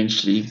couch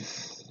eventually,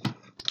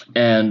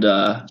 and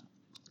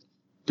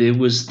there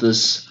was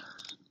this.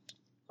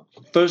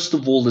 First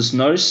of all, there's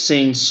no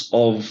sense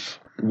of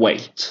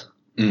weight.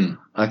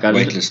 Like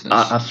weightlessness.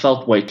 I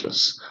felt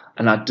weightless,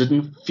 and I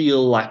didn't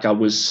feel like I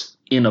was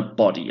in a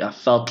body. I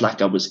felt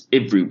like I was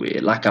everywhere.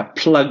 Like I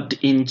plugged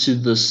into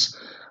this.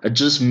 I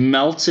just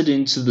melted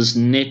into this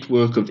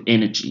network of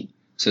energy.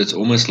 So it's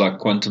almost like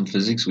quantum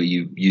physics, where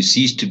you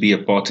ceased to be a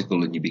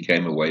particle and you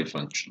became a wave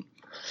function.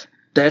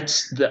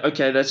 That's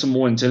a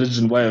more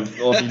intelligent way of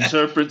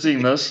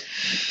interpreting this.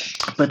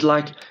 But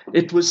like,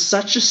 it was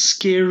such a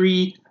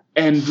scary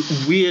and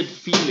weird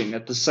feeling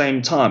at the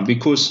same time,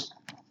 because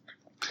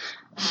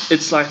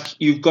it's like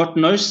you've got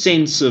no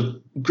sense of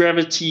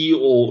gravity,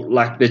 or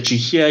like that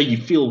you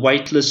feel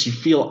weightless, you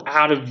feel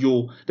out of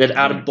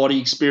body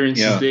experience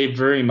is there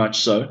very much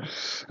so.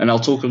 And I'll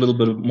talk a little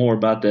bit more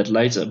about that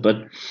later.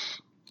 But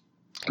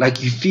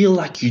like, you feel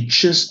like you're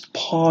just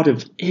part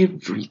of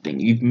everything.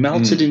 You've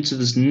melted into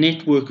this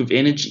network of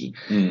energy.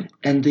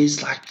 And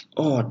there's like,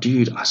 oh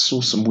dude, I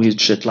saw some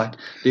weird shit. Like,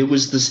 there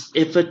was this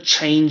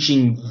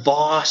ever-changing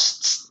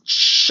vast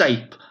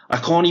shape. I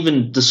can't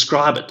even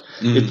describe it.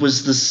 It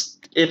was this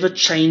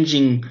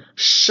ever-changing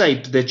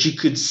shape that you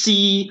could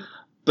see,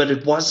 but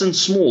it wasn't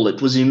small.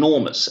 It was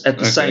enormous at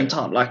the same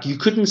time. Like, you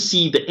couldn't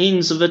see the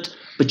ends of it,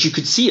 but you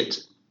could see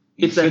it,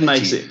 if that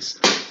makes sense.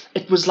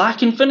 It was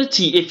like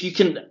infinity, if you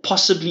can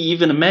possibly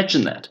even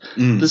imagine that.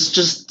 This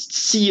just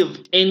sea of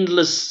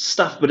endless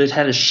stuff, but it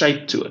had a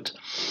shape to it.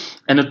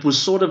 And it was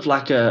sort of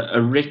like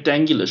a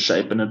rectangular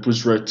shape, and it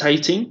was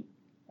rotating.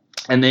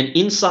 And then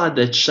inside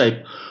that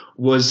shape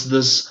was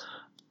this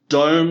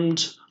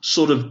domed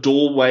sort of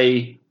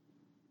doorway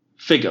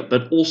figure,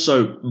 but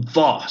also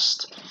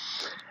vast.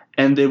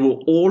 And there were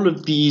all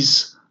of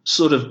these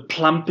sort of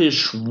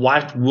plumpish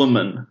white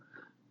women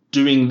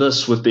doing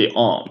this with their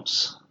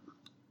arms.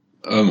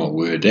 Oh my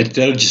word,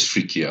 that'll just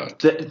freak you out.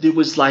 There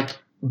was like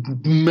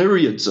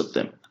myriads of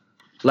them,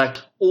 like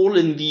all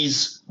in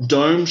these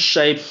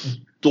dome-shaped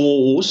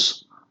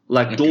doors,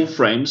 like door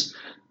frames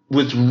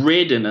with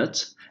red in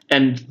it,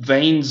 and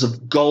veins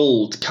of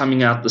gold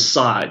coming out the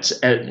sides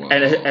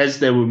as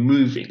they were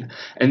moving.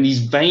 And these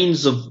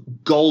veins of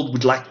gold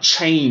would like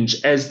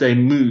change as they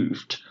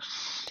moved.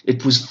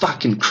 It was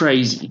fucking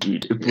crazy,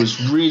 dude. It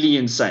was really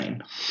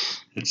insane.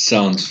 It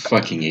sounds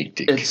fucking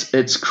hectic.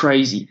 It's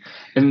crazy.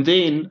 And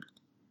then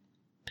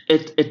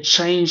it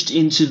changed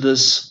into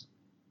this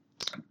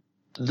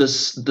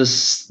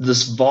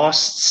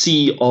vast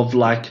sea of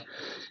like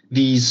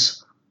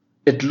these.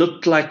 It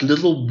looked like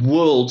little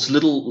worlds,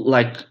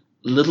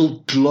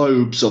 little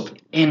globes of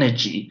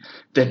energy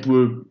that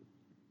were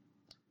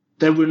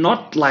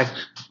not like,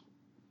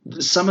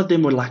 some of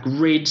them were like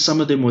red,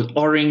 some of them were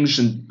orange,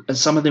 and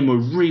some of them were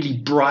really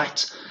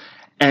bright.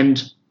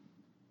 And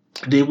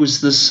there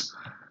was this,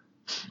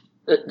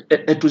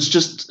 it was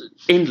just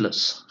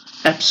endless,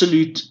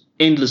 absolute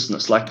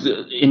endlessness, like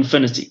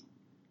infinity.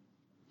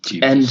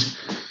 Jeez. And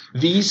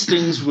these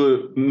things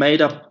were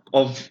made up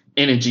of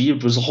energy.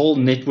 It was a whole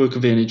network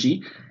of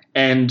energy.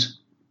 And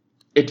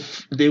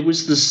there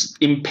was this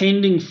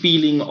impending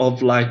feeling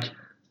of like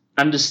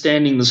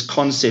understanding this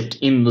concept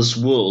in this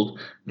world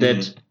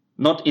that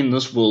not in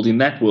this world, in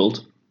that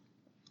world,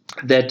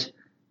 that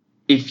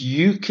if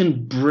you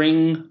can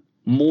bring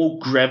more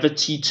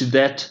gravity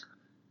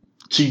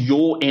to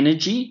your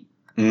energy,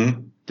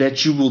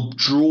 that you will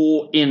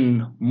draw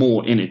in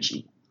more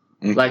energy.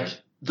 Okay. Like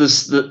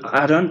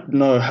I don't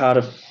know how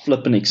to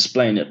flip and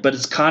explain it, but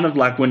it's kind of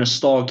like when a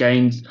star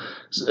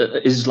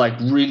is like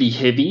really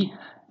heavy,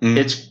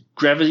 its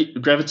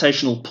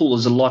gravitational pull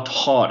is a lot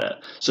harder,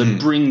 so it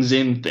brings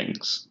in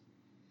things.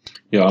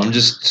 Yeah, I'm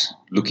just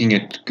looking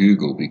at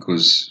Google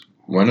because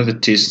one of the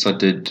tests I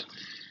did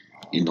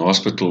in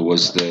hospital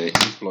was the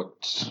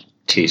EFLOT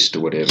test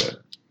or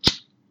whatever.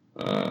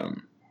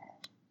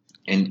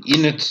 And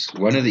in it,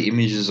 one of the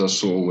images I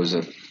saw was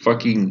a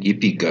fucking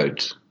hippie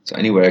goat. It's the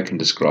only way I can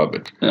describe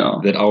it. Yeah.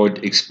 That I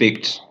would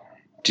expect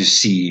to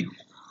see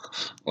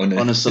on a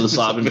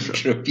psilocybin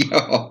trip.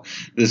 Yeah,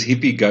 this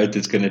hippie goat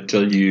that's going to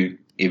tell you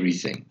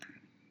everything,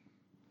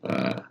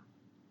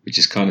 which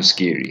is kind of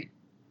scary.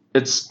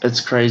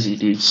 It's crazy,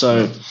 dude.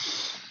 So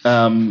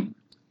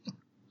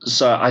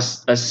I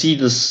see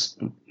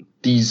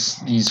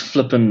these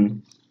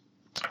flippin'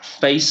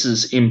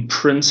 faces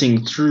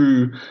imprinting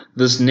through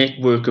this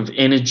network of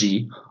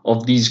energy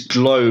of these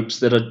globes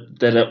that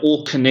are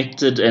all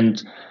connected,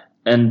 and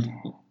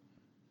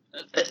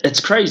it's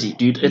crazy,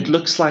 dude. It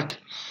looks like,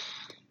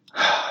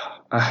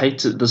 I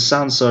hate it. This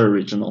sounds so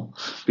original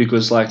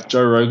because like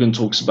Joe Rogan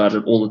talks about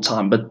it all the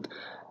time, but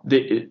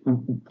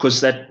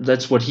because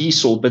that's what he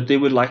saw. But there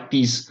were like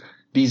these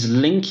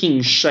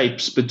linking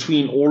shapes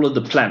between all of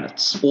the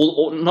planets.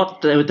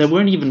 They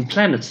weren't even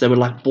planets. They were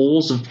like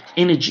balls of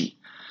energy.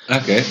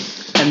 Okay.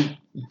 And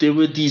there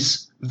were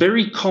these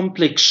very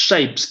complex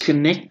shapes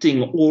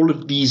connecting all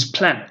of these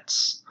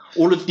planets.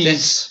 All of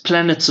these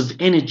planets of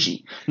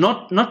energy.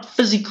 Not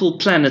physical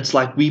planets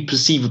like we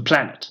perceive a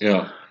planet.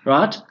 Yeah.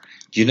 Right?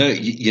 You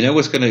know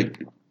what's going to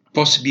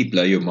possibly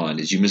blow your mind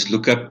is you must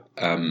look up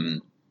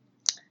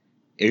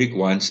Eric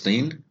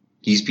Weinstein.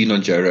 He's been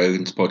on Joe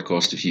Rogan's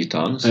podcast a few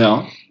times.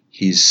 Yeah.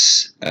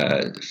 His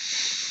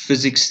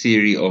physics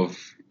theory of,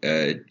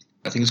 I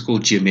think it's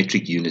called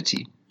geometric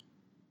unity.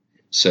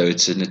 So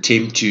it's an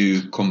attempt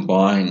to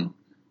combine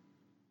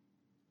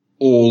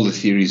all the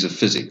theories of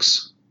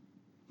physics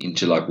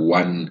into like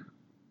one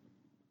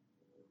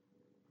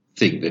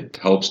thing that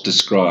helps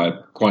describe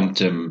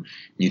quantum,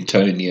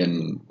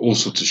 Newtonian, all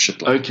sorts of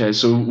shit like that. Okay,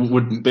 so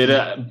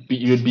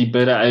you'd be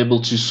better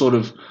able to sort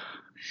of...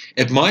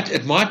 It might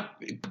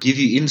give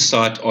you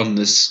insight on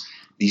these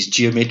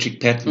geometric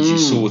patterns you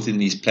saw within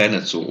these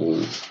planets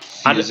or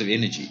fields of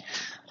energy.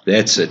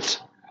 That's it.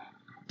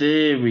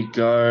 There we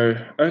go.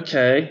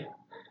 Okay.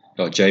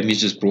 Oh, Jamie's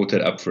just brought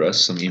that up for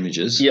us, some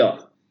images. Yeah,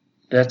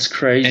 that's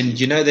crazy. And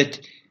you know that...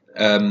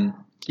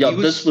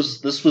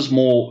 this was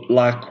more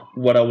like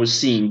what I was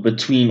seeing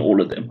between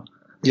all of them.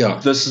 Yeah.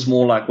 This is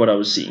more like what I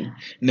was seeing.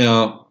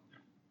 Now,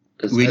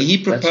 when he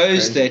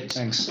proposed that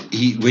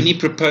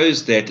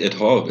at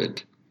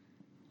Harvard,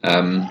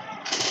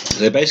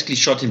 they basically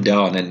shot him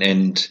down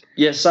and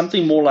yeah,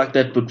 something more like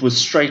that, but with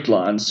straight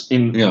lines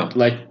in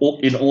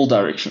all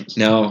directions.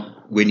 Now,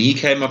 when he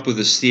came up with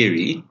this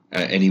theory,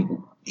 and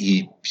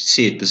he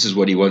said this is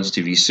what he wants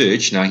to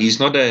research. Now, he's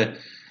not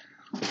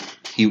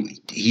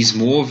he's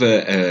more of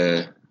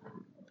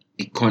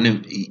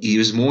he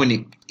was more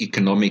in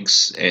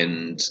economics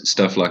and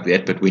stuff like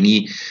that. But when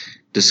he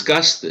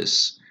discussed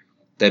this,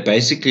 they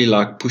basically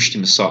like pushed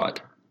him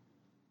aside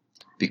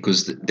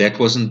because that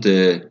wasn't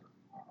the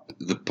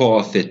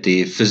path that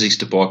their physics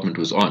department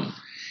was on.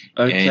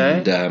 Okay.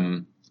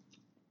 And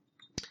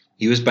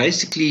he was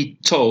basically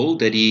told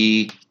that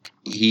he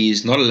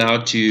is not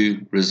allowed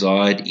to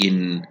reside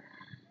in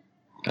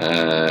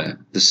the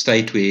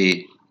state where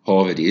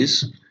Harvard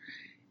is,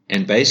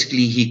 and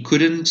basically he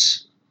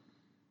couldn't.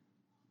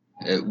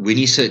 When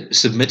he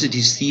submitted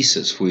his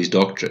thesis for his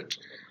doctorate,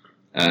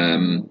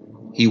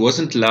 he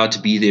wasn't allowed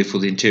to be there for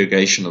the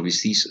interrogation of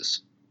his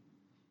thesis.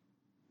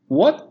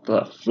 What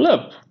the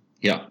flip?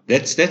 Yeah,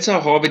 that's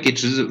how Harvard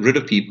gets rid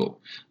of people.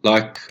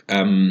 Like,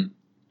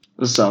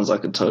 this sounds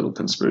like a total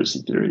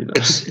conspiracy theory. Though.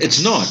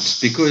 It's not,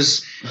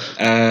 because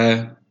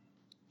Barack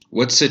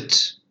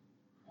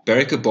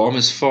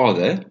Obama's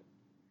father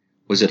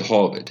was at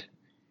Harvard,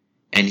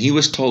 and he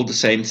was told the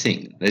same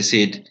thing. They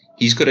said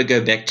he's got to go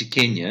back to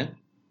Kenya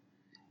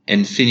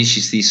and finish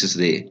his thesis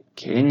there.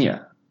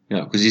 Kenya?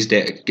 Yeah, because his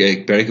dad,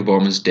 Barack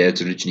Obama's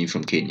dad's originally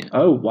from Kenya.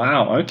 Oh,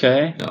 wow,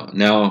 okay. Yeah.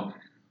 Now,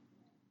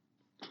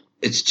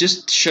 it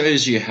just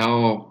shows you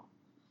how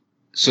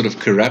sort of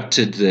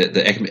corrupted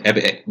the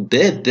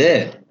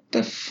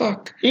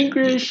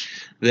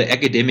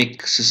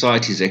academic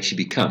society has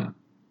actually become.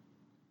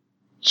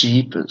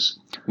 Jeepers.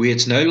 Where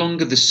it's no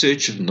longer the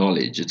search of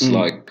knowledge. It's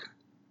like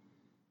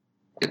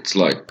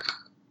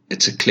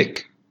it's a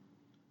click.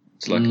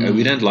 It's like, oh,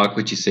 we don't like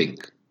what you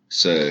think.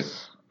 So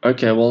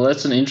okay, well,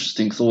 that's an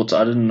interesting thought.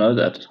 I didn't know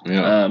that.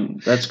 Yeah,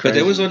 that's crazy.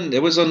 But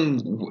that was on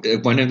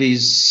one of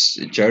his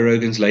Joe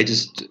Rogan's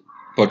latest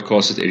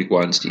podcasts with Eric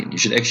Weinstein. You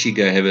should actually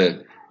go have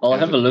a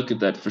look at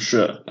that for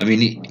sure. I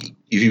mean,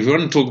 if you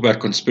want to talk about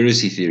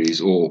conspiracy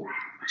theories or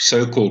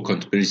so-called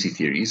conspiracy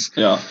theories.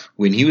 Yeah.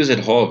 When he was at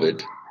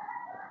Harvard,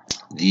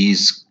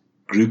 these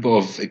group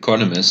of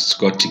economists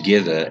got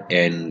together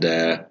and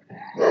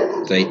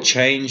they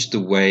changed the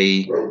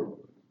way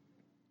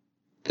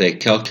they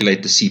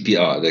calculate the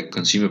CPI, the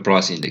Consumer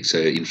Price Index, so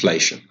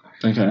inflation.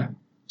 Okay.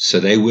 So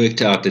they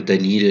worked out that they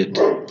needed,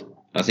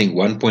 I think,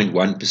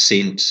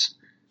 1.1%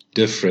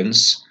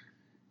 difference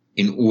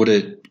in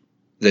order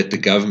that the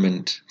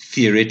government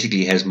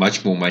theoretically has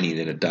much more money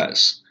than it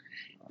does.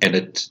 And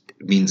it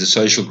means the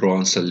social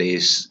grants are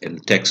less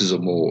and taxes are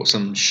more,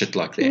 some shit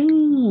like that.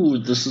 Ooh,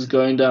 this is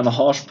going down a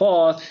harsh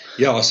path.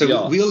 Yeah,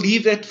 so we'll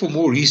leave that for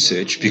more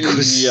research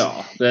because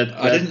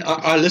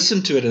I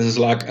listened to it and it's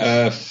like,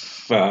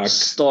 fuck.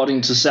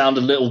 Starting to sound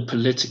a little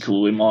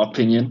political, in my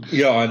opinion.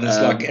 Yeah, and it's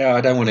like,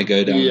 I don't want to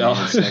go down there.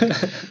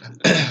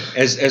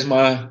 It's like, as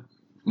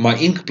my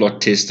ink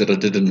blot test that I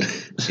did in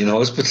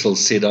hospital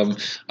said,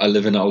 I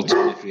live in an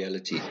alternate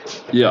reality.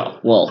 Yeah,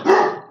 well,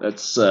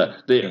 that's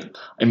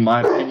in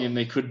my opinion,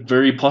 there could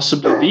very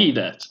possibly be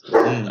that.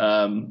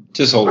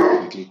 Just hold it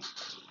quickly.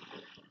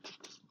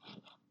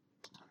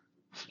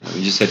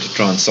 We just had to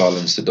try and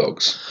silence the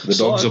dogs. The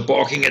dogs are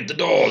barking at the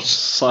doors.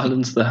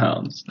 Silence the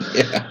hounds.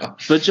 Yeah.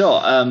 But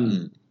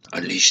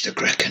unleash the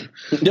Kraken.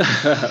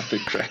 The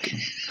Kraken.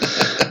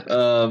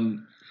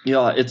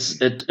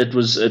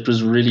 It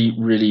was really,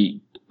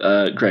 really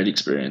great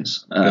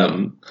experience.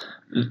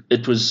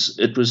 It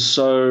was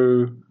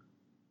so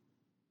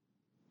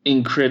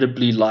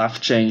incredibly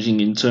life-changing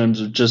in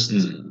terms of just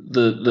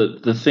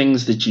the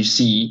things that you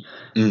see,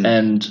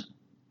 and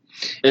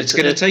it's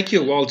going to take you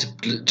a while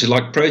to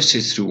like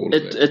process through all of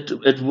it.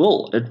 It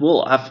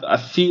will. I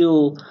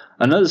feel.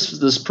 I know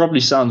this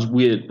probably sounds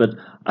weird, but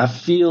I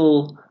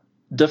feel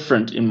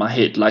different in my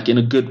head, like in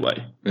a good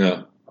way.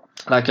 Yeah.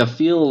 Like I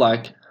feel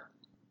like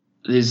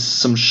there's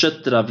some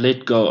shit that I've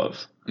let go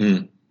of,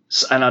 and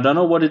I don't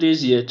know what it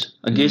is yet.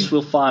 I guess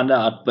we'll find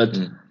out. But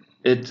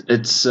it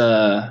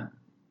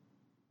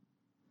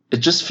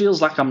just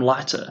feels like I'm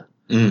lighter.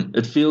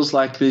 It feels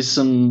like there's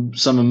some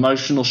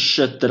emotional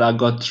shit that I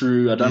got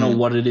through. I don't know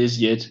what it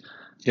is yet.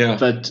 Yeah.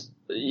 But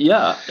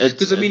yeah.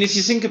 Because, if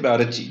you think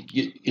about it,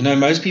 you know,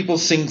 most people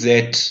think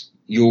that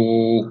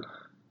your,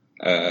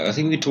 I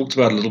think we talked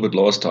about it a little bit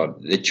last time,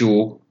 that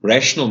your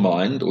rational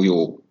mind or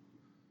your,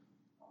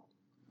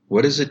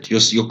 what is it?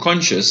 Your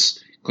conscious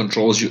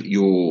controls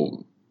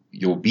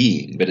your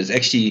being. But it's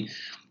actually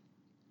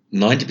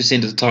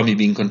 90% of the time you're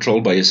being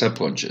controlled by your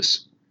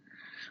subconscious.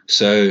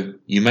 So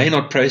you may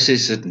not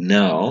process it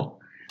now,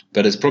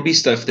 but it's probably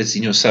stuff that's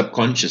in your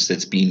subconscious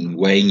that's been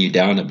weighing you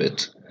down a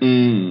bit.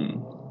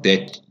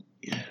 That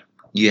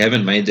you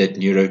haven't made that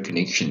neuro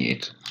connection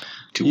yet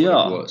to what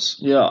it was.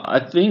 Yeah, I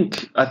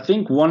think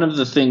one of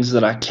the things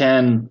that I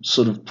can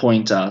sort of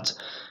point out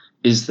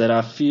is that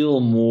I feel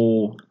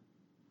more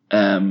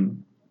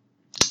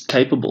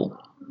capable.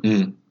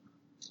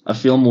 I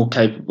feel more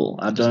capable.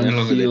 I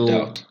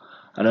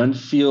don't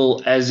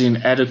feel as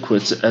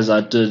inadequate as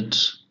I did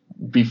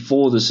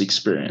before this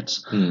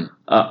experience.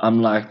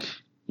 I'm like,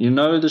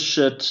 the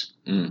shit,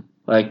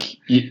 like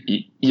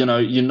you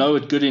know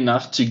it good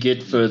enough to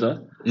get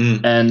further,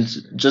 and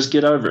just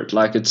get over it.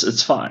 Like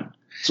it's fine.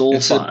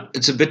 It's fine.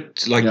 It's a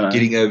bit like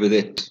getting over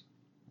that.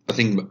 I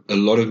think a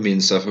lot of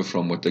men suffer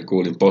from what they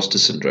call imposter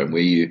syndrome,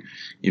 where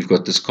you've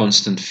got this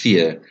constant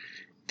fear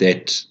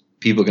that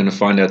people are going to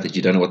find out that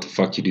you don't know what the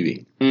fuck you're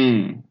doing.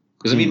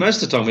 Because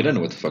most of the time we don't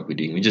know what the fuck we're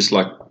doing. We just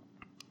like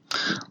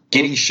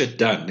getting shit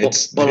done.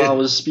 I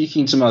was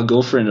speaking to my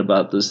girlfriend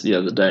about this the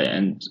other day,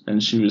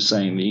 and she was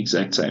saying the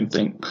exact same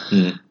thing.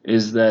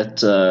 Is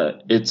that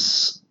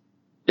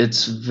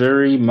it's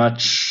very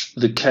much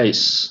the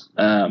case.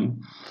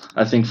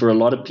 I think for a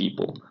lot of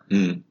people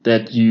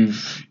that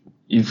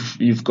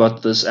you've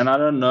got this, and I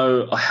don't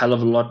know a hell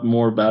of a lot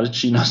more about it.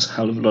 She knows a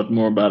hell of a lot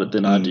more about it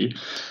than I do,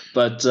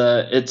 but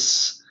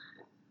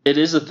it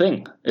is a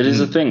thing. It is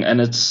a thing, and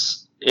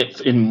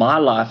if in my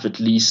life at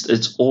least,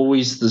 it's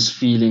always this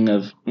feeling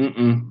of,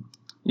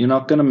 you're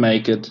not going to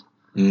make it.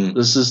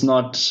 This is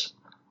not,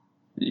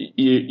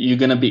 you're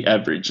going to be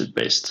average at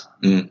best.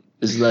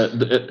 Is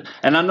that,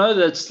 and I know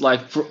that's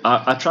like,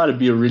 I try to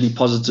be a really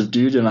positive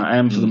dude, and I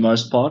am for the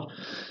most part,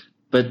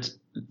 but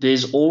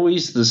there's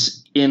always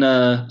this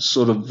inner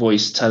sort of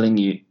voice telling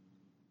you,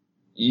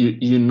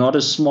 you're not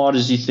as smart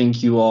as you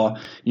think you are.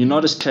 You're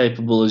not as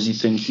capable as you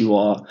think you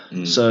are.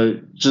 So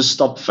just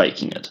stop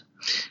faking it.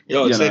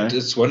 Yeah,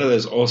 it's one of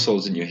those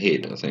arseholes in your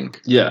head, I think.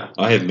 Yeah.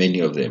 I have many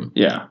of them.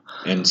 Yeah.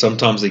 And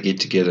sometimes they get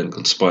together and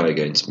conspire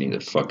against me, the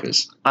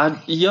fuckers. I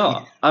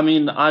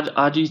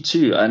do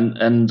too.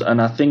 And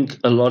I think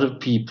a lot of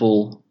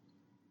people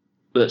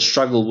that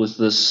struggle with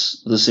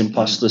this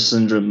imposter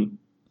syndrome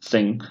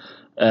thing,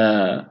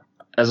 as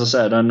I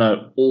say, I don't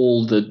know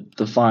all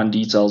the fine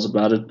details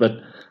about it, but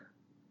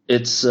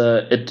it's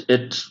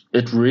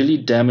it really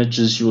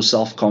damages your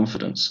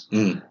self-confidence.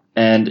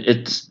 And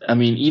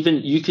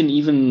you can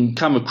even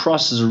come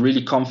across as a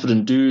really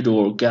confident dude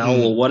or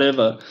gal or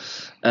whatever,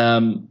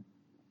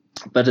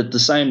 but at the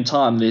same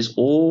time, there's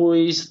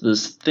always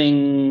this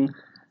thing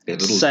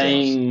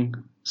saying,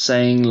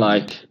 saying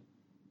like,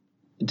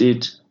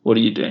 dude, what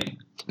are you doing?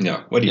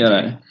 Yeah, what are you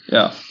doing?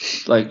 Yeah,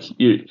 like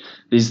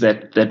there's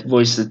that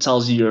voice that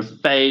tells you you're a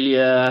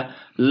failure.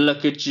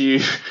 Look at you.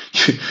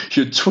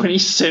 You're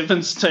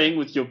 27, staying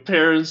with your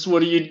parents.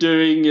 What are you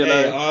doing?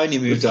 I only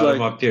moved out of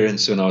my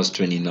parents when I was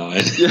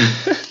 29.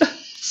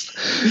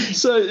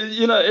 So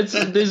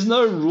there's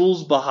no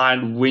rules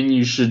behind when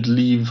you should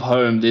leave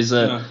home. There's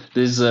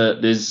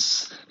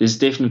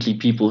definitely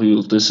people who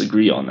will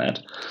disagree on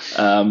that.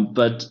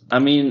 But I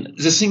mean,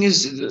 the thing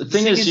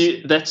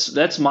is,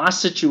 that's my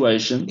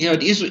situation. Yeah,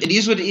 it is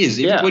what it is.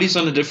 Everybody's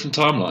on a different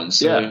timeline.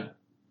 So. Yeah,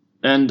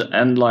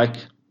 and like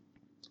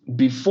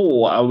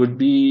before, I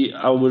would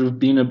have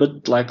been a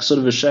bit like sort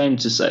of ashamed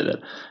to say that.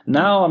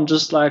 Now I'm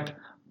just like,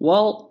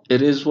 well,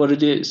 it is what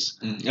it is.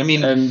 I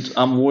mean, and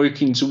I'm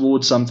working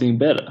towards something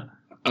better.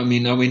 I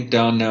mean, I went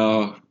down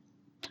now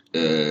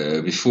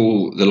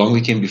before the long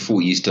weekend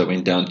before Easter. I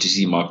went down to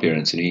see my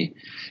parents, and we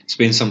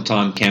spent some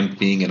time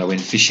camping. And I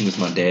went fishing with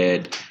my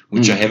dad,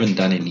 which I haven't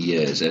done in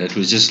years. And it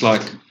was just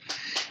like,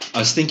 I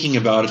was thinking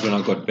about it when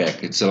I got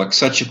back. It's like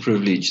such a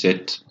privilege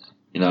that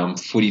I'm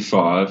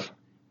 45.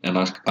 And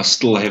I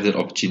still have that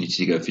opportunity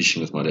to go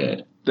fishing with my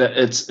dad.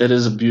 It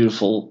is a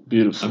beautiful,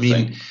 beautiful thing. I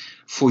mean,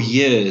 for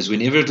years,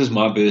 whenever it was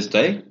my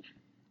birthday,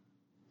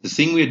 the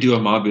thing we'd do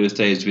on my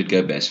birthday is we'd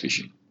go bass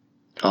fishing.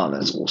 Oh,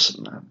 that's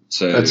awesome, man.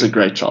 So that's a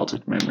great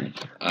childhood memory.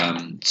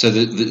 So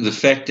the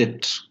fact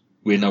that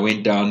when I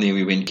went down there,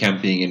 we went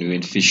camping and we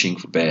went fishing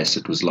for bass,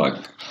 it was like,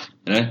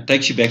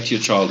 takes you back to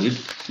your childhood.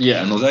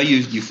 Yeah. And although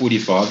you're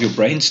 45, your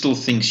brain still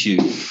thinks you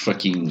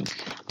fucking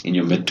in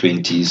your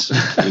mid-20s,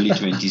 early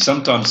 20s,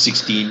 sometimes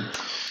 16.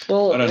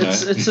 Well,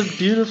 it's a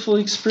beautiful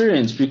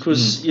experience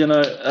because,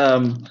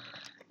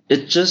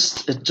 it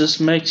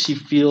just makes you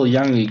feel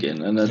young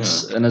again. And it's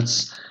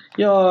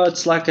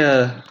like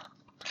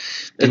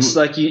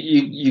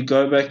you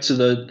go back to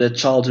the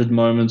childhood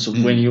moments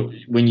of when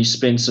you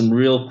spend some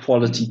real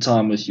quality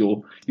time with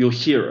your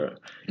hero,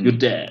 your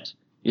dad,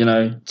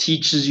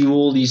 teaches you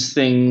all these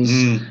things,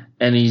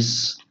 and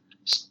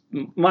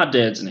my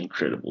dad's an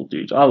incredible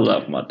dude. I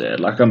love my dad.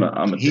 Like I'm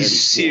a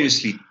he's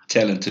seriously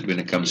talented when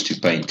it comes to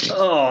painting.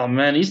 Oh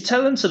man, he's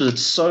talented at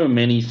so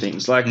many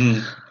things. Like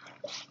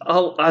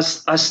I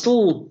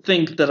still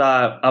think that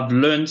I've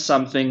learned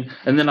something,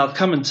 and then I'll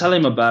come and tell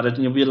him about it,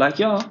 and he'll be like,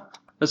 yeah,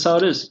 that's how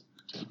it is.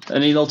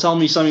 And he'll tell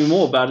me something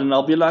more about it, and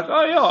I'll be like,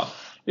 oh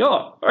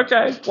yeah,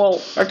 okay,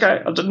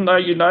 I didn't know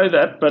you know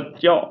that,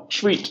 but yeah,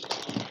 sweet.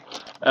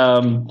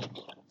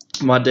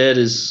 My dad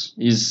is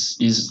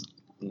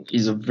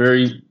a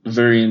very,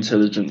 very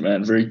intelligent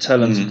man, very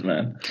talented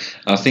man.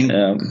 I think,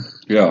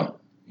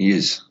 he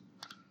is.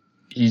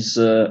 He's,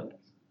 and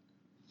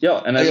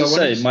as I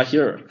say, my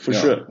hero, for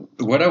sure.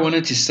 What I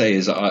wanted to say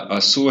is I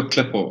saw a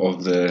clip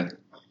of the...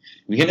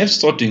 We're going to have to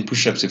start doing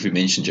push-ups if we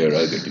mention Joe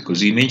Rogan,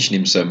 because we mention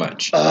him so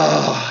much.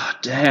 Oh,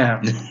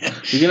 damn.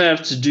 You're going to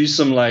have to do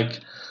some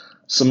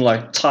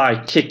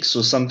Thai kicks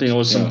or something,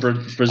 or some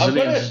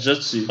Brazilian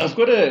jiu-jitsu. I've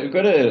got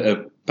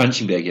a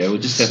punching bag here. We'll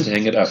just have to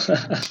hang it up.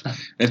 I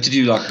have to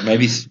do like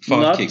maybe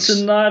 5 kicks. Not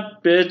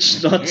tonight,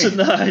 bitch. Not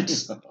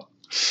tonight.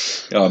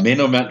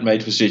 Men are not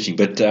made for stretching.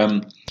 But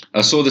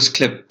I saw this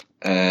clip.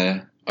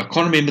 I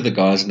can't remember the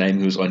guy's name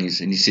who was on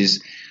his, and he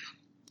says,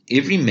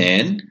 every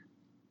man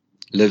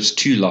lives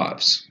 2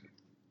 lives.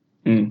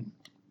 And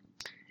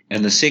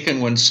the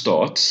second one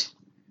starts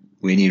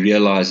when he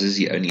realizes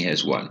he only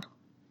has one.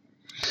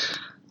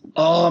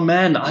 Oh,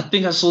 man. I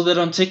think I saw that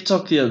on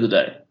TikTok the other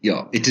day.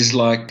 Yeah, it is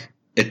like...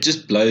 It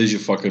just blows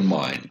your fucking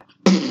mind.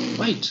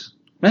 Wait,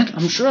 man,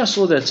 I'm sure I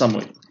saw that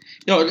somewhere.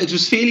 Yeah, it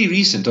was fairly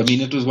recent. I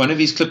mean, it was one of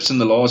his clips in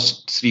the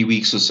last 3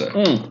 weeks or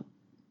so.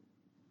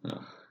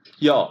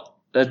 Yeah,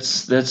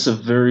 that's a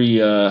very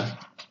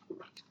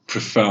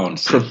profound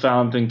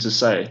thing to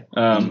say.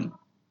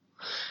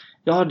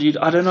 Yeah, dude,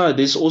 I don't know.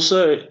 There's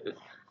also...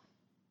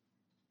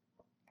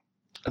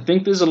 I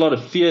think there's a lot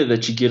of fear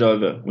that you get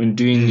over when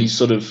doing these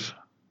sort of...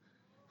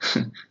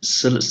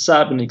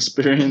 psilocybin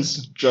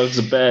experience. Drugs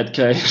are bad,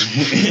 okay?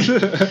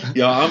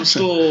 Yeah, I'm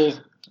still,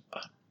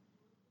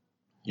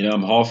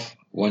 I'm half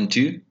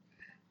 1-2,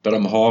 but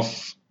I'm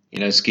half,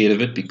 scared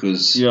of it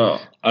because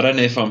I don't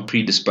know if I'm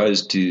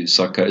predisposed to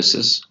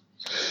psychosis,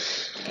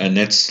 and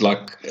that's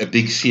like a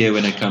big fear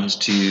when it comes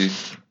to.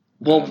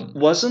 Well,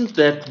 wasn't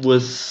that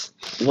with?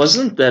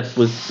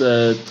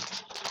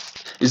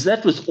 Is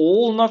that with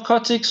all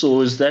narcotics,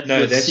 or is that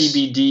with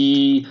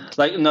CBD?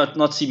 Like, not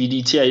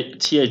CBD,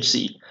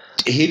 THC.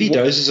 Heavy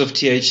doses of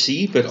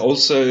THC, but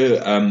also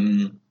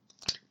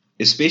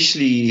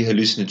especially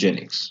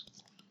hallucinogenics.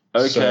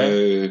 Okay.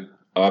 So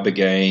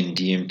ibogaine,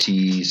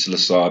 DMT,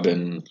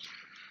 psilocybin.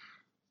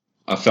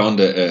 I found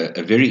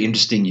a very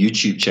interesting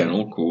YouTube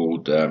channel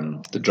called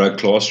The Drug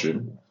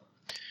Classroom,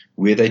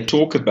 where they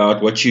talk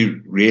about what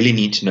you really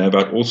need to know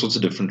about all sorts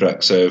of different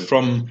drugs. So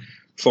from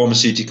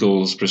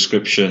pharmaceuticals,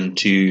 prescription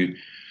to,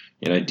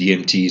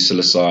 DMT,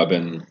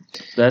 psilocybin.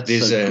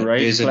 There's a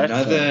great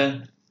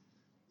platform.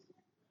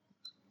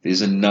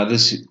 There's another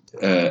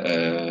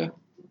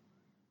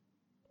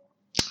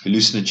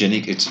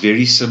hallucinogenic. It's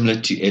very similar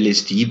to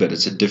LSD, but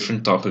it's a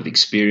different type of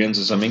experience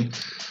or something.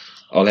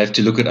 I'll have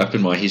to look it up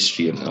in my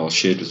history and I'll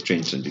share it with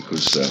Trenton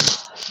because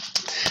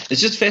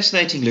it's just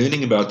fascinating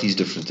learning about these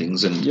different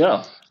things. And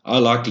I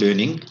like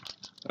learning,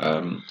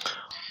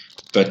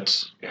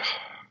 but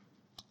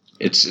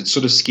it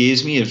sort of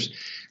scares me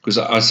because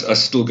I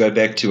still go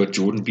back to what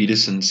Jordan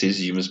Peterson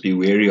says: you must be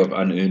wary of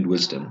unearned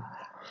wisdom.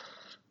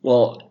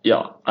 Well,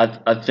 yeah,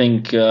 I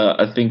think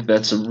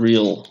that's a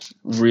real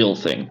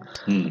thing,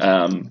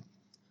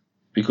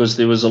 because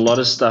there was a lot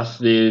of stuff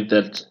there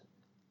that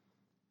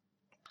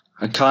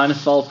I kind of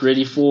felt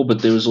ready for,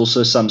 but there was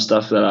also some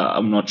stuff that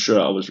I'm not sure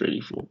I was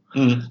ready for.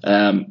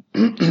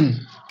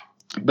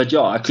 But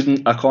yeah, I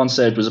can't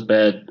say it was a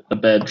bad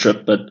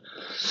trip, but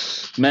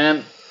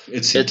man,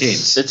 it's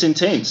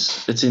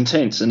intense. It's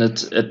intense, and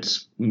it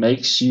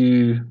makes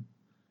you.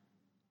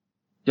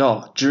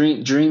 Yeah,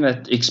 during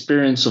that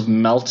experience of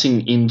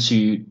melting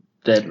into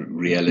that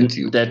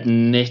reality, that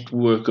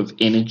network of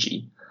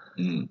energy,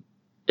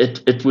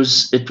 it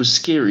was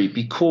scary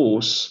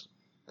because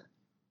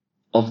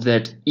of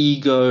that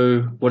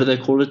ego. What do they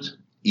call it?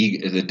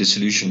 The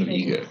dissolution of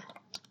ego.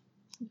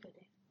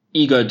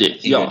 Ego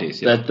death.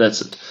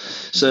 That's it.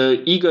 So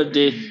ego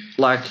death,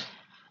 like.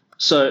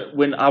 So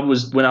when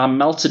I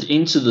melted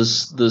into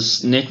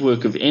this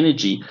network of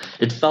energy,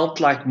 it felt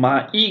like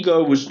my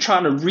ego was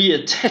trying to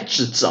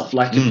reattach itself,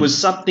 like it was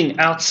something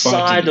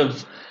outside and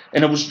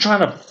it was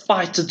trying to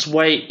fight its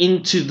way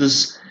into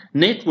this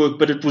network,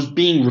 but it was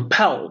being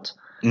repelled.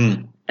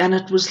 And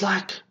it was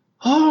like,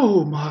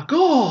 oh my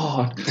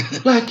God,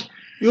 like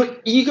your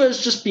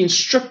ego's just been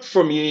stripped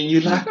from you, and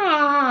you're like,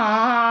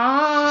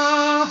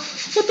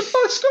 what the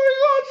fuck's going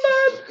on,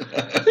 man?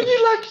 And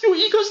you're like, your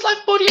ego's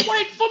like, buddy,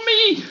 wait for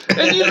me.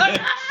 And you're like,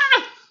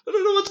 I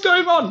don't know what's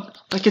going on.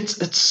 Like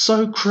it's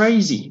so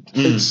crazy.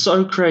 It's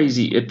so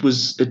crazy. It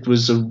was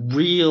a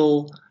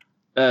real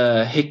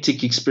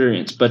hectic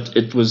experience, but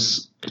it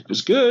was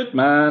good,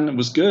 man. It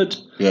was good.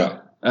 Yeah.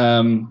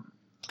 I'm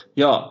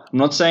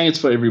not saying it's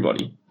for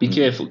everybody. Be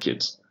careful,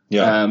 kids.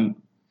 Yeah.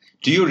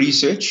 Do your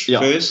research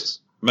first.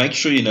 Make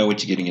sure you know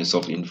what you're getting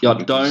yourself in for. Yeah,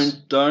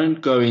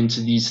 don't go into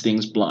these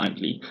things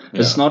blindly.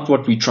 It's not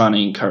what we're trying to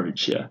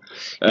encourage here.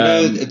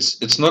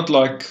 It's not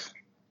like,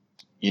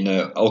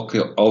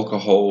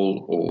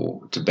 alcohol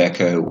or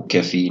tobacco or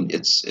caffeine.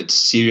 It's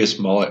serious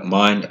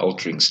mind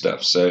altering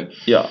stuff. So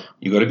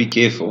you got to be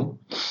careful.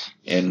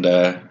 And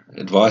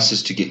advice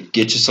is to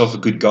get yourself a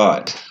good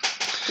guide.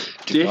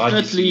 To guide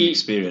you through the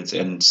experience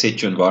and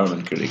set your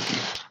environment correctly.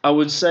 I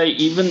would say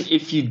even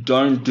if you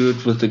don't do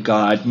it with a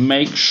guide,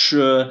 make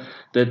sure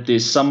that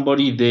there's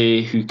somebody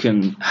there who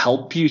can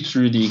help you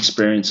through the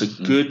experience, a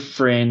good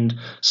friend,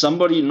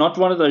 somebody, not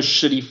one of those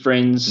shitty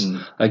friends,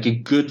 like a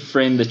good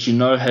friend that you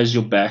know has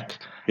your back.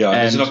 Yeah,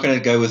 and he's not going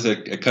to go with a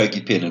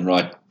Cokie pen and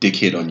write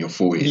dickhead on your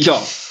forehead.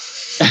 Yeah.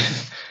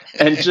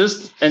 and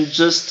just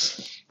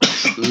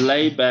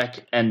lay back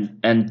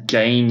and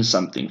gain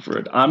something for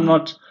it. I'm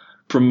not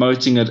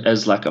promoting it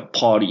as like a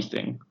party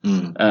thing.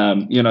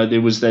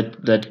 There was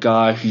that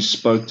guy who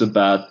spoke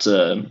about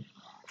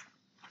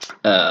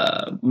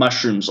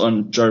mushrooms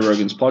on Joe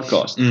Rogan's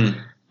podcast,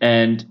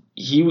 and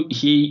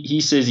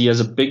he says he has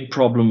a big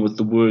problem with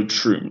the word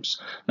shrooms.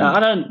 Now I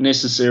don't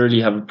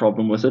necessarily have a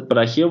problem with it, but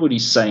I hear what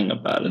he's saying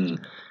about it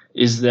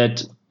is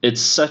that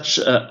it's such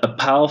a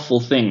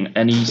powerful thing,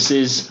 and he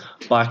says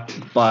by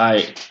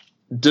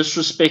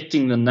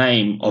disrespecting the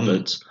name of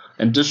it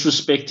and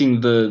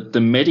disrespecting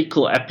the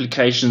medical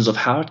applications of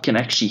how it can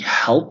actually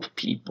help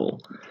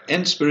people.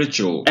 And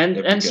spiritual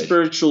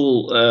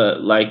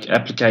like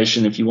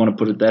application, if you want to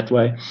put it that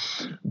way.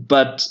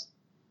 But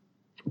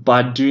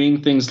by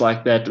doing things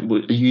like that,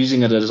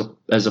 using it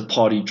as a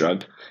party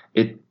drug,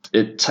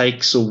 it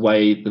takes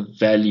away the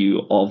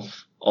value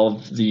of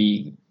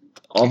the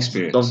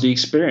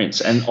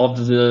experience and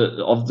of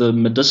the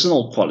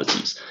medicinal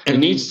qualities. And there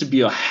needs to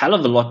be a hell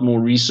of a lot more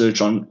research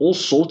on all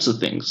sorts of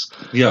things.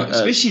 Yeah,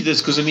 especially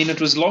this, because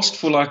it was lost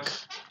for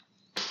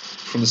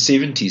from the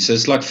 70s, so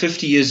it's like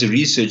 50 years of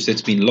research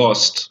that's been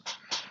lost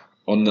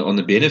on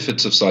the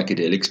benefits of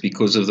psychedelics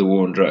because of the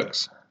war on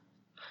drugs.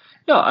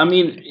 Yeah,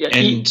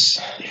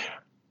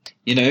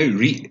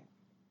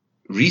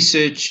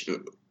 research.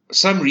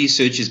 Some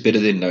research is better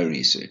than no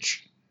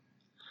research.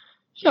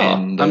 Yeah,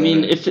 and,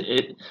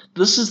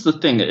 this is the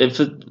thing.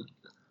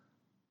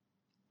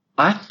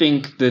 I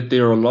think that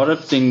there are a lot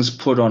of things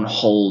put on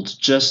hold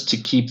just to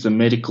keep the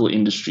medical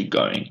industry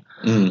going.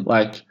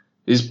 Like,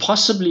 there's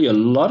possibly a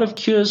lot of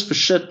cures for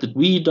shit that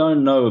we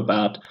don't know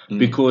about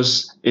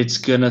because it's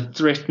going to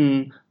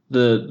threaten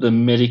the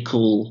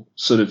medical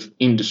sort of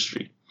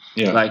industry.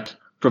 Yeah. Like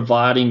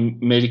providing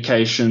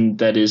medication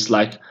that is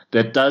like,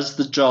 that does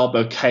the job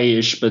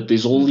okay-ish, but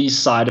there's all these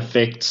side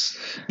effects.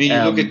 You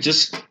look at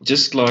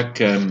just like,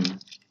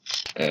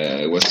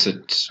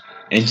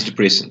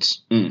 antidepressants.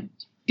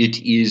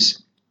 It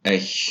is a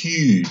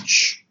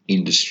huge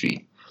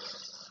industry.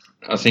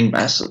 I think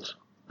massive.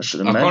 I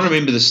can't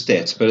remember the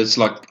stats, but it's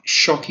like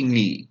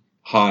shockingly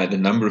high, the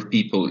number of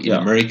people in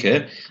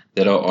America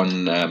that are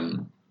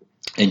on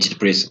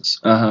antidepressants.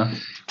 Uh-huh.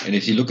 And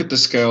if you look at the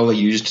scale they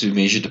use to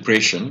measure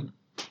depression,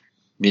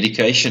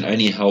 medication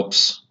only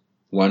helps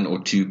 1 or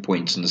 2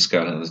 points in the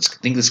scale. And I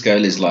think the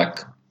scale is like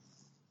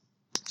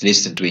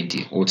less than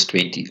 20, or it's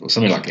 20, or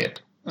something like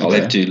that. Okay. I'll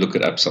have to look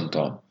it up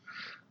sometime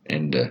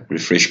and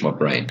refresh my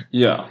brain.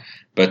 Yeah.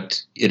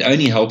 But it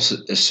only helps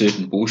a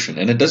certain portion,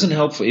 and it doesn't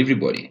help for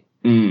everybody.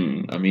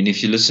 I mean,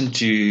 if you listen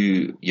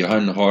to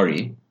Johann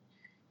Hari,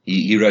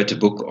 he wrote a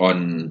book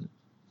on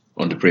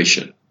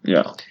depression.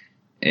 Yeah.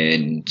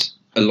 And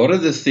a lot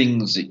of the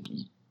things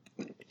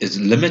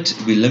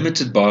we're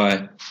limited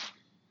by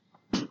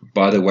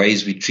the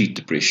ways we treat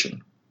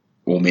depression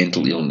or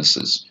mental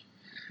illnesses,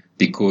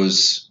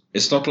 because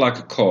it's not like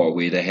a car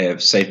where they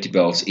have safety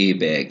belts,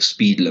 airbags,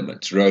 speed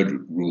limits,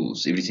 road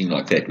rules, everything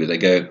like that, where they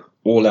go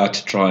all out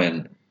to try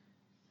and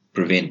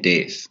prevent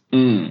death.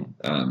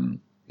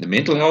 The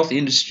mental health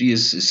industry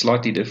is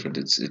slightly different.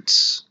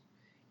 It's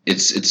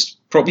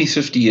probably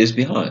 50 years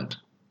behind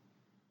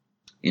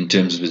in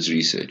terms of its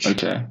research.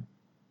 Okay.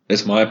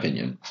 That's my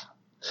opinion.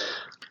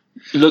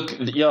 Look,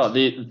 yeah,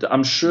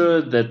 I'm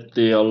sure that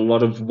there are a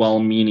lot of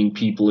well-meaning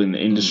people in the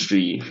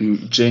industry who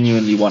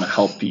genuinely want to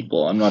help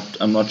people. I'm not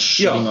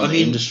shitting on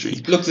the industry.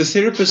 Look, the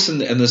therapists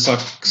and the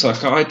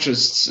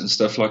psychiatrists and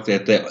stuff like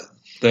that,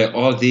 they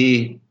are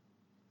there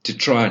to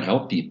try and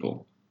help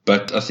people.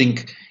 But I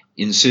think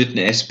in certain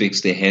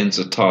aspects, their hands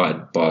are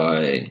tied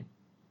by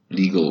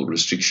legal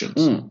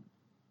restrictions.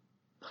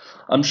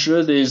 I'm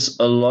sure there's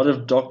a lot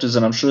of doctors,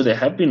 and I'm sure there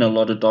have been a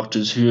lot of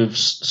doctors who have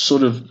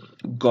sort of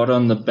got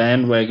on the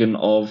bandwagon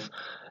of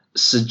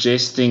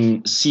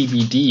suggesting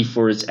CBD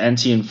for its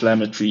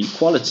anti-inflammatory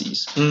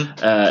qualities.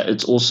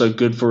 It's also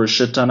good for a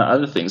shit ton of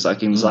other things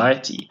like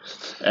anxiety.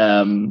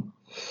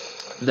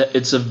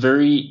 It's a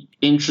very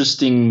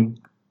interesting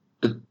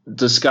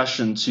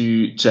discussion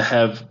to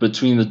have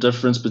between the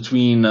difference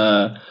between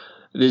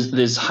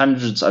there's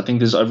hundreds. I think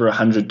there's over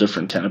 100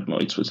 different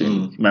cannabinoids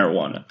within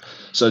marijuana.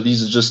 So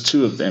these are just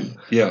two of them.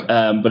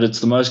 Yeah. But it's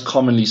the most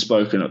commonly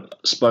spoke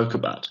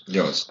about.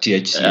 Yeah, it's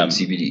THC and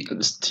CBD.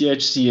 It's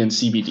THC and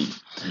CBD.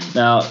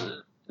 Now,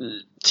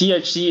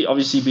 THC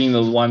obviously being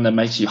the one that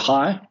makes you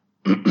high,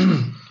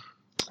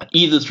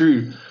 either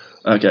through.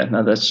 Okay,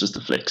 now that's just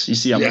a flex. You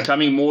see, I'm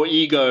becoming more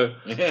ego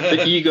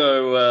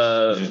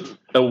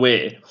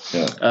aware.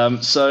 Yeah.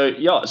 So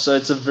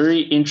it's a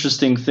very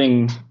interesting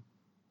thing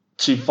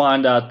to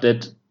find out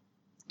that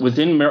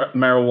within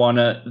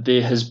marijuana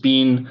there has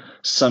been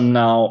some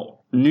now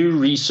new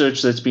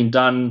research that's been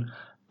done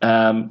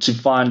to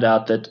find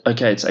out that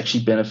it's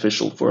actually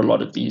beneficial for a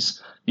lot of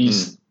these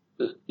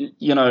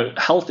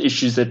health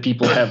issues that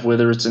people have,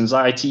 whether it's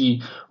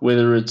anxiety,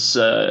 whether it's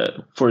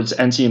for its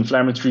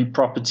anti-inflammatory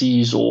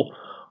properties or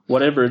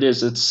whatever it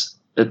is.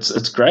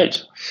 It's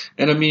great.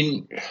 And I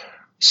mean,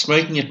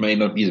 smoking it may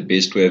not be the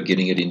best way of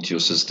getting it into your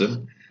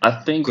system.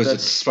 I think that's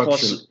it's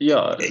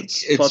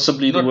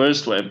possibly the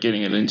worst way of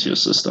getting it into your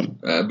system.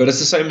 But it's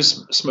the same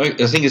as smoke.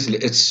 I think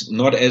it's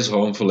not as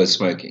harmful as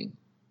smoking.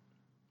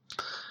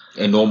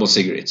 Normal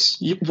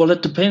cigarettes. Well,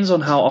 it depends on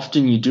how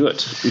often you do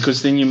it,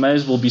 because then you may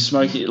as well be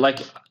smoking. Like,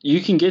 you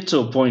can get to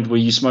a point where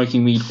you're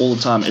smoking weed all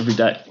the time, every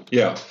day.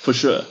 Yeah, for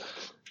sure.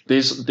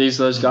 There's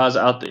those guys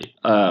out there,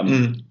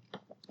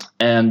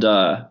 and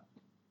I'm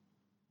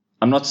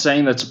not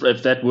saying that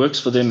if that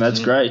works for them, that's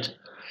great.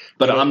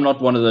 But I'm not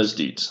one of those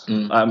dudes.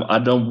 I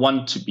don't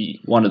want to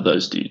be one of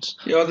those dudes.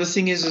 Yeah, the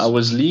thing is I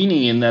was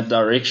leaning in that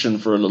direction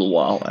for a little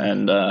while,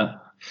 and but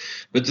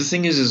the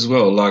thing is as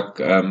well, like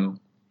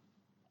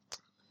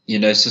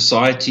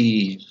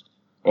society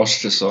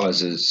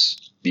ostracizes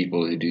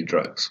people who do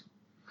drugs,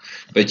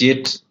 but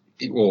yet,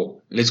 or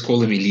let's call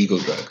them illegal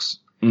drugs.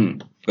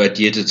 But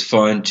yet, it's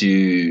fine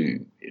to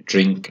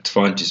drink. It's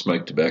fine to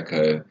smoke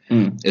tobacco.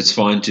 It's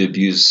fine to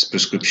abuse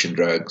prescription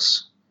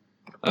drugs.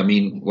 I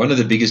mean, one of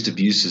the biggest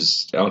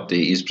abuses out there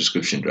is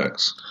prescription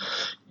drugs.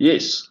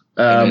 Yes.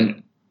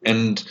 And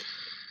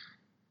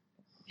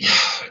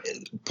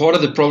part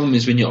of the problem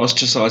is when you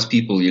ostracize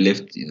people,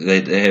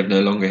 they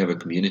no longer have a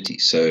community.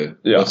 So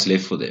what's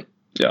left for them?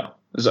 Yeah.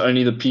 There's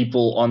only the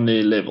people on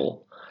their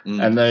level,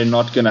 and they're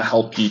not going to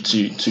help you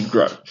to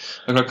grow.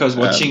 Like I was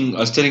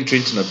telling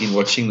Trenton, I've been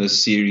watching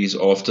this series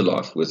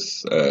Afterlife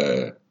with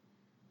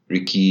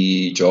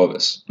Ricky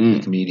Jarvis, the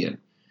comedian.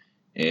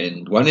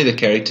 And one of the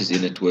characters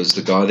in it was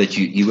the guy that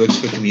he works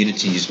for a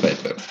community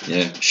newspaper,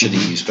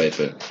 shitty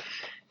newspaper.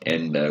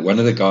 And one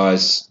of the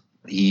guys,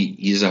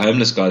 he's a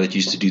homeless guy that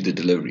used to do the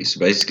deliveries. So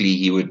basically,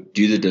 he would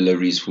do the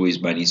deliveries for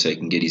his money so he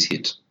can get his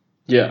hit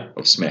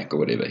of smack or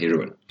whatever,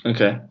 heroin.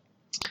 Okay.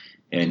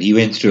 And he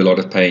went through a lot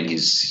of pain.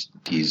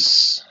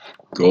 His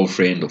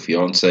girlfriend or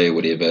fiance or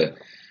whatever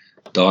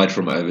died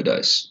from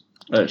overdose.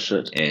 Oh,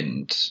 shit.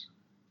 And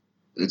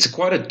it's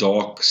quite a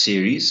dark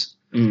series.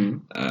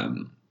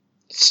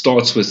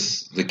 Starts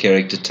with the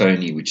character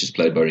Tony, which is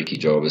played by Ricky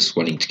Jarvis,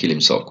 wanting to kill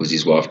himself because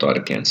his wife died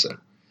of cancer.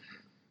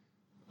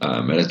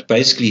 And it's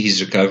basically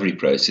his recovery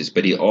process.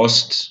 But he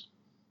asked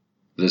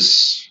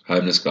this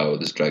homeless guy or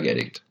this drug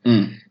addict,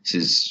 he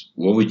says,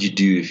 what would you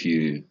do if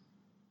you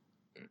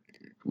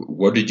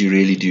what did you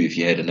really do if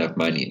you had enough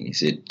money? And he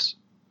said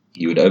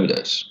he would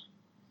overdose.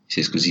 He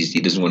says because he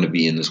doesn't want to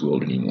be in this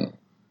world anymore.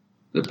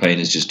 The pain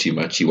is just too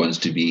much. He wants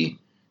to be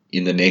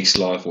in the next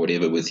life or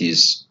whatever with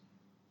his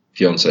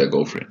fiancée or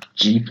girlfriend.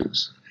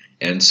 Jeepers.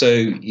 And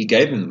so he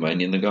gave him the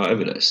money and the guy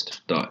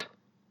overdosed, died.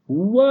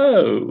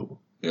 Whoa.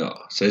 Yeah,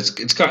 so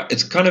it's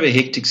kind of a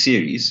hectic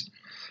series.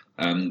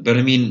 But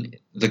I mean,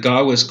 the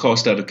guy was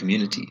cast out of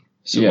community.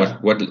 So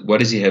what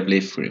does he have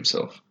left for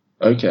himself?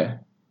 Okay.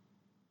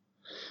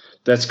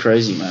 That's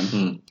crazy, man.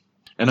 Hmm.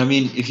 And I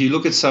mean, if you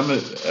look at some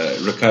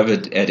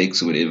recovered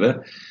addicts or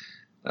whatever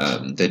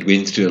that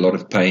went through a lot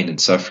of pain and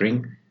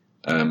suffering,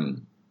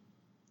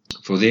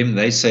 for them,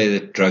 they say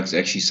that drugs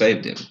actually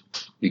saved them.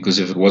 Because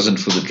if it wasn't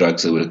for the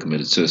drugs, they would have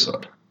committed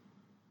suicide.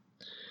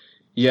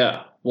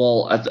 Yeah,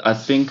 well, I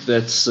think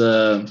that's...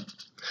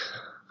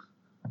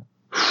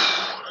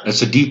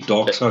 It's a deep,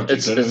 dark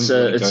subject.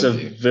 It's a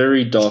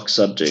very dark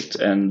subject,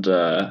 and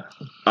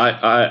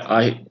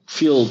I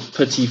feel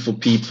pity for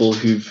people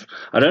who've...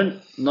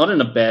 not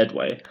in a bad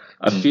way.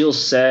 I feel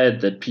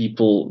sad that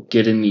people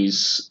get in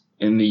these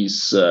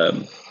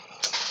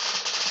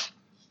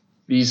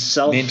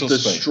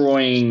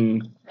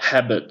self-destroying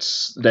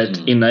habits that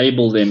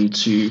enable them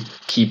to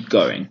keep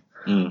going.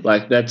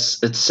 Like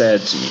it's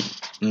sad to me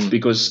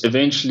because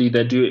eventually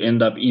they do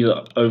end up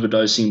either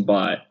overdosing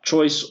by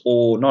choice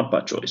or not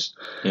by choice.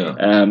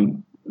 Yeah.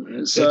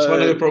 So that's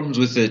one of the problems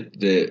with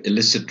the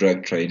illicit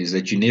drug trade is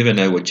that you never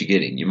know what you're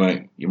getting. You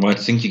might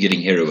think you're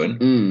getting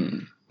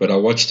heroin, but I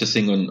watched a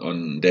thing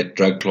on that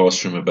drug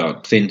classroom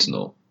about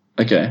fentanyl.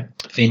 Okay.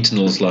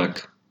 Fentanyl's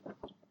like,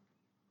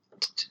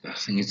 I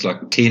think it's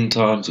like 10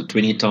 times or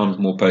 20 times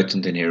more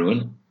potent than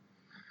heroin.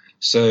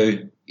 So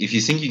if you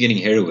think you're getting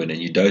heroin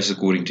and you dose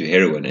according to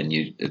heroin and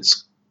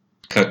it's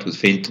cut with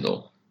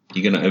fentanyl,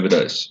 you're going to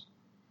overdose.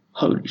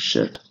 Holy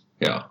shit.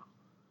 Yeah.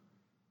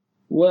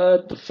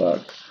 What the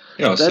fuck?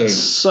 Yeah,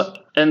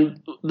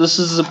 and this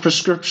is a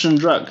prescription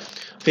drug.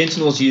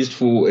 Fentanyl's used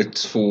for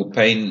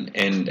pain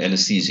and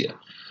anesthesia.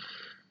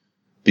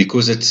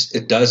 Because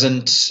it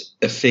doesn't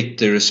affect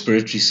the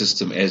respiratory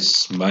system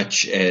as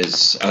much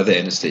as other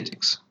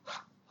anesthetics.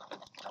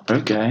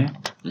 Okay.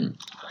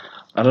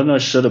 I don't know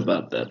shit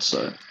about that,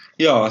 so...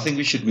 Yeah, I think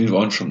we should move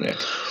on from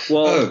that.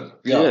 Well,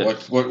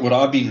 what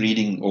I've been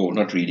reading, or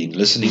not reading,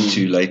 listening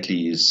to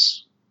lately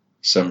is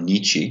some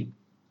Nietzsche.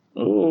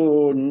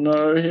 Oh,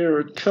 no, here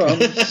it comes.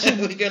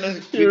 we're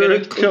gonna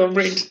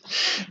comes.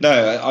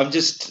 No, I'm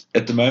just,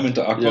 at the moment,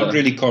 I can't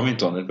really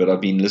comment on it, but I've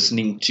been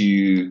listening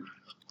to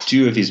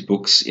 2 of his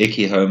books,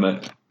 Ecce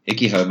Homo,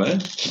 which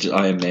is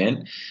I Am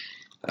Man.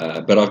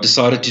 But I've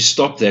decided to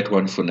stop that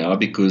one for now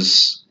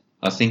because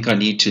I think I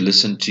need to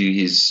listen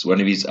to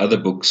one of his other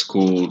books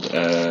called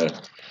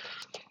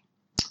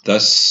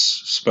Thus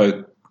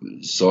Spoke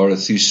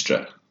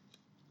Zarathustra,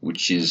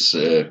 which is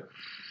a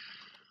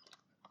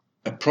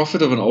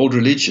prophet of an old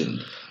religion.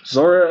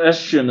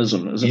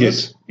 Zoroastrianism, isn't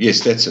it?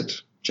 Yes, that's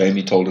it.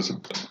 Jamie told us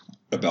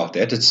about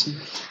that.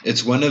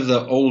 It's one of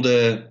the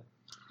oldest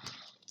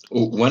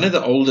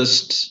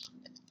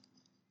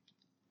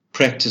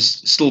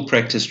still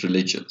practiced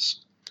religions.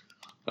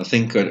 I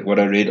think what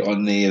I read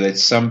on there that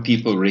some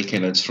people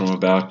reckon it's from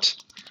about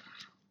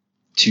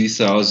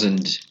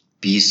 2000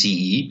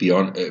 BCE,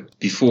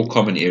 before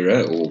Common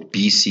Era, or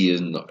BC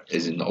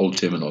is in the old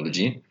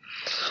terminology.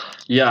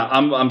 Yeah,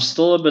 I'm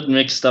still a bit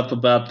mixed up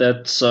about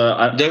that. So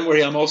don't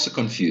worry, I'm also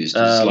confused.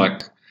 It's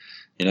like,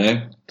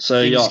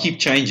 so things keep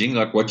changing.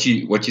 Like what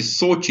you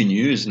thought you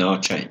knew is now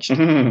changed.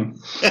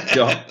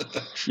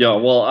 Yeah.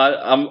 Well,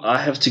 I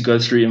have to go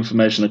through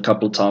information a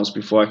couple of times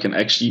before I can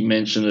actually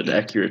mention it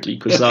accurately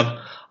because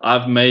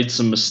I've made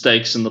some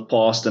mistakes in the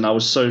past and I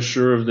was so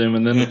sure of them,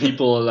 and then the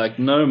people are like,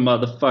 "No,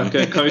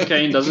 motherfucker,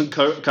 cocaine doesn't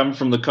come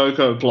from the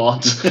cocoa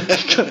plant.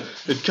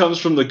 It comes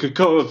from the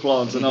cocoa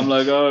plant," and I'm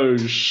like, "Oh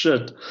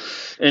shit."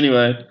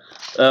 Anyway.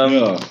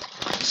 So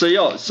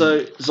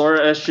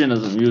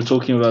Zoroastrianism, you were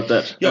talking about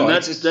that. Yeah,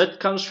 and that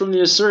comes from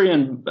the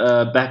Assyrian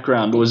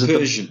background, or is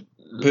Persian?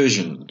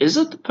 Persian. Is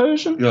it the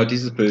Persian? Yeah, it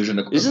is the Persian.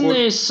 Isn't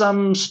there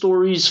some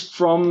stories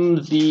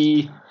from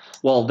the...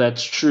 Well,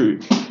 that's true.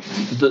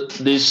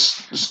 There's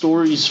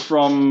stories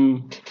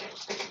from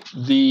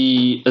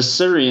the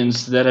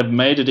Assyrians that have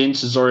made it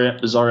into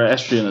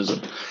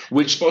Zoroastrianism,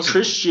 which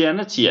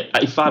Christianity,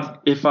 if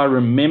I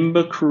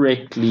remember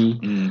correctly,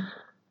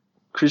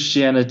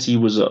 Christianity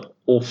was an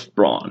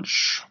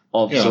off-branch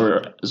of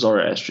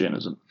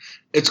Zoroastrianism.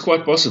 It's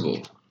quite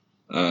possible.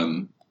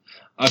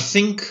 I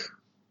think,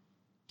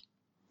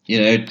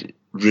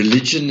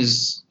 religion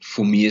is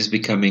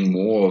becoming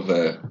more of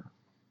a...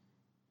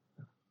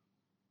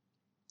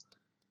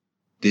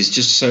 There's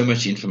just so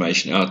much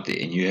information out there,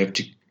 and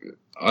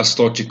I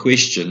start to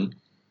question,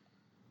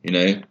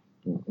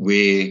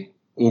 where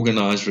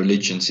organized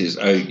religion says,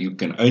 oh, you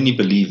can only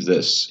believe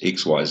this,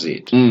 X, Y,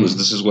 Z, because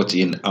this is what's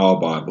in our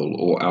Bible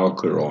or our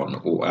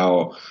Quran or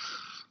our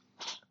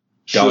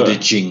Tao Te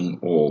Ching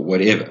or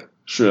whatever.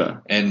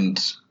 Sure.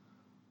 And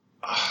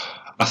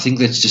I think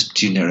that's just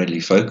too narrowly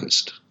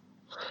focused.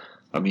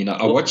 I mean,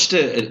 I watched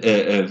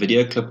a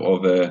video clip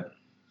of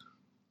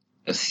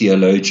a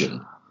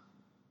theologian,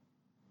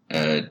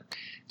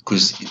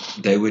 because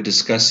they were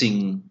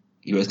discussing.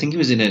 I think he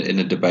was in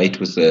a debate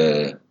with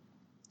a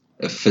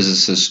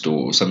physicist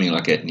or something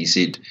like that, and he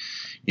said,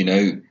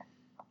 the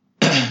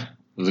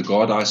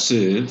God I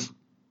serve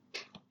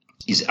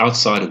is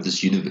outside of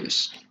this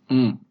universe.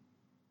 Mm.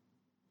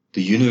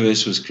 The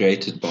universe was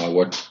created by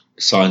what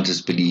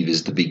scientists believe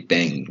is the Big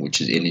Bang,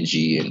 which is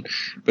energy.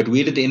 But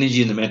where did the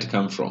energy and the matter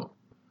come from?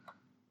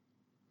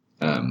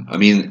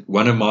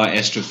 One of my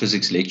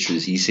astrophysics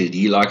lecturers, he said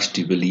he likes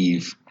to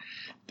believe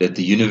that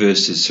the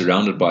universe is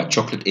surrounded by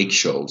chocolate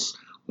eggshells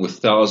with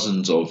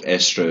thousands of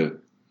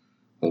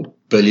or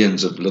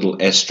billions of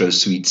little astro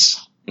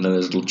sweets,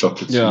 those little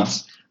chocolate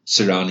sweets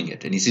surrounding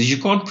it. And he says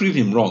you can't prove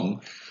him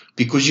wrong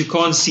because you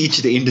can't see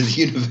to the end of the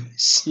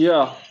universe.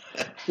 Yeah.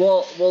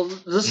 Well,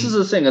 this is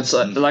the thing. It's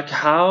like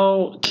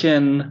how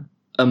can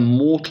a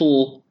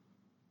mortal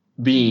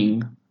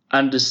being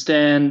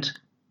understand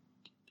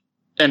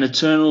an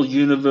eternal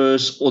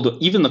universe, or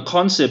even the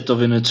concept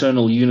of an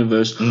eternal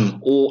universe,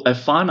 or a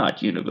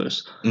finite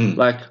universe?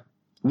 Like,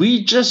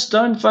 we just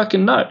don't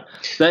fucking know.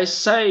 They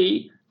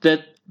say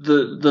that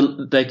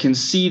they can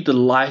see the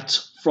light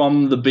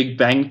from the Big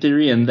Bang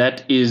Theory, and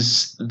that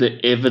is the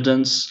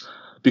evidence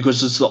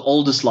because it's the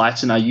oldest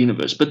light in our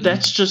universe. But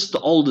that's just the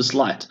oldest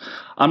light.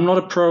 I'm not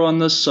a pro on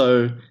this,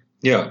 so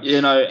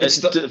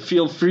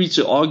feel free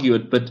to argue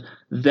it, but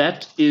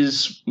that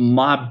is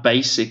my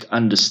basic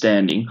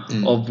understanding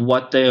of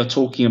what they are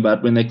talking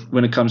about when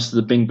it comes to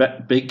the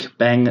Big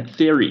Bang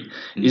Theory,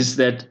 is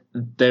that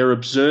they're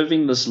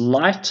observing this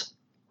light,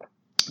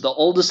 the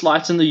oldest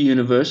light in the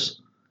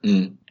universe,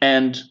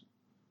 and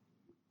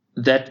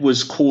that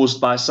was caused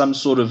by some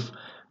sort of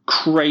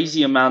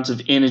crazy amount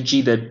of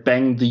energy that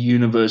banged the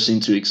universe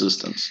into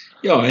existence.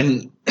 Yeah,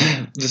 and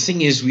the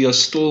thing is,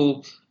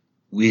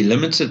 we're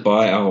limited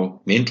by our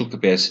mental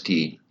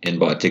capacity and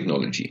by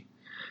technology.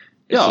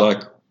 It's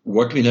like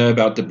what we know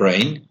about the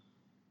brain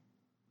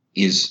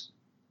is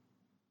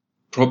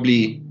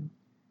probably,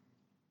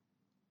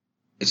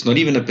 it's not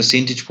even a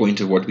percentage point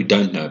of what we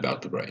don't know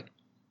about the brain.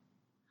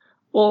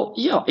 Well,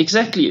 yeah,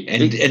 exactly.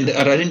 And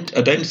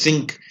I don't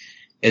think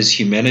as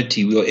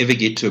humanity we'll ever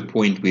get to a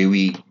point where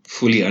we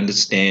fully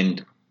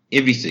understand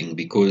everything,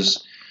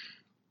 because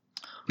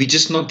we're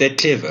just not that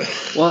clever.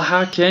 Well,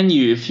 how can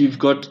you if you've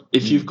got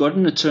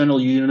an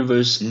eternal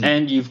universe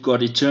and you've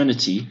got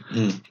eternity?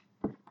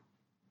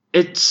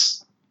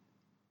 It's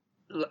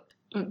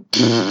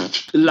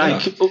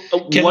like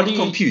what do you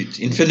compute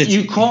infinity?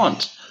 You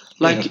can't.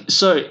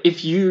 So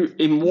if you're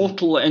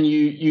immortal and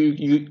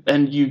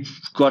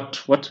you've got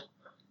what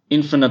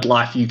infinite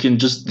life, you can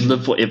just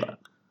live forever.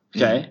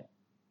 Okay.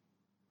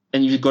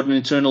 And you've got an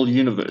eternal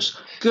universe.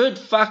 Good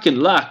fucking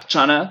luck,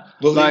 China.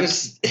 Well,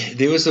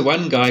 there was the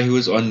one guy who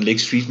was on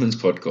Lex Friedman's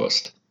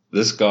podcast.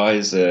 This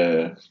guy's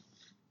I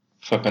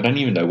don't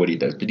even know what he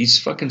does, but he's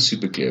fucking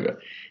super clever.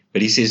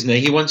 But he says no,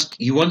 he wants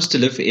to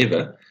live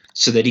forever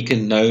so that he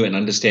can know and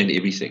understand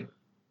everything.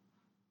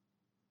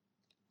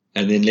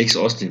 And then Lex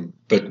asked him,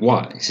 but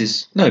why? He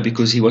says, no,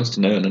 because he wants to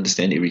know and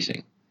understand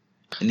everything.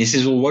 And he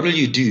says, well, what will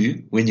you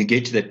do when you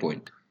get to that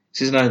point? He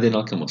says, no, then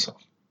I'll kill myself.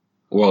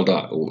 Or I'll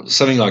die, or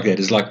something like that.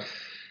 It's like,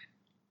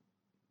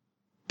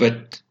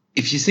 but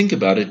if you think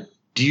about it,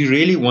 do you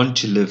really want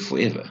to live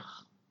forever?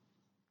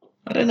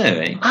 I don't know,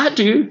 eh? I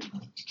do.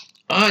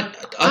 I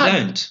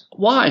don't.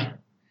 Why?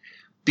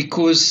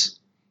 Because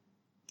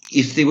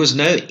if there was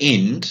no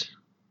end,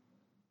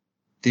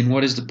 then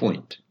what is the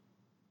point?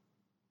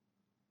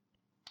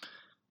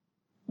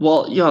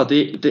 Well, yeah,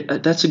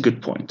 that's a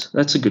good point.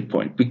 That's a good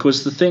point.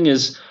 Because the thing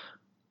is,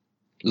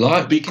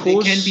 there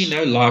can be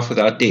no life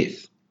without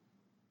death.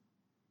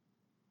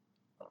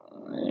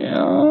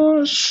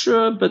 Yeah,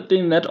 sure, but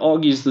then that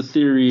argues the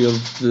theory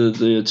of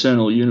the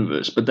eternal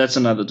universe. But that's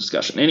another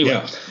discussion.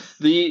 Anyway,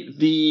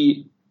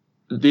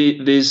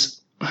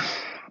 there's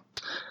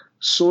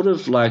sort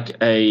of like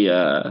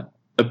a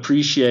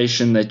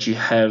appreciation that you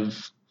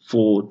have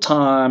for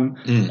time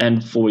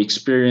and for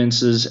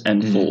experiences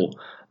and for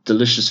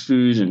delicious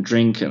food and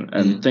drink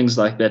and things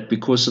like that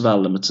because of our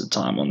limited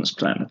time on this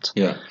planet.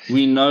 Yeah,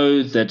 we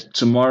know that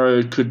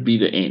tomorrow could be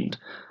the end.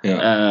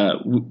 Yeah.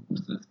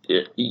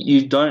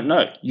 You don't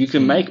know. You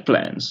can make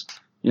plans.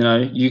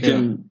 You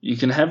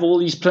can have all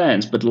these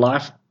plans, but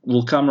life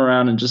will come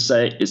around and just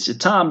say, it's your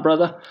time,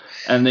 brother,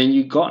 and then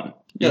you're gone.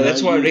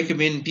 That's why I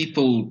recommend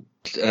people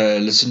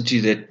listen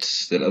to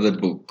that other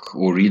book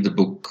or read the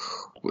book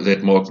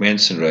that Mark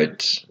Manson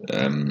wrote,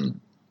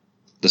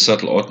 The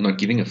Subtle Art of Not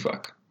Giving a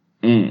Fuck.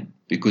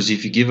 Because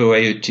if you give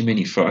away too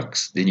many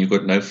fucks, then you've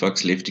got no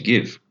fucks left to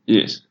give.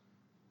 Yes.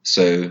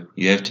 So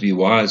you have to be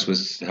wise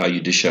with how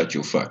you dish out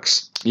your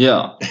fucks.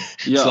 Yeah.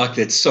 It's like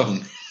that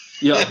song.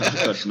 Yeah,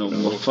 I've got no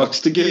more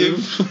fucks to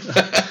give.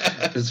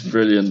 It's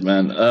brilliant,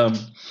 man.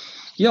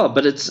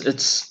 But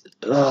it's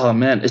oh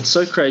man, it's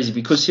so crazy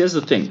because here's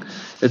the thing.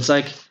 It's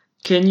like,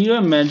 can you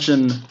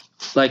imagine,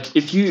 like,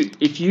 if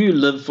you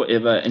live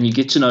forever and you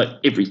get to know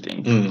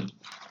everything,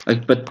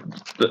 Like, but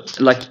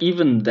like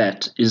even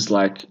that is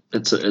like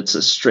it's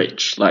a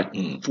stretch. Like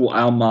for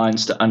our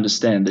minds to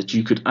understand that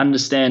you could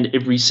understand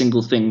every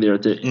single thing there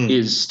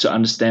is to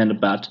understand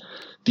about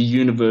the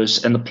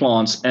universe and the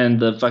plants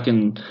and the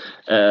fucking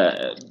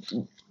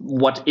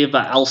whatever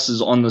else is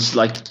on this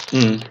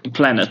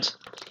planet.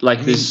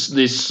 Like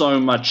there's so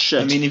much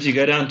shit. I mean, if you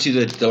go down to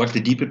the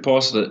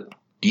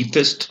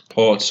deepest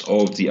parts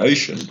of the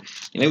ocean,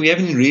 we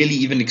haven't really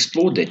even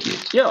explored that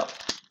yet. Yeah.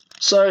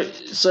 So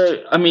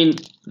I mean,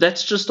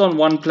 that's just on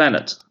one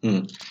planet.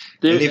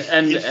 If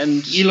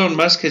Elon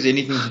Musk has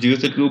anything to do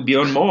with it, we'll be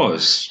on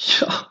Mars.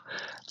 Yeah.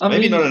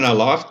 Maybe not in our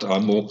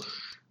lifetime, or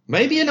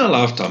maybe in our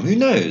lifetime. Who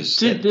knows?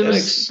 Dude, there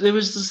was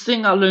this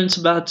thing I learned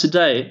about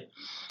today.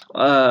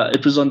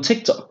 It was on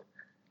TikTok.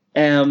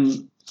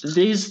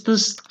 There's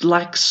this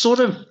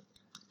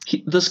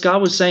this guy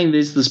was saying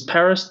there's this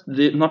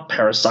not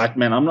parasite,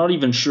 man. I'm not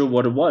even sure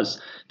what it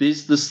was.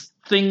 There's this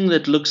thing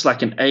that looks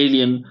like an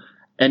alien.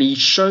 And he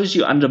shows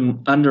you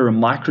under a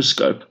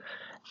microscope,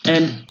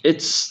 and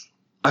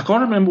I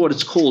can't remember what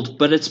it's called,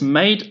 but it's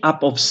made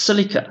up of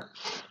silica.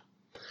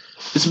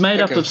 It's made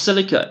up of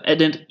silica,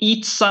 and it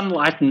eats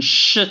sunlight and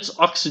shits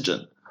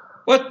oxygen.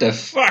 What the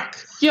fuck?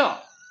 Yeah.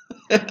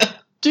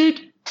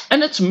 Dude,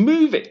 and it's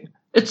moving.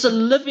 It's a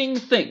living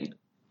thing.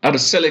 Out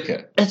of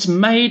silica? It's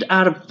made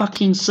out of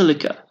fucking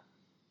silica.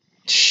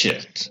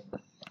 Shit.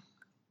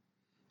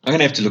 I'm going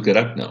to have to look it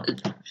up now.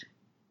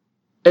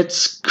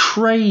 It's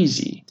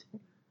crazy.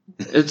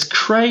 It's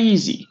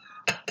crazy.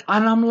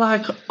 And I'm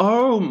like,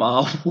 oh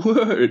my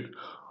word.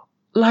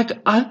 Like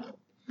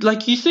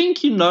you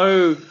think you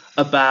know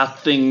about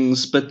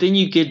things, but then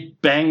you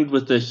get banged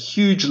with a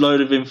huge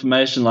load of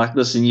information like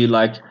this, and you're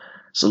like,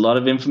 it's a lot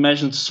of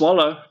information to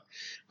swallow.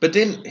 But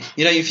then,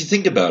 if you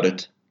think about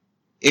it,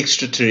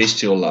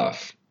 extraterrestrial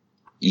life,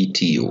 ET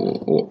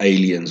or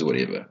aliens or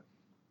whatever,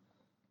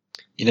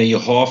 you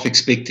half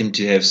expect them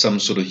to have some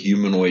sort of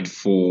humanoid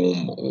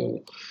form,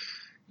 or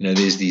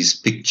there's these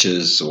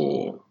pictures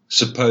or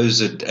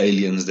supposed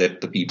aliens that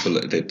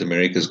that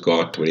America's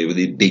got, whatever,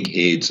 they're big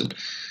heads. And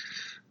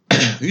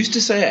who's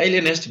to say an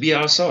alien has to be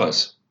our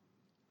size?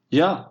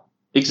 Yeah,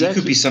 exactly. It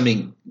could be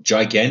something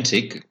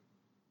gigantic,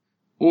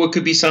 or it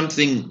could be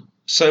something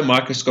so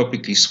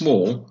microscopically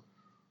small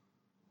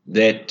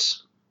that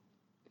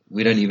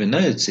we don't even know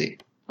it's there.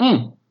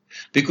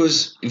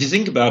 Because if you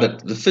think about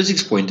it, the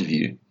physics point of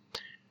view,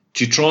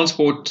 to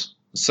transport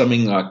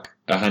something like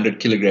 100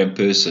 kilogram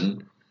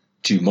person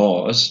to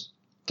Mars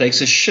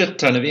takes a shit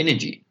ton of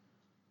energy.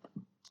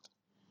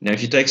 Now,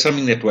 if you take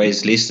something that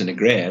weighs less than a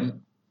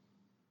gram,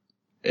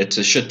 it's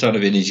a shit ton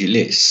of energy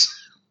less.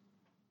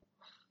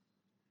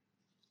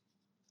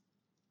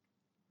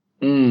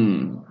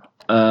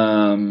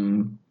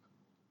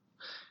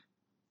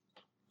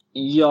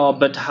 Yeah,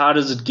 but how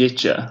does it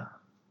get you?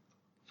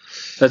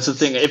 That's the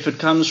thing. If it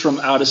comes from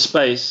outer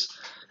space,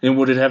 then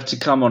would it have to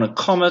come on a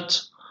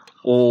comet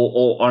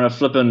or on a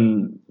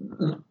flippin',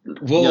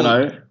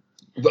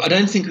 But I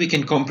don't think we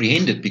can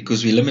comprehend it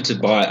because we're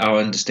limited by our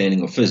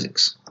understanding of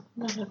physics.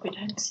 No, look, we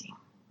don't see.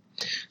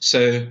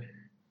 So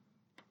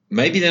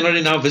maybe they're not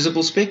in our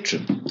visible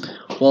spectrum.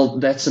 Well,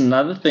 that's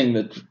another thing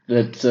that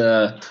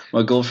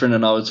my girlfriend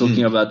and I were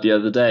talking about the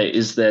other day,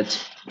 is that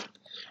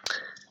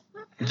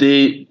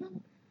there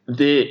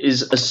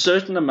is a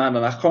certain amount,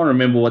 and I can't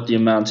remember what the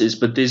amount is,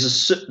 but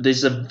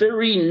there's a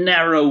very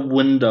narrow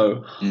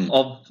window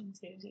of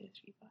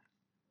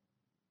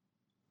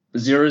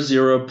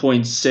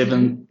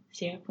 0.7.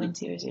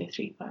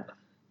 0.0035.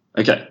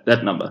 Okay,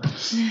 that number.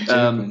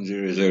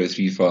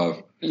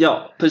 0.0035.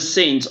 Yeah,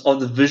 percent of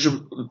the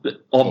visual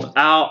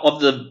of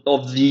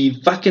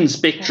the fucking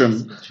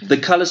spectrum, the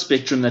color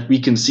spectrum that we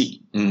can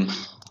see.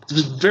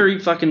 It's a very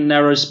fucking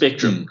narrow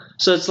spectrum.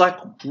 So it's like,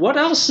 what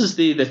else is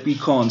there that we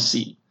can't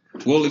see?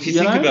 Well, if you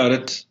think about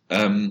it,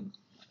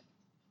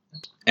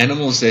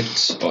 animals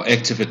that are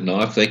active at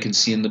night, they can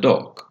see in the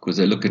dark because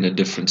they look in a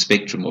different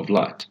spectrum of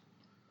light.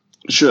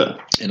 Sure.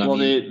 And I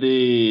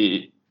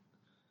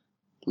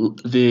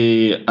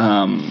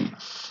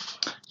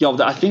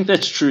think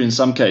that's true in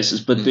some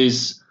cases, but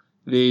there's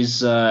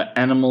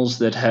animals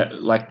that have,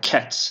 like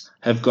cats,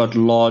 have got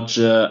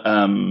larger.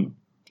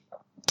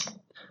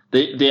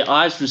 Their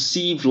eyes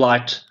receive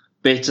light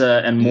better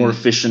and more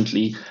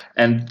efficiently,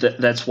 and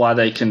that's why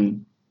they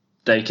can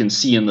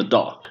see in the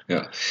dark.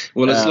 Yeah.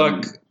 Well, it's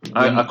like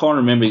I can't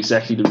remember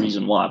exactly the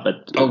reason why,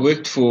 but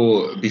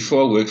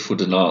before I worked for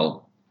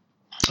Denial,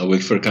 I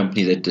worked for a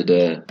company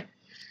that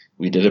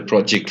we did a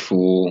project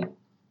for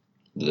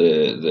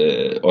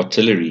the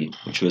artillery,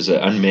 which was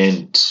an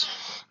unmanned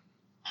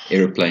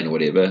aeroplane or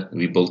whatever.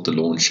 We built the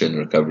launch and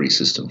recovery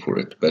system for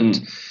it,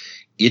 but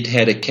it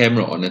had a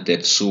camera on it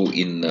that saw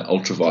in the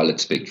ultraviolet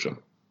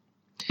spectrum.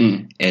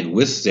 And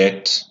with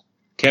that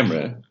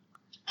camera,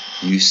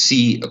 you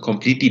see a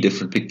completely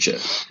different picture.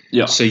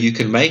 Yeah. So you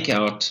can make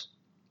out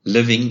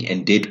living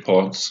and dead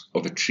parts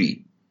of a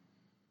tree.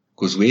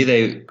 Because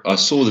I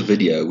saw the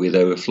video where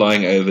they were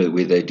flying over,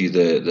 where they do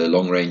the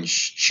long range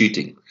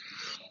shooting.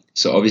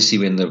 So obviously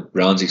when the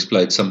rounds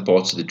explode, some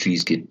parts of the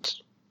trees get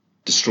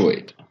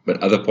destroyed.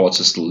 but other parts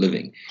are still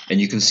living. And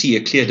you can see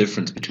a clear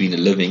difference between a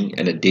living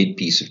and a dead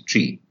piece of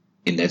tree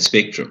in that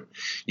spectrum.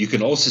 You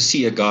can also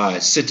see a guy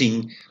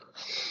sitting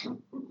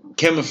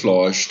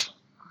camouflaged.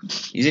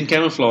 He's in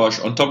camouflage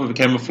on top of a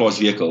camouflage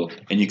vehicle,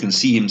 and you can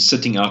see him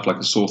sitting out like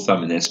a sore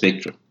thumb in that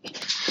spectrum.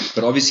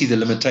 But obviously the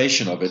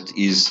limitation of it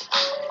is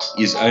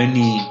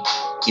only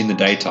in the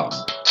daytime.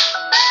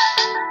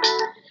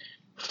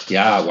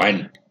 Yeah,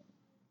 Wayne.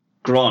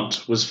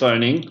 Grant was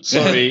phoning.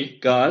 Sorry,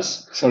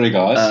 guys.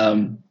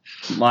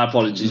 My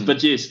apologies.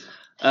 But yes,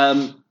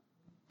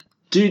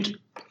 dude,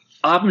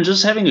 I'm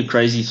just having a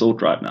crazy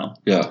thought right now.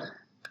 Yeah.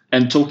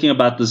 And talking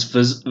about this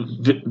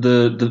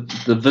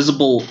the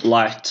visible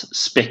light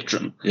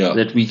spectrum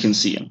that we can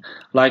see in.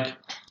 Like,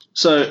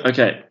 so,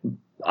 okay,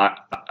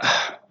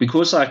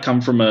 because I come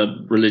from a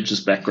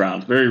religious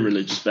background, very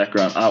religious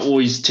background, I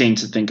always tend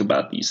to think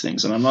about these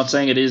things. And I'm not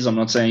saying it is, I'm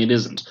not saying it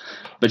isn't.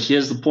 But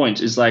here's the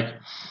point, is like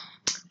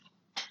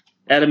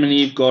Adam and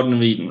Eve, Garden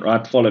of Eden,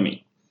 right? Follow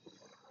me.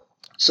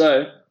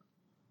 So,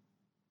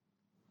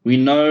 we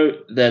know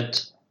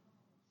that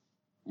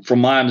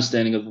from my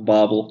understanding of the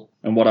Bible,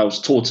 and what I was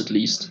taught at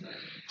least,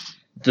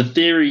 the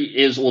theory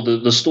is, or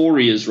the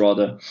story is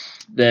rather,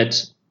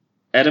 that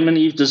Adam and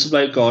Eve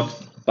disobeyed God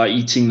by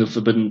eating the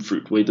forbidden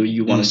fruit, whether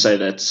you want to say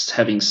that's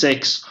having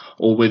sex,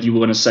 or whether you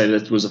want to say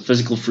that it was a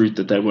physical fruit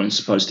that they weren't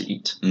supposed to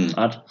eat.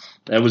 Right?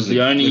 That was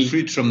the only... The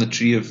fruit from the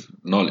tree of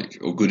knowledge,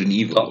 or good and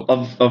evil.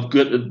 Of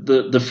good,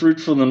 the fruit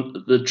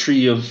from the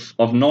tree of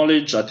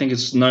knowledge, I think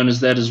it's known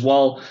as that as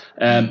well,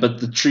 but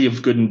the tree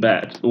of good and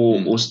bad,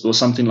 or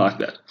something like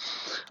that.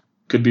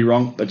 Could be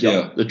wrong, but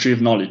the tree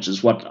of knowledge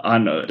is what I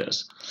know it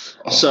as.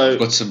 So I've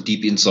got some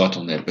deep insight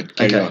on that, but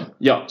carry on.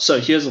 Yeah, so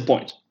here's the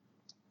point.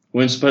 We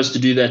weren't supposed to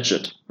do that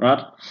shit,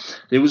 right?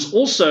 There was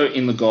also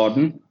in the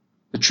garden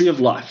the tree of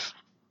life.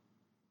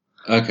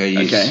 Okay,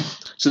 yes. Okay,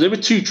 so there were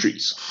two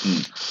trees.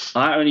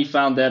 I only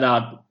found that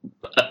out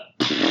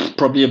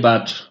probably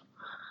about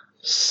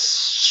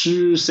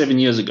 7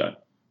 years ago.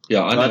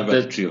 Yeah, I know about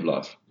the tree of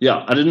life.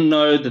 Yeah, I didn't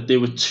know that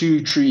there were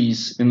two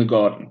trees in the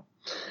garden.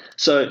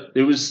 So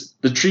there was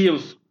the tree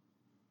of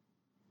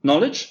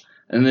knowledge,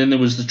 and then there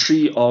was the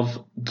tree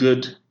of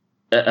good,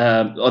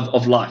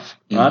 of life,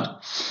 right?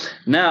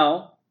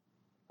 Now,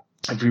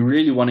 if we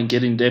really want to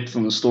get in depth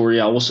on the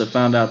story, I also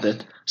found out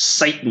that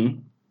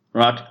Satan,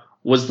 right,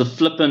 was the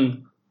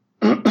flippin'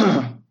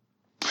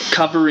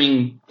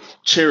 covering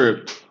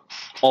cherub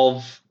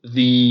of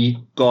the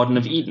Garden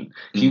of Eden.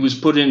 He was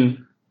put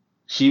in...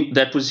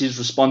 that was his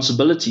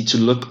responsibility to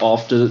look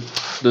after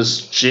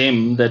this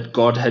gem that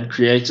God had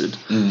created.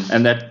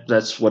 And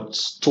that's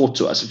what's taught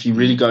to us. If you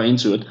really go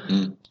into it,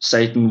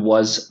 Satan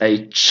was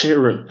a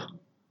cherub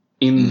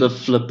in the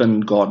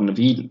flippin' Garden of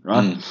Eden,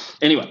 right?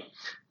 Anyway,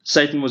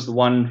 Satan was the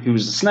one who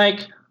was the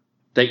snake.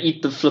 They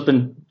eat the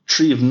flippin'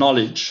 tree of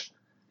knowledge.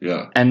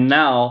 Yeah. And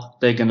now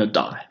they're going to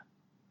die,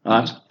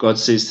 right? God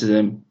says to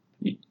them,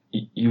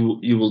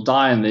 you will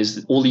die, and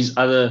there's all these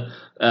other,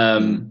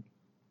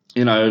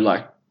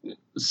 like,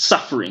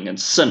 suffering and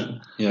sin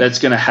that's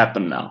going to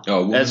happen now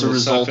as a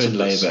result of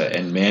this. Labor,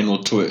 and man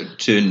will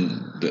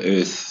turn the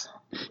earth.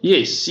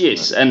 Yes,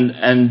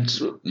 and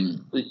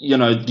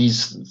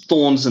these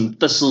thorns and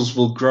thistles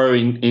will grow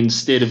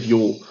instead of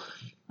your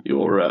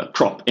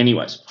crop.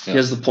 Anyways,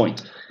 here's the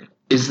point: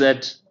 is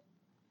that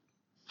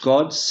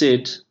God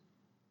said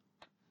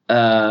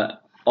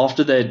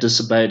after they had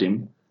disobeyed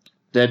Him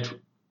that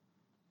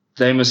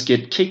they must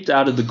get kicked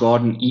out of the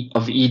Garden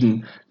of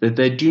Eden, that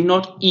they do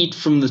not eat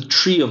from the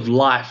tree of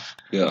life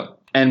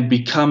and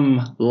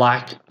become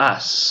like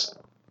us.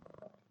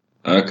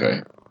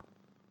 Okay.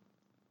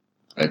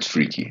 That's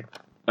freaky.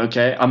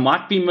 Okay, I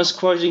might be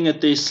misquoting it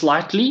there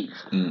slightly,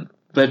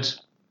 but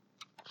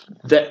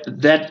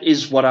that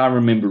is what I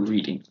remember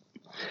reading.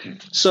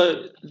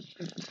 So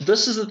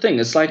this is the thing.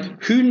 It's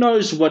like, who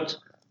knows what...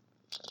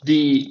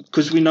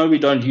 because we know we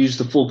don't use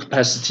the full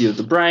capacity of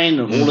the brain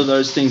and all of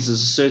those things.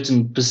 There's a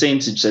certain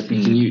percentage that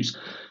we can use.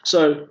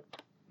 So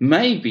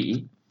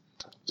maybe,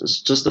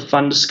 just a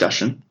fun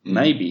discussion,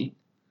 maybe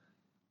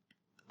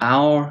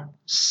our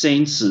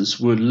senses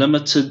were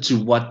limited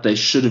to what they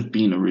should have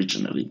been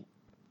originally.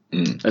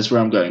 That's where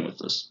I'm going with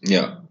this.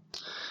 Yeah.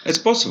 It's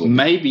possible.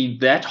 Maybe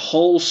that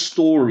whole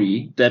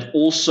story that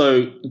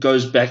also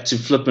goes back to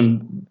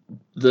flipping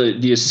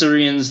the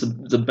Assyrians,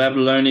 the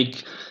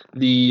Babylonic,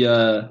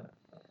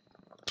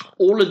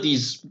 all of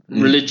these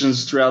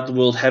religions throughout the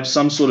world have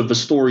some sort of a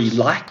story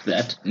like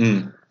that.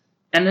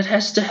 And it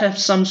has to have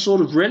some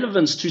sort of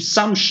relevance to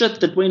some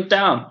shit that went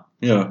down.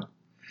 Yeah.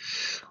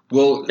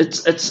 Well,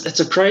 it's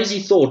a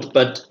crazy thought,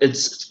 but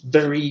it's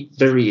very,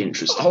 very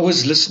interesting. I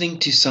was listening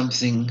to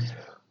something.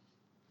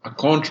 I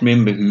can't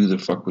remember who the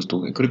fuck was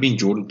talking. It could have been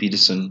Jordan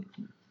Peterson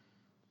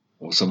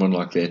or someone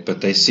like that.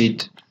 But they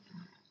said,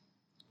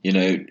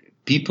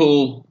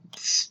 people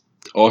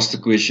ask the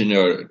question,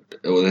 or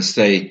they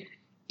say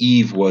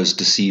Eve was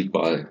deceived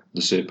by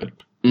the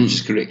serpent, which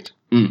is correct.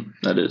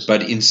 That is.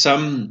 But in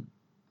some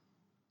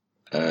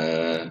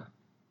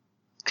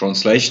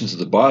translations of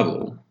the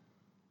Bible,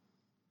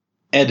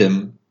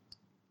 Adam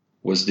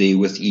was there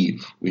with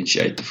Eve when she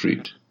ate the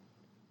fruit.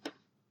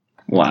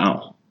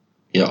 Wow.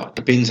 Yeah,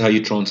 depends how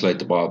you translate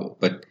the Bible.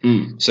 But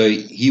so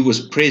he was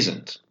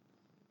present.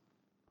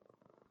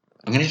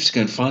 I'm going to have to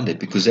go and find it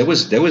because that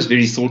was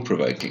very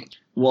thought-provoking.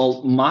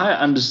 Well, my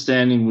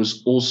understanding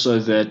was also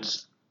that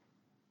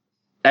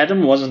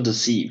Adam wasn't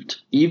deceived.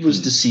 Eve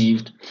was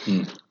deceived.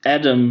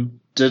 Adam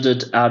did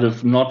it out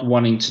of not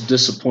wanting to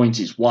disappoint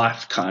his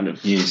wife kind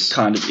of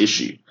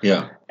issue.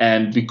 Yeah.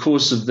 And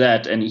because of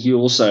that, and he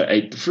also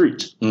ate the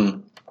fruit.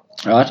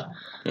 Right?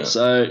 Yeah.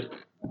 So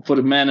put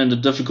a man in a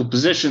difficult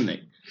position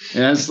there.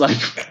 Yeah, it's like,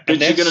 you're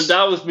going to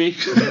die with me.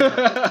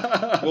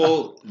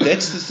 Well,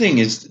 that's the thing.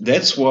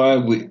 That's why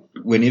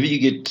whenever you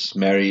get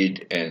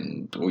married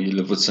or you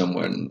live with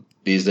someone,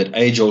 there's that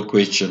age-old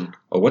question,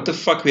 what the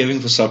fuck are we having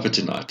for supper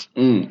tonight?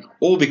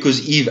 All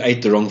because Eve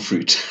ate the wrong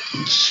fruit.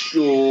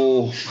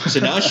 Sure. So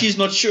now she's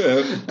not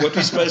sure what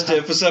we're supposed to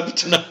have for supper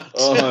tonight.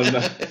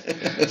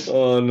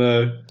 Oh,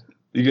 no.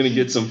 You're going to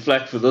get some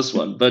flack for this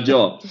one. But,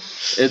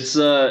 it's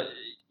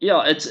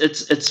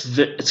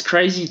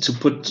crazy to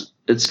put...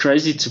 It's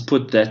crazy to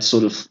put that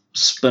sort of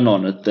spin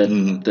on it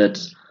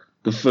that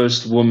the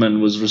first woman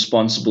was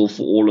responsible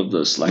for all of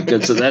this. Like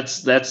that's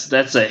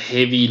a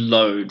heavy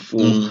load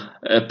for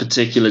a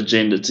particular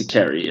gender to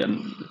carry.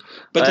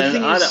 But the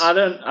thing is,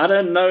 I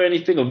don't know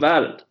anything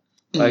about it.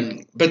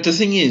 Like, but the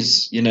thing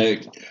is,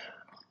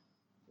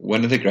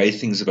 one of the great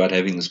things about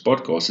having this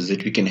podcast is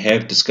that we can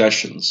have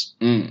discussions,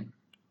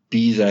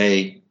 be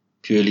they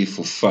purely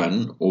for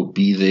fun or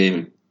be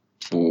they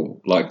for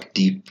like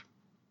deep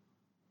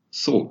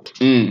thought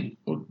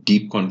or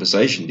deep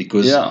conversation,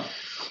 because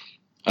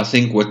I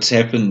think what's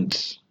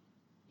happened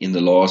in the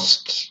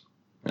last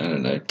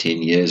 10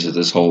 years of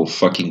this whole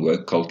fucking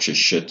work culture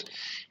shit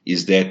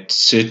is that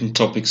certain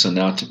topics are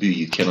now taboo.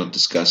 You cannot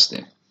discuss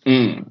them,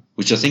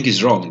 which I think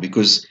is wrong,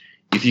 because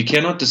if you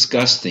cannot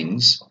discuss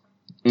things,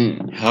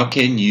 how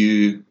can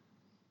you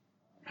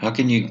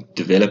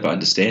develop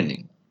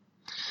understanding?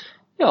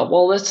 Yeah,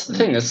 well, that's the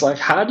thing. It's like,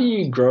 how do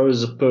you grow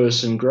as a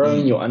person, grow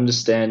in your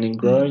understanding,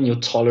 grow in your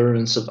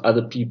tolerance of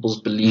other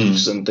people's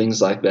beliefs and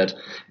things like that,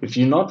 if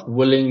you're not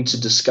willing to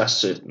discuss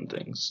certain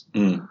things?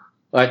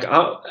 Like,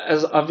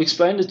 as I've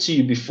explained it to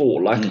you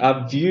before, like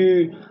I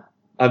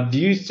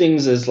view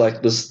things as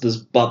like this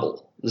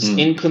bubble, this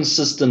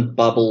inconsistent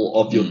bubble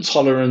of your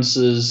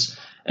tolerances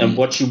and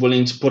what you're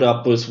willing to put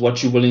up with,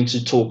 what you're willing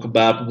to talk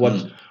about,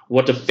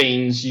 what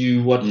offends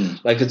you,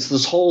 like it's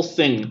this whole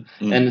thing,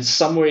 and it's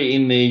somewhere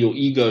in there your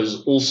ego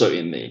is also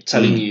in there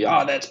telling you,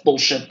 that's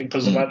bullshit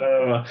because of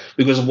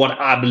what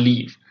I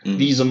believe.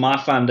 These are my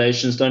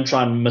foundations, don't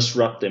try and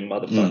misrupt them,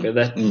 motherfucker.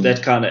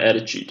 That kind of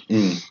attitude.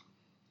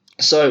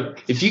 So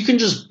if you can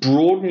just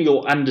broaden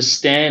your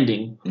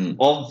understanding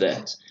of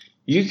that,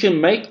 you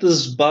can make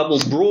this bubble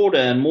broader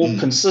and more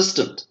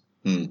consistent,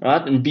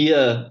 right? And be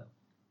a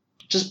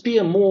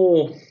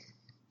more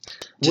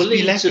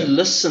willing to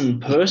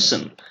listen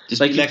person.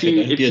 Like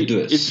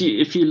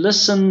if you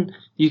listen,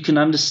 you can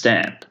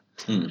understand.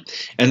 And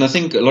I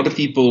think a lot of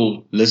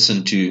people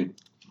listen to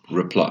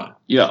reply.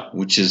 Yeah.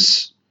 Which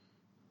is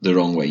the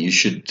wrong way. You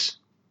should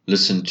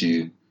listen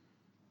to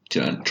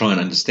try and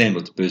understand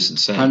what the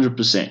person's saying.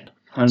 100%.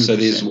 So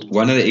there's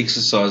one of the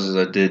exercises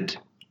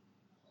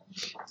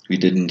we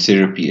did in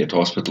therapy at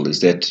hospital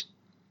is that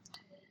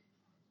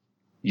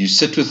you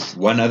sit with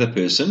one other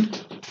person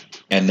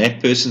and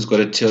that person's got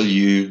to tell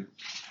you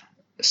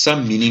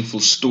some meaningful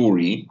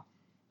story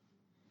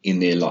in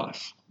their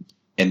life.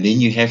 And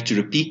then you have to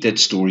repeat that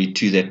story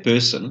to that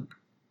person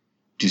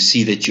to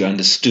see that you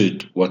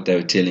understood what they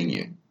were telling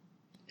you.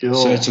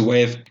 So it's a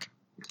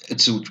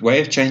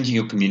way of changing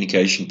your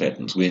communication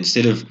patterns, where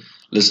instead of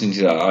listening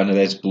to I know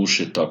that's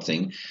bullshit type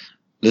thing,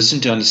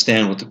 listen to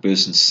understand what the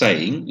person's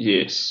saying.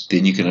 Yes.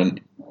 Then you can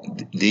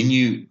then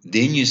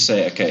you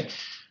say, okay,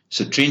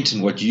 so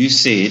Trenton, what you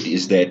said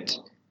is that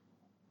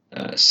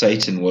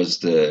Satan was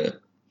the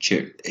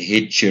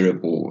head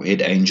cherub or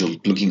head angel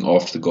looking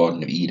after the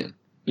Garden of Eden.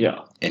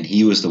 Yeah. And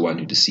he was the one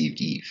who deceived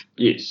Eve.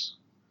 Yes.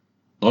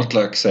 Not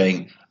like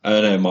saying,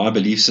 oh no, my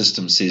belief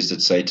system says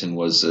that Satan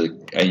was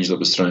an angel that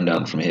was thrown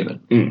down from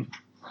heaven.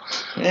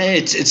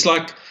 It's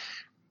like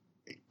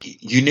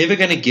you're never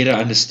going to get an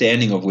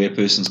understanding of where a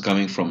person's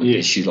coming from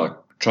unless you like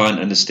try and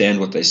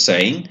understand what they're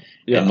saying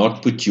and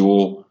not put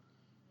your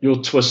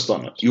twist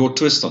on it.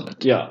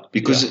 Yeah.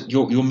 Because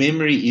your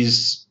memory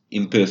is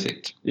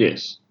imperfect.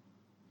 Yes.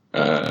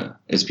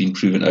 It's been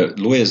proven.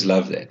 Lawyers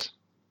love that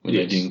when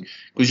they're doing,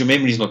 because your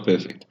memory is not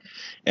perfect,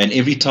 and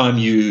every time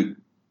you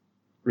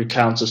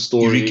recount a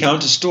story,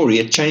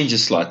 it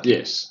changes slightly.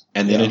 Yes,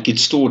 and then it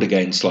gets stored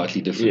again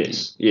slightly differently.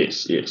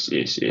 Yes.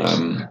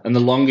 And the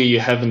longer you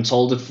haven't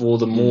told it for,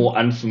 the more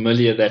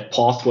unfamiliar that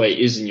pathway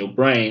is in your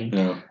brain,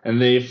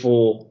 and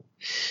therefore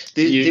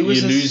you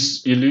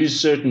lose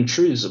certain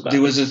truths about.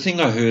 There was a thing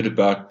I heard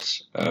about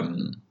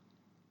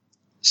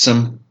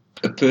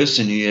a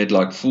person who had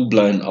like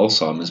full-blown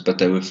Alzheimer's, but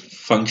they were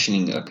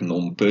functioning like a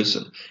normal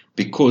person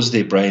because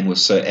their brain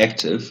was so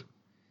active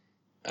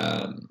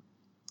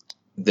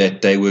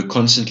that they were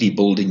constantly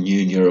building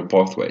new neural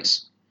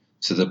pathways.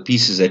 So the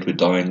pieces that were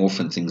dying off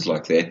and things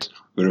like that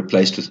were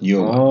replaced with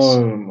newer ones.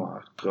 Oh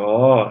my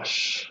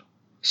gosh.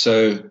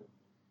 So,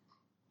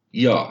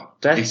 yeah.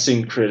 That's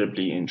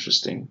incredibly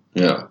interesting.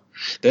 Yeah.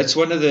 That's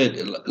one of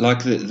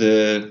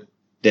the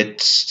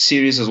that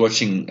series I was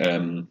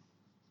watching,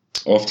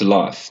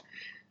 Afterlife.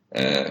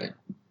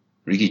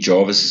 Ricky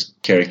Gervais'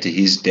 character,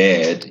 his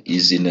dad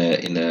is in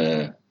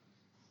a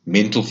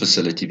mental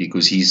facility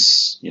because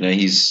he's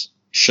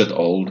shit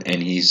old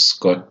and he's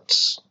got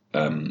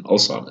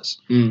Alzheimer's.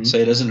 Mm. So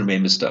he doesn't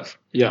remember stuff.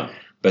 Yeah.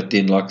 But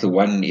then, like the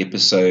one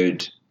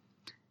episode,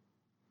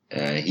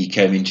 he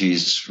came into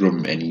his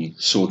room and he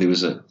saw there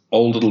was an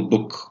old little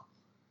book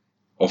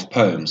of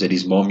poems that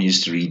his mom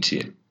used to read to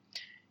him.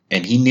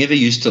 And he never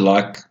used to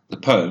like the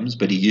poems,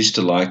 but he used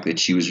to like that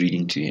she was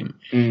reading to him.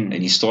 Mm.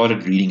 And he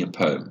started reading a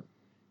poem.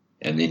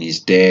 And then his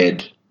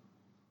dad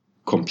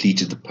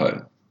completed the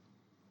poem.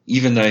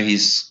 Even though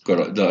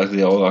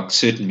there are like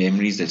certain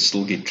memories that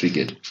still get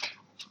triggered.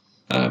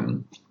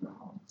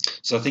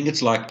 So I think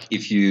it's like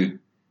if you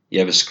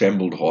have a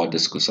scrambled hard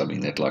disk or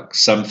something, that like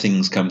some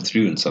things come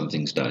through and some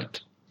things don't.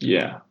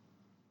 Yeah.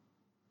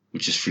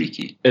 Which is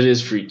freaky. It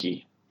is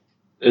freaky.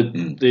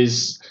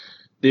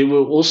 There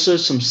were also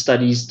some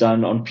studies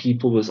done on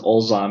people with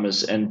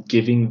Alzheimer's and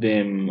giving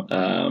them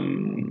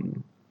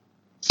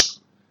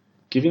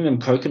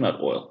coconut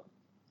oil.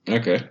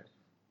 Okay.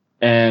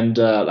 And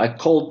like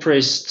cold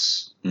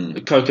pressed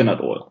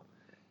coconut oil.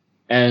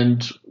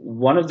 And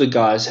one of the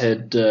guys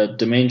had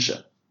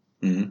dementia.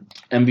 Mm.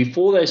 And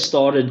before they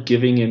started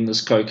giving him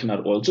this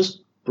coconut oil,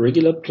 just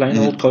regular plain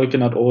old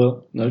coconut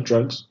oil, no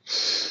drugs,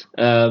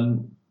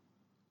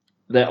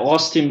 they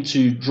asked him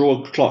to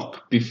draw a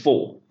clock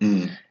before.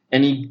 Mm.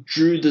 And he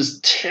drew this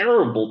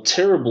terrible,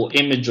 terrible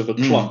image of a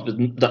clock.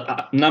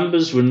 The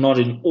numbers were not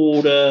in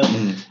order.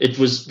 It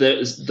was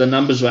the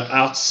numbers were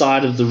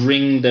outside of the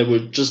ring. They were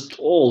just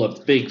all a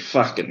big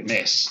fucking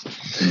mess.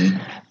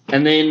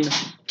 And then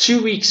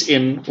 2 weeks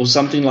in, or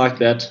something like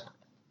that,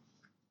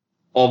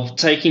 of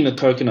taking the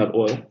coconut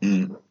oil,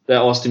 they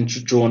asked him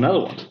to draw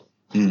another one.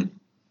 And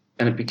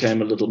it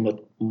became a little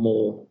bit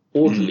more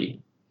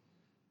orderly.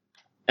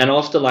 And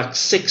after like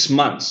 6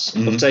 months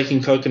of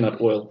taking coconut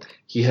oil,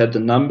 he had the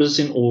numbers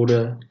in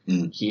order.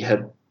 He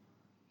had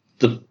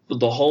the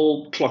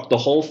whole clock, the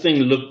whole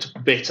thing looked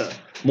better,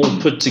 more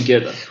put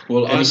together.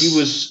 Well, and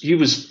he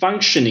was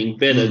functioning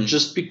better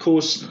just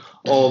because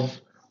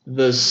of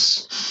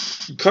this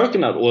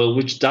coconut oil,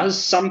 which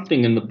does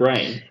something in the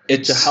brain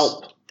to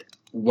help.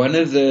 One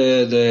of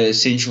the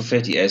essential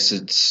fatty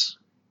acids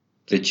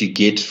that you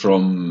get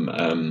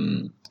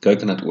from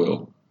coconut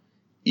oil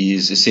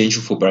is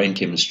essential for brain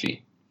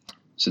chemistry.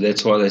 So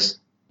that's why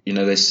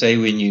they say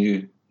when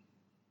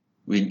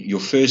your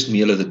first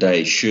meal of the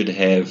day should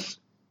have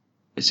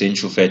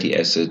essential fatty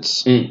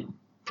acids,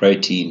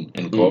 protein,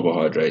 and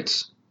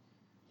carbohydrates,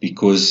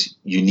 because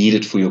you need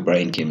it for your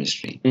brain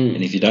chemistry.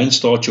 And if you don't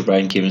start your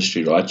brain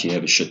chemistry right, you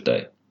have a shit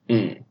day.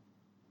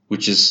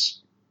 Which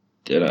is,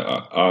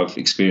 I've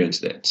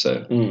experienced that.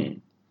 So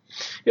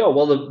yeah,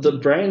 well, the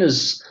brain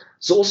is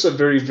also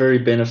very, very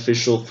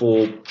beneficial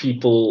for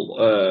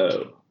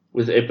people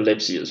with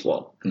epilepsy as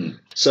well.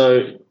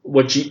 So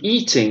what you're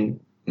eating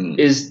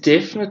is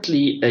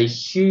definitely a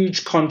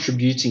huge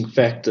contributing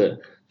factor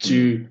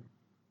to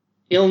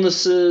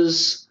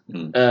illnesses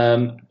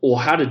or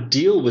how to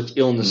deal with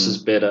illnesses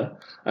better.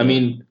 I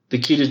mean, the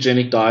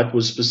ketogenic diet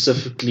was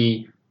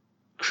specifically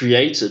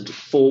created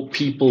for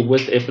people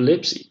with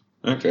epilepsy.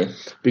 Okay.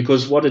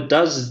 Because what it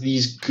does is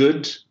these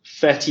good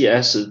fatty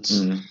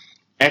acids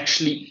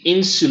actually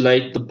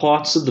insulate the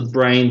parts of the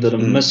brain that are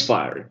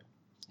misfiring.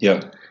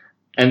 Yeah.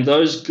 And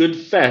those good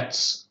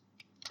fats,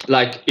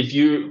 like if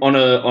you on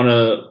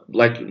a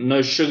like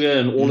no sugar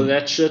and all of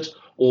that shit,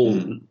 or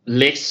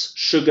less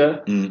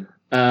sugar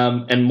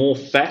and more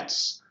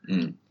fats,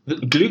 the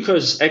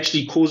glucose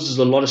actually causes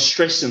a lot of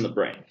stress in the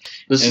brain.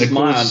 This is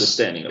my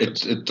understanding of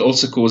it. It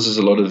also causes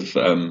a lot of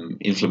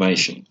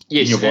inflammation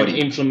in your body.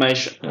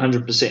 Inflammation,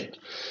 100%.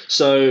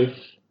 So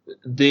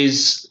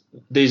there's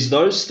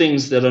those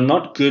things that are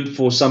not good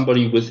for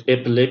somebody with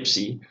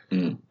epilepsy.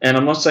 And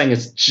I'm not saying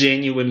it's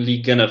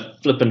genuinely going to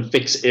flip and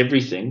fix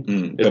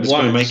everything. But it's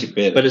going to make it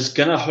better. But it's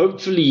going to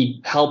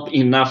hopefully help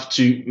enough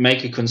to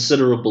make a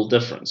considerable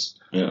difference.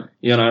 Yeah.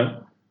 You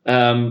know,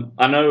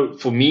 I know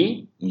for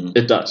me,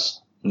 it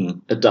does.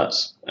 It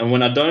does. And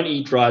when I don't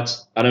eat right,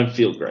 I don't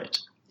feel great.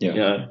 Yeah. You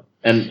know,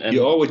 and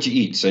you are what you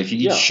eat. So if you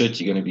eat shit,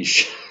 you're going to be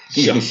shit.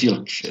 You're going to feel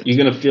like shit. You're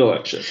going to feel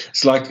like shit.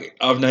 It's like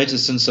I've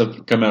noticed since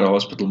I've come out of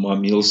hospital, my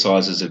meal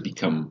sizes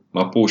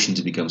my portions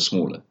have become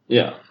smaller.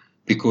 Yeah.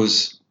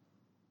 Because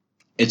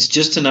it's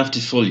just enough to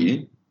fill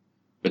you.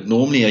 But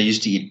normally I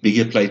used to eat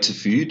bigger plates of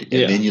food.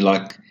 And then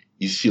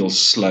you feel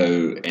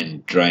slow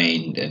and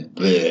drained and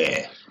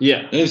bleh.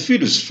 Yeah. And the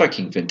food was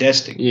fucking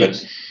fantastic.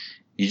 Yes. But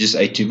you just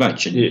ate too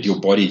much and your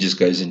body just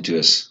goes into a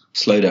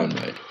slowdown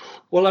mode.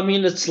 Well, I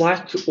mean, it's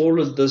like all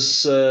of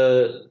this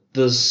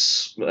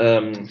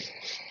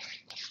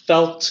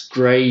felt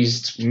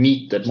grazed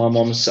meat that my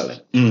mom is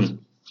selling.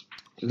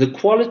 the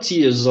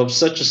quality is of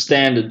such a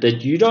standard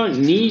that you don't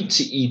need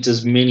to eat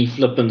as many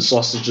flippin'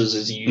 sausages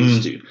as you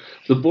used to.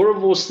 The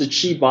boerewors that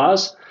she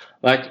buys,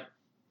 like,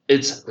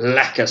 it's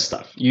lacquer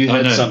stuff. You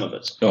had some of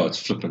it. Oh, it's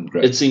flippin'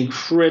 great. It's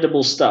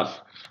incredible stuff.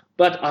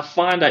 But I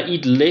find I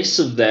eat less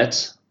of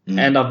that,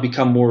 and I've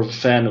become more of a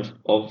fan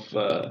of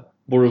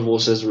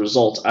boerewors as a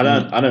result. I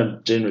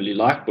don't generally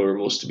like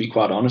boerewors, to be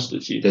quite honest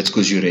with you. That's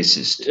because you're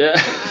racist.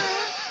 Yeah.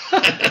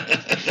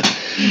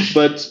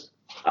 But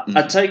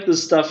I take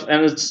this stuff,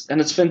 and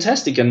it's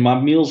fantastic. And my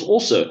meals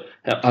also,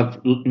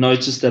 I've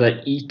noticed that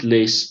I eat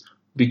less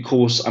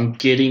because I'm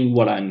getting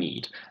what I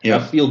need. Yeah. I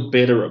feel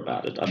better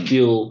about it. I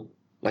feel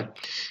like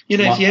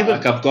if you have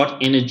I've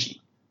got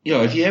energy.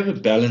 Yeah, if you have a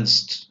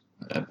balanced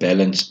diet.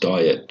 Balanced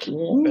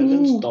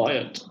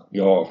diet.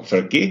 Ja,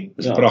 Frikkie,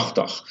 it's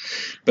prachtig.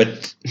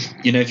 But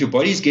if your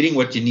body's getting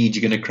what you need,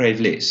 you're going to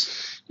crave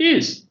less.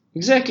 Yes,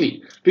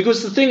 exactly.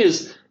 Because the thing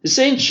is,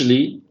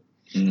 essentially,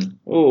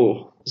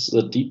 this is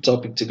a deep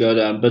topic to go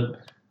down, but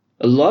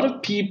a lot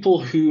of people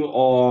who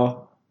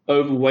are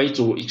overweight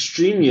or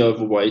extremely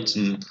overweight,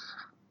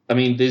 I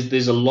mean,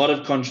 there's a lot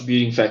of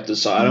contributing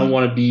factors. So I don't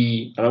want to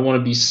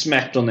be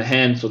smacked on the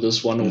hand for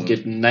this one or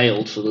get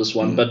nailed for this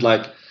one. But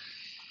like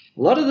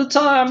a lot of the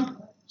time,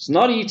 it's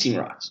not eating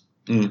right,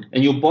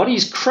 and your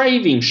body's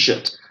craving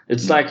shit.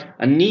 It's like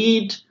I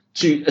need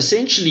to.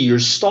 Essentially, you're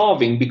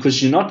starving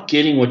because you're not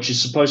getting what you're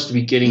supposed to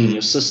be getting in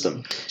your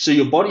system. So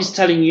your body's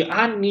telling you,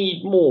 I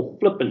need more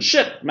flippin'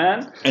 shit,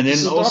 man. And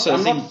then also,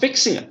 I'm not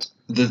fixing it.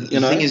 The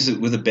thing is that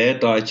with a bad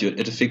diet,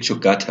 it affects your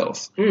gut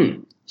health.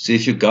 So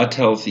if your gut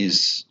health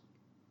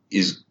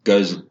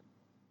goes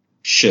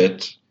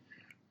shit,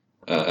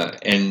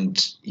 and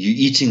you're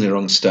eating the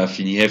wrong stuff,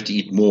 and you have to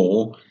eat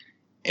more,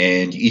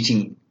 and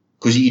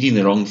because you're eating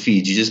the wrong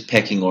feeds, you're just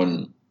packing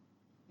on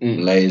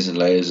layers and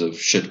layers of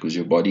shit because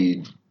your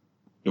body's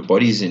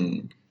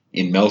in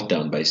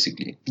meltdown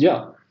basically.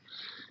 Yeah.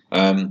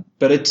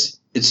 But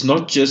it's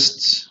not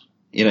just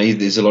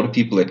there's a lot of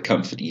people that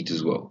comfort eat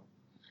as well.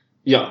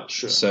 Yeah,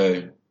 sure.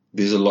 So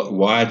there's a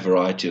wide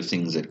variety of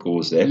things that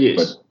cause that.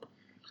 Yes.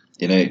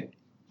 But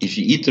if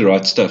you eat the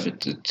right stuff,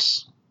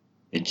 it's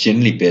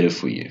generally better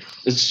for you.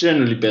 It's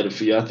generally better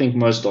for you. I think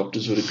most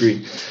doctors would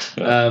agree.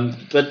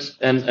 But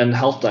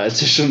health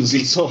dietitians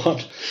and so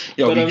on.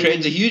 Yeah, we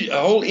created a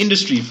whole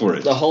industry for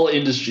it. The whole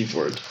industry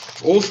for it.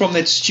 All from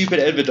that stupid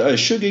advert. Oh,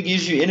 sugar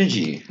gives you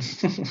energy.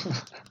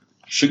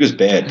 Sugar's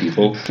bad,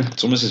 people.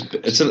 It's almost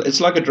it's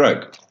like a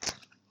drug.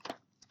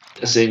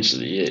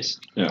 Essentially, yes.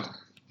 Yeah.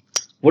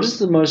 What is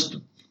the most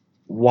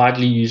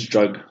widely used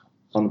drug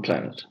on the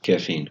planet?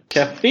 Caffeine.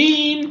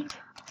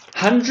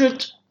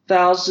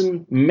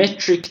 100,000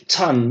 metric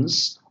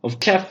tons of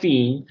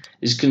caffeine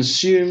is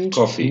consumed.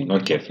 Coffee,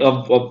 not caffeine.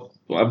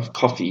 Of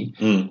coffee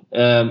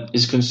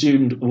is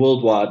consumed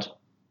worldwide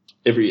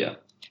every year.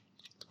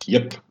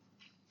 Yep.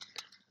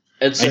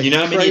 It's a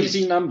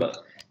crazy number.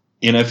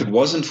 If it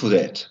wasn't for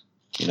that,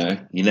 you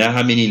know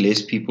how many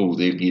less people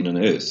there'd be on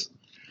Earth.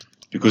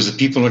 Because the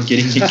people not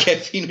getting the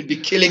caffeine would be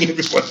killing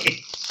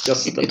everybody.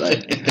 Just the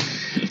day.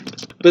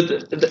 But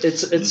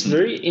it's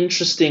very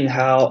interesting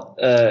how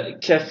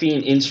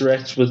caffeine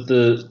interacts with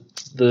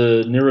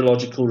the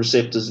neurological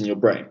receptors in your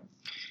brain.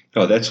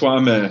 Oh, that's why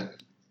I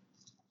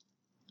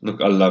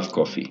love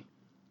coffee.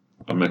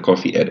 I'm a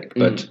coffee addict.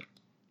 But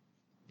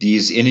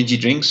these energy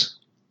drinks,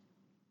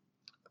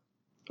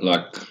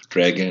 like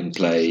Dragon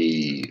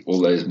Play, all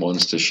those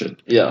monster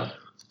shit. Yeah.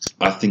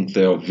 I think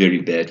they are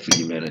very bad for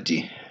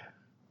humanity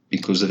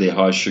because of their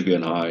high sugar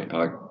and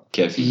high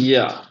caffeine.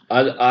 Yeah,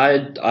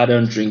 I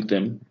don't drink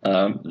them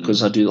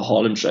because I do the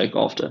Harlem Shake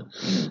after.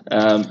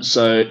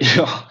 So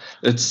yeah,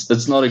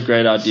 it's not a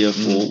great idea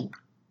for.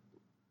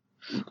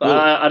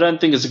 I don't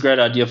think it's a great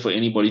idea for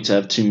anybody to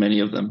have too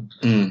many of them.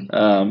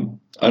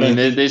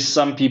 There's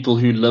some people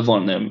who live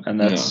on them, and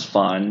that's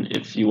fine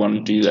if you want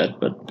to do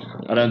that. But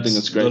I don't think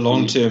it's great. The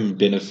long-term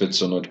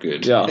benefits are not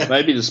good. Yeah,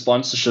 maybe the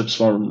sponsorships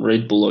from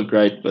Red Bull are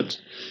great, but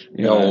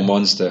or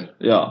Monster.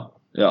 Yeah.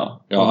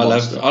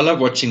 I love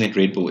watching that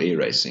Red Bull air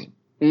racing.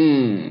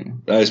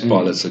 Those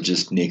pilots are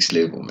just next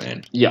level,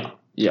 man. Yeah.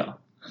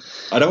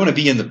 I don't want to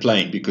be in the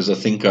plane because I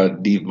think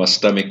I'd leave my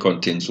stomach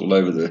contents all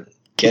over the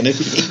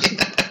canopy.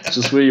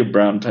 Just wear your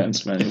brown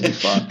pants, man. You'll be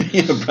fine.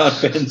 Brown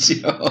pants,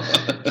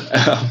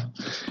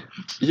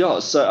 yeah.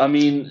 So I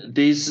mean,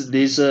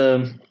 there's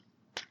a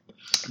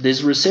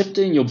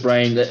receptor in your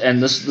brain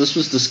and this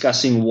was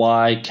discussing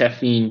why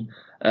caffeine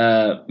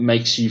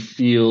makes you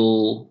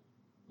feel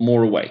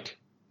more awake.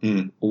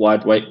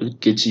 Wide awake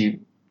gets you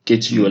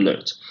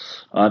alert.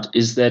 Right?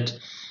 Is that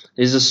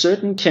there's a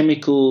certain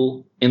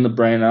chemical in the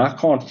brain, and I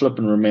can't flip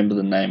and remember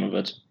the name of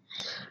it,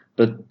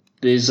 but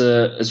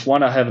it's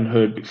one I haven't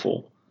heard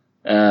before.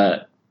 Oh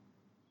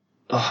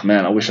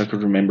man, I wish I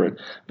could remember it.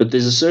 But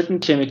there's a certain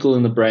chemical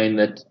in the brain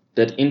that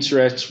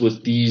interacts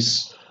with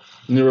these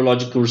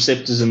neurological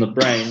receptors in the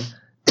brain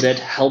that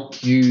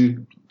help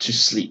you to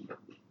sleep.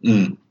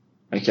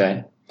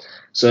 Okay,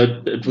 so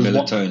it was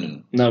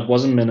melatonin. No, it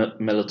wasn't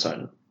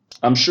melatonin.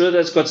 I'm sure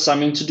that's got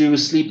something to do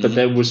with sleep, but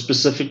they were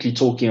specifically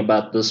talking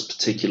about this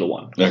particular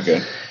one.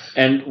 Okay.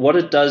 And what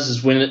it does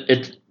is when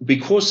it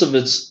because of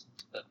its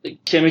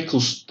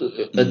chemicals,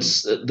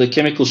 it's the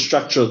chemical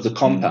structure of the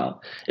compound,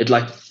 it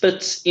like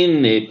fits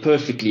in there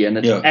perfectly, and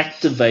it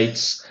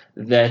activates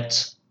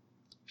that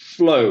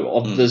flow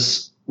of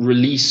this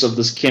release of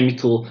this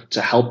chemical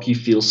to help you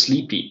feel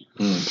sleepy.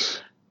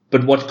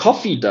 But what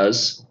coffee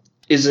does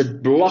is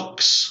it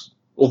blocks,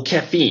 or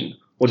caffeine.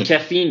 What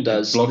caffeine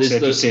does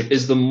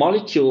is the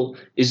molecule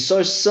is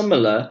so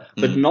similar,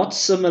 but not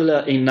similar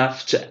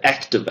enough to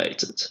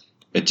activate it.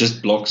 It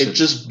just blocks it. It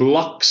just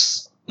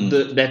blocks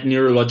that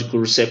neurological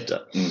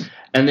receptor.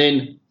 And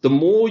then the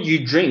more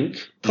you drink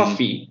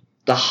coffee,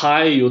 the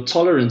higher your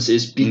tolerance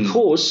is,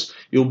 because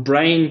your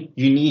brain,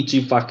 you need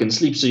to fucking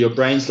sleep. So your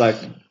brain's like,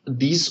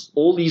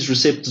 all these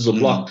receptors are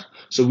blocked,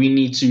 so we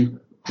need to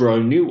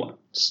grow new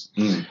ones.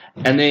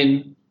 And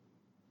then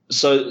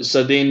so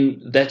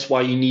then that's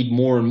why you need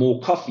more and more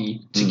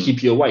coffee to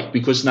keep you awake,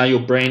 because now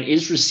your brain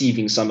is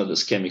receiving some of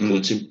this chemical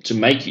to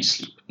make you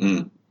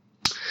sleep.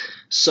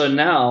 So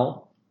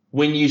now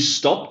when you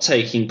stop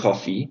taking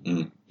coffee,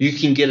 you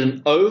can get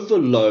an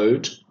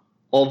overload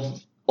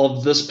of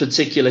this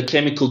particular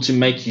chemical to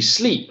make you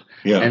sleep,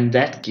 and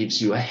that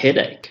gives you a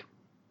headache.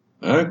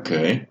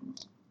 Okay.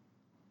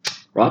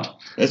 Right?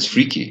 That's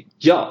freaky.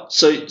 Yeah.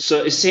 So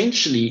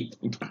essentially,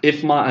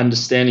 if my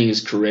understanding is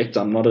correct,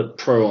 I'm not a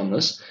pro on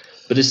this,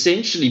 but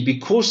essentially,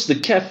 because the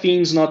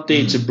caffeine's not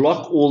there to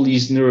block all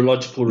these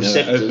neurological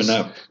receptors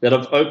that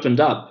have opened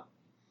up,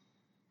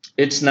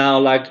 it's now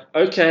like,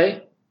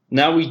 okay,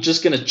 now we're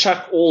just going to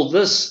chuck all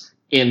this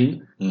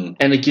in,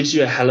 and it gives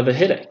you a hell of a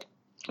headache.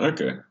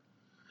 Okay.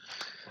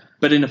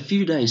 But in a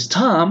few days'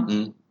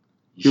 time,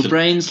 your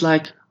brain's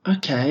like,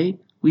 okay,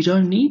 we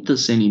don't need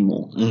this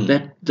anymore.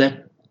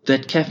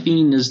 That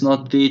caffeine is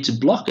not there to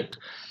block it,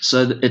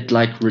 so that it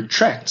like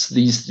retracts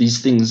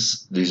these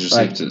things. These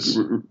receptors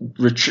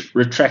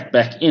retract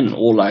back in,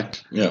 or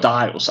like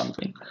die or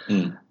something,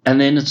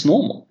 and then it's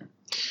normal.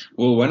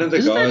 Well, one of the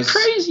Isn't guys, that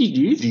crazy,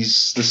 dude?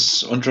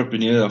 This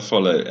entrepreneur I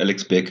follow,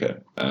 Alex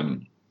Becker.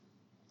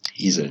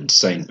 He's an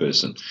insane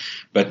person,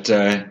 but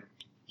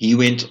he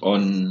went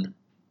on,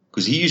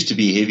 because he used to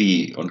be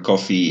heavy on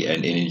coffee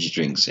and energy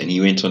drinks, and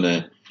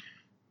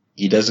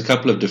he does a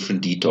couple of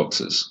different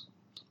detoxes.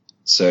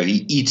 So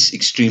he eats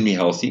extremely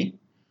healthy.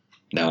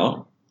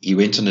 Now he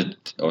went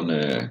on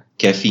a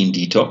caffeine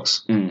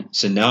detox.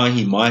 So now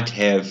he might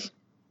have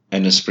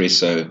an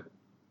espresso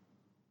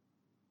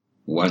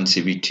once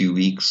every 2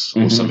 weeks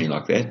or something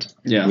like that.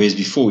 Yeah. Whereas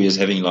before he was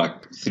having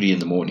like 3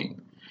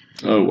 a.m.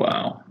 Oh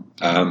wow.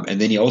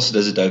 And then he also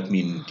does a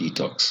dopamine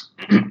detox.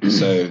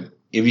 So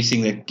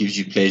everything that gives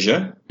you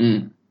pleasure,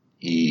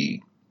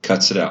 he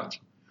cuts it out,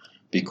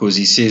 because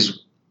he says,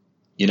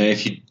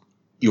 if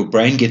your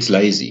brain gets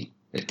lazy,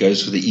 it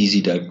goes for the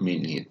easy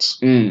dopamine hits.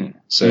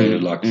 So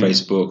like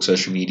Facebook,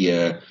 social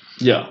media,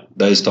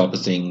 those type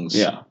of things.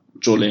 Yeah,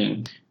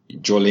 jolling,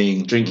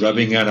 drinking,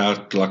 rubbing it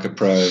out like a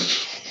pro.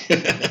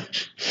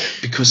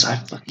 Because I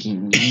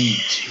fucking need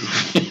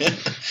to.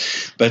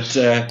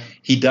 But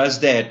he does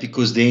that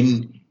because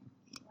then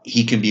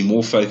he can be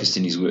more focused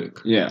in his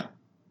work. Yeah.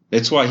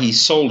 That's why he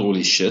sold all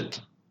his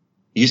shit.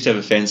 He used to have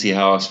a fancy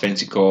house,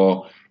 fancy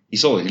car. He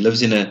sold it. He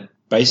lives in a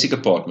basic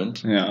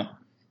apartment. Yeah.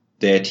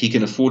 That he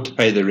can afford to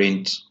pay the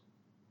rent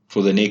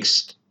for the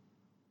next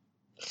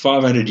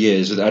 500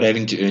 years without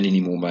having to earn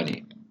any more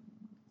money.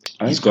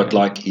 Okay. He's got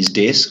like his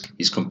desk,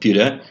 his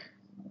computer,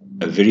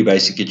 a very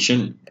basic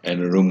kitchen,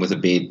 and a room with a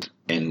bed,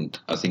 and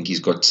I think he's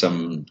got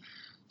some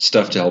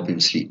stuff to help him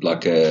sleep,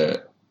 like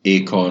a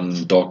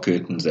aircon, dark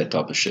curtains, that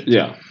type of shit.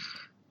 Yeah.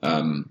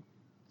 And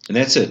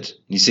that's it.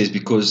 And he says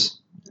because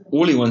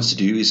all he wants to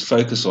do is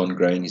focus on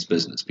growing his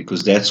business,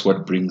 because that's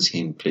what brings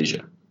him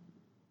pleasure.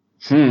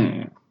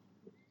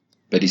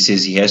 But he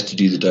says he has to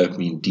do the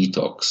dopamine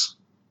detox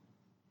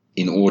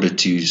in order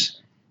to,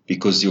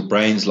 because your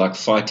brain's like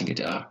fighting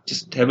it.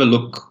 Just have a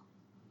look.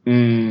 I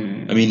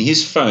mean,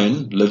 his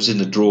phone lives in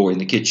the drawer in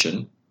the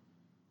kitchen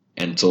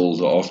until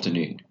the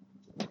afternoon.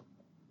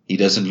 He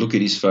doesn't look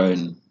at his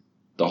phone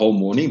the whole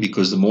morning,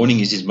 because the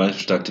morning is his most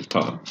productive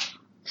time.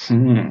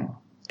 And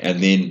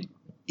then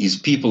his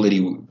people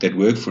that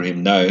work for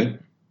him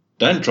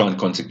don't try and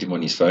contact him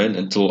on his phone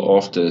until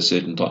after a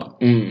certain time,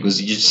 because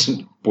he's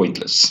just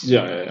pointless.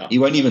 Yeah. He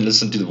won't even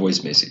listen to the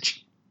voice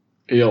message.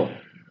 Yeah.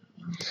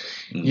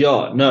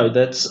 Yeah, no,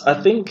 I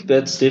think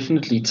that's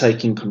definitely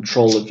taking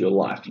control of your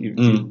life.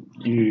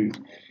 You're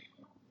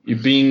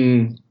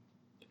being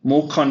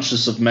more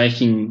conscious of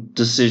making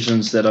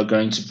decisions that are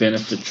going to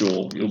benefit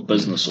your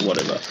business or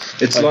whatever.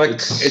 It's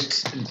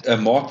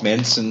Mark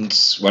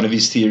Manson's, one of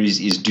his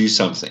theories is do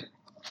something.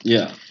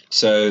 Yeah.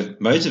 So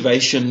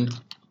motivation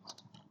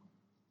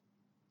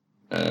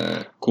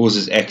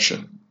causes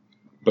action.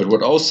 But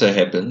what also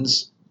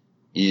happens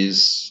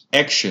is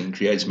action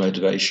creates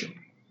motivation.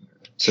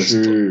 So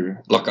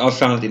it's like I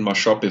found it in my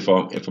shop, if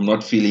I'm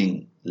not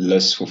feeling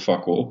less for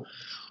fuck all,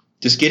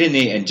 just get in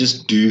there and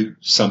just do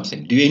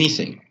something. Do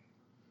anything.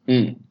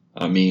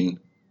 I mean,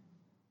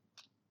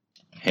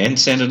 hand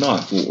sand a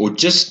knife, or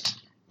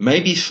just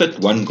maybe fit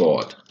one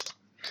guard.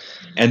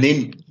 And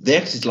then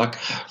that is like,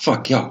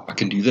 fuck, yeah, I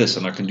can do this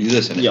and I can do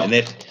this. And, and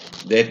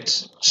that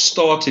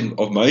start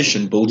of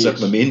motion builds up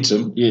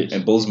momentum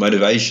and builds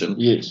motivation.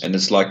 Yes. And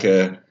it's like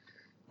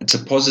it's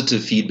a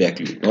positive feedback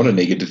loop, not a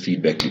negative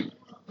feedback loop.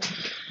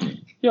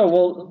 Yeah,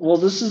 well,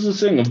 this is the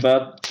thing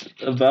about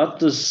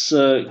this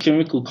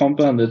chemical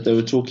compound that they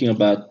were talking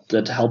about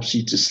that helps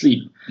you to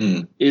sleep.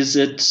 Is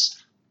it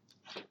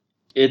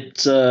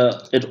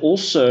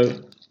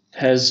also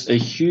has a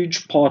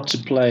huge part to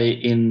play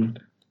in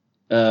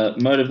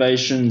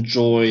motivation,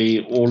 joy,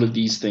 all of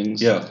these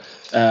things. Yeah.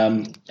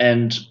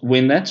 And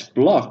when that's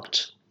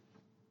blocked,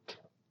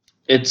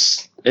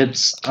 it's.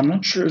 I'm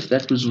not sure if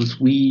that was with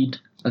weed.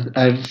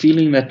 I have a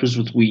feeling that was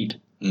with weed.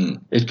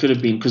 It could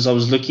have been, because I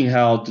was looking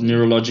how the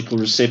neurological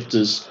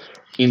receptors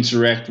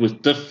interact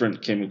with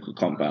different chemical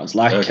compounds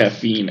like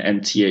caffeine and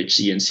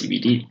THC and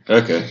CBD.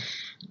 Okay.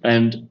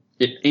 And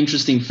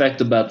interesting fact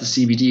about the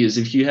CBD is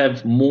if you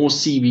have more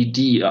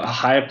CBD, a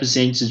higher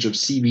percentage of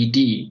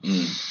CBD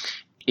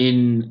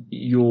in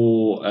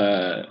your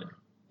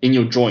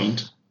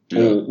joint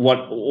or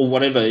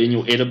whatever, in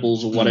your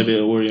edibles or whatever,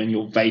 or in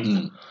your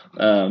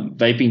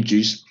vaping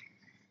juice,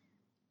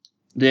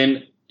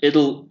 then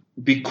it'll,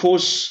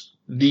 because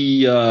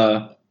the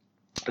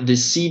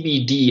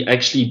CBD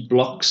actually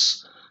blocks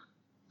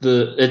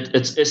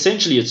it's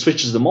essentially it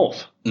switches them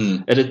off.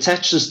 It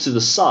attaches to the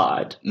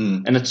side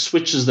and it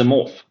switches them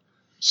off.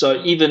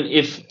 So even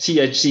if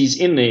THC is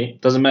in there,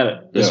 doesn't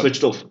matter. They're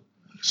switched off.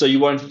 So you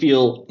won't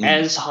feel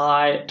as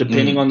high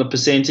depending on the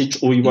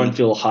percentage, or you won't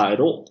feel high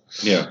at all.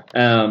 Yeah.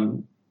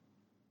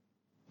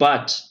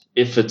 But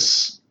if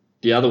it's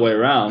the other way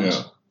around,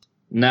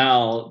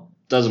 now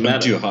doesn't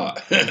matter. Too high.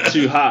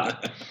 Too high.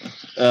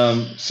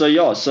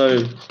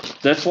 So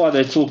that's why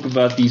they talk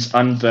about these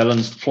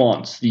unbalanced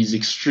plants, these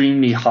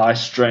extremely high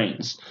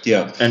strains.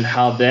 Yeah. And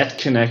how that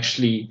can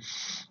actually,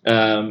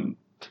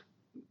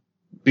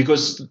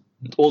 because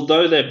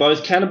although they're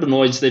both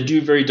cannabinoids, they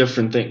do very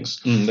different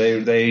things.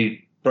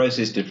 They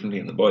process differently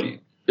in the body.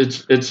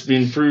 It's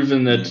been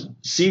proven that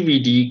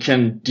CBD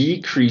can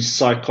decrease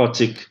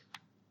psychotic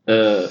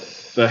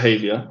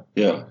behavior.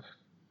 Yeah.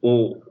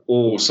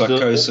 Or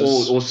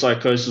psychosis. Or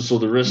psychosis, or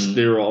the risk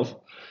thereof.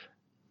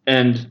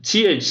 And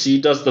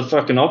THC does the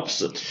fucking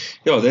opposite.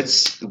 Yeah,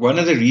 that's one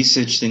of the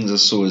research things I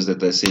saw, is that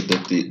they said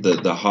that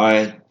the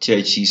high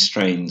THC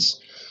strains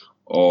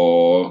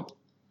are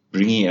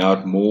bringing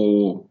out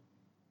more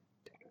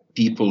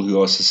people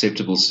who are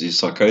susceptible to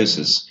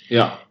psychosis.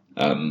 Yeah.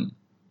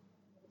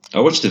 I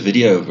watched a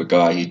video of a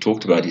guy who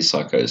talked about his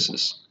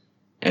psychosis,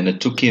 and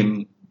it took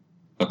him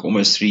like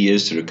almost 3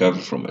 years to recover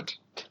from it.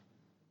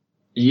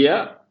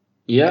 Yeah.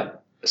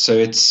 So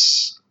it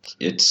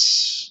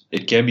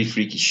can be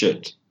freaky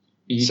shit.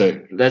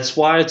 So that's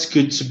why it's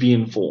good to be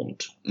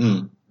informed.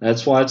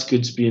 That's why it's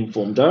good to be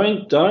informed.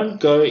 Don't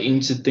go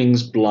into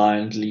things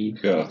blindly,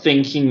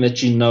 thinking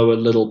that you know a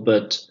little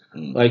bit.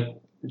 Like,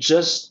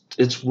 just,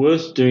 it's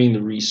worth doing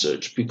the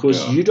research,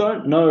 because you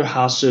don't know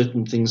how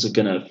certain things are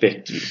going to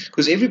affect you.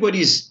 Because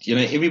everybody's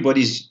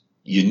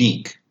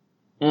unique.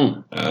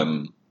 We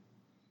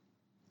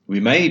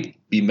may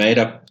be made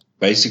up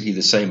basically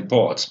the same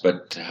parts,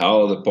 but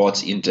how the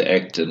parts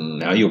interact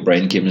and how your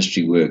brain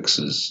chemistry works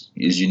is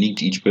unique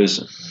to each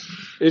person.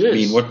 It is. I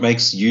mean, what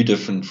makes you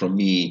different from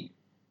me?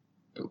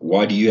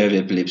 Why do you have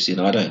epilepsy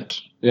and I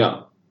don't?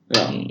 Yeah.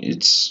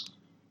 It's,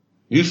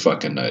 who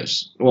fucking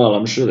knows? Well,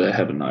 I'm sure they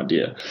have an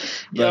idea.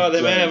 Yeah,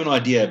 they may have an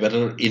idea, but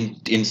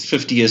in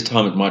 50 years'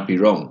 time it might be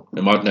wrong.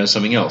 They might know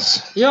something else.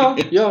 Yeah,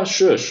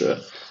 sure.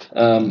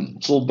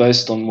 It's all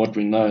based on what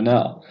we know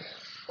now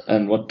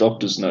and what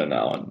doctors know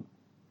now,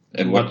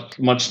 and what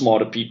much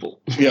smarter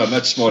people. Yeah,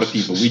 much smarter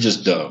people. We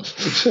just don't.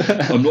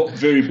 I'm not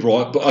very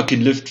bright, but I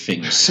can lift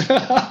things.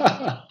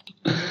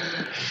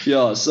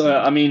 Yeah, so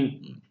I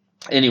mean,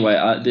 anyway,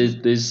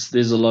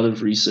 there's a lot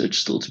of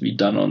research still to be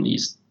done on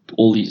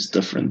all these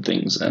different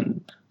things,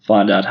 and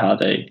find out how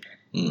they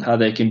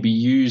can be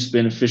used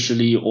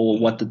beneficially, or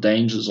what the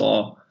dangers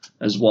are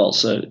as well.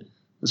 So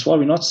that's why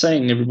we're not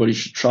saying everybody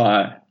should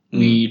try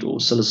weed or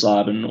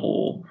psilocybin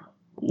or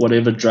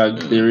whatever drug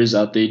there is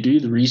out there. Do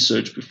the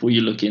research before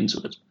you look into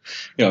it.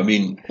 Yeah, I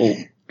mean, or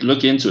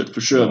look into it for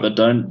sure, but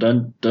don't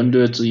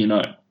do it till you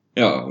know.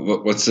 Yeah,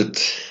 what's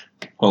it?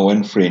 My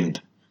one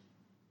friend,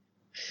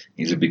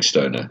 he's a big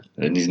stoner,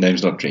 and his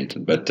name's not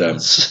Trenton, but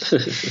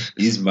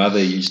his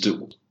mother used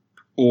to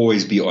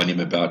always be on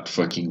him about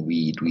fucking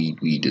weed.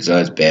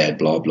 It's bad,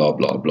 blah, blah,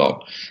 blah, blah.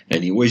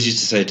 And he always used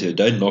to say to her,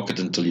 don't knock it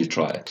until you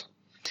try it.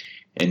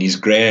 And his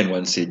gran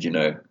once said, you've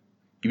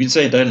been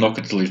saying don't knock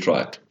it till you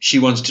try it. She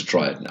wants to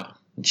try it now.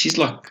 And she's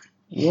like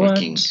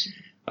fucking,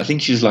 I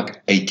think she was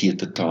like 80 at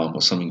the time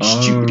or something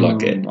stupid like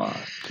that. My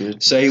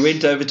goodness. So he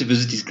went over to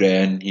visit his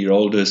gran. He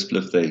rolled her a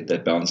spliff. They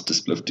bounced a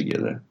spliff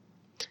together.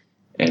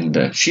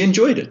 And she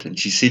enjoyed it. And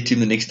she said to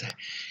him the next day,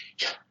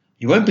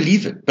 you won't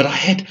believe it, but I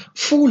had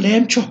 4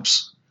 lamb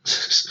chops.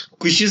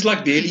 Because she's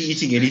like barely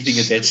eating anything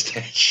at that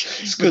stage.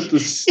 She's got the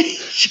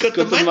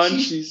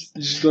munchies.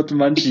 She's got the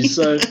munchies.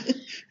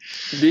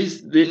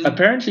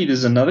 Apparently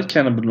there's another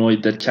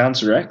cannabinoid that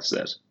counteracts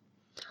that.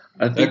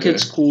 I think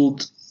it's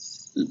called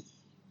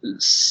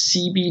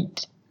CBD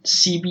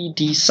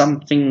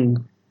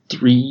something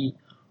 3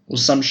 or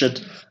some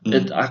shit.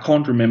 I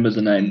can't remember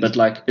the name, but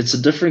like it's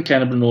a different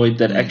cannabinoid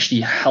that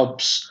actually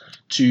helps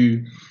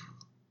to.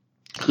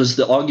 Because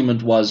the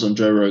argument was on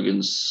Joe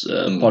Rogan's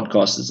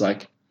podcast is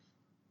like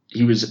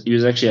he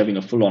was actually having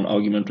a full on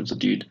argument with the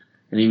dude,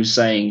 and he was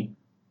saying,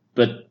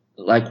 but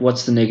like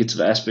what's the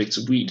negative aspects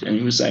of weed? And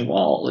he was saying,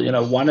 well,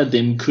 one of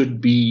them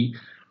could be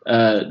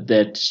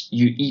that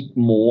you eat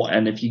more,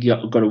 and if you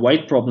got a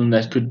weight problem,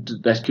 that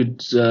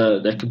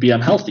could be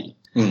unhealthy.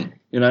 And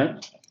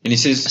he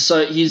says,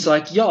 so he's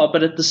like, yeah,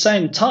 but at the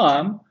same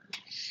time,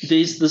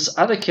 there's this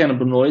other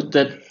cannabinoid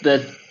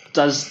that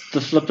does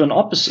the flippin'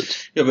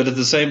 opposite. Yeah, but at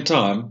the same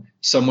time,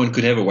 someone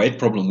could have a weight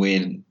problem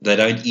when they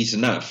don't eat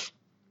enough.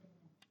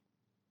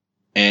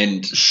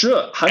 And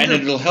sure, and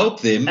it'll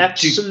help them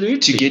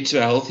to get to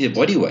a healthier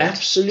body weight.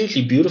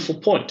 Absolutely. Beautiful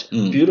point.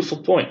 Beautiful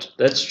point.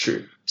 That's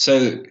true.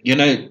 So,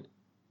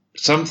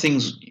 some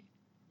things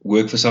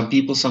work for some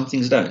people, some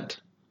things don't.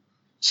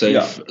 So,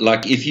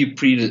 if you're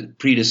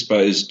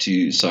predisposed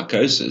to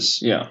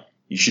psychosis,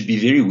 you should be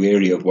very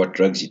wary of what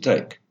drugs you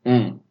take.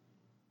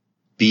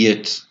 Be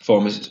it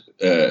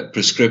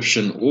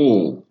prescription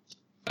or...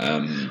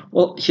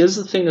 well, here's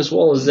the thing as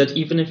well, is that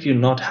even if you're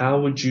not,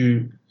 how would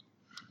you...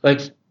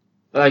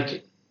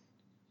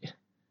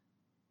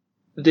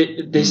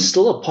 there's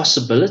still a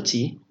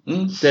possibility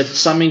that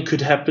something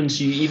could happen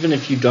to you, even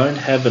if you don't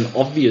have an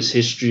obvious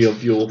history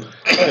of your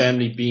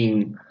family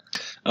being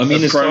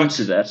prone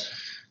to that.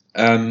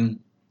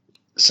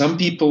 Some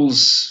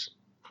people's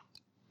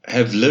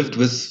have lived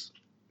with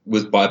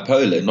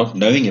bipolar, not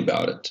knowing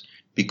about it,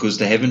 because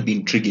they haven't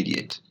been triggered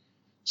yet.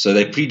 So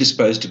they're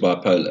predisposed to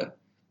bipolar,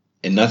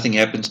 and nothing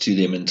happens to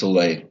them until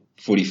they're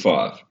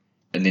 45.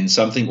 And then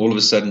something all of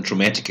a sudden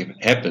traumatic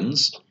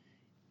happens,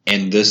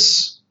 and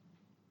this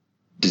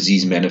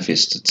disease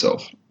manifests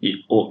itself.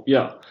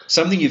 Yeah.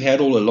 Something you've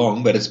had all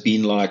along, but it's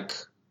been like,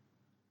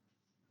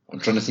 I'm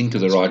trying to think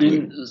of the right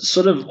word.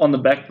 Sort of on the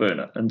back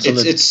burner.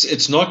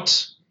 It's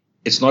not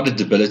a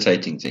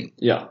debilitating thing.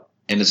 Yeah.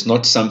 And it's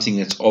not something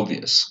that's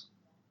obvious.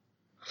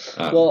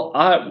 Well,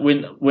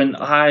 when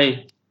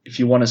I, if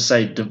you want to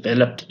say,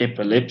 developed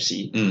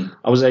epilepsy,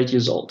 I was 8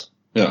 years old.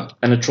 Yeah.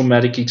 And a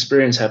traumatic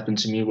experience happened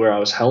to me where I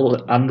was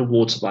held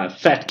underwater by a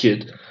fat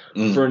kid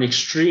for an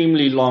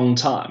extremely long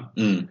time.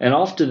 And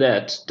after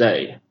that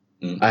day,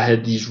 I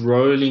had these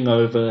rolling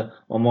over,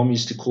 my mom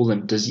used to call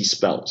them dizzy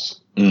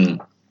spells.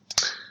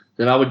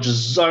 That I would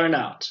just zone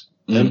out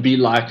and be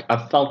like,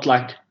 I felt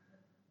like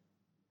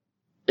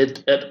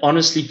it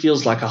honestly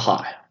feels like a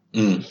high.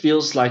 It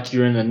feels like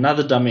you're in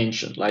another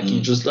dimension. Like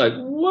you're just like,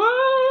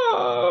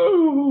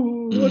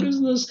 whoa, what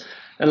is this?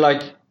 And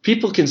like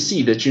people can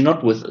see that you're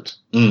not with it.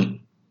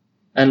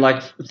 And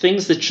like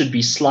things that should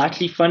be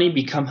slightly funny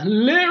become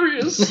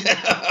hilarious,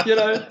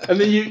 and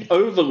then you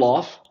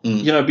overlaugh,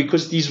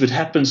 because these would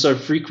happen so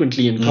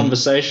frequently in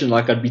conversation.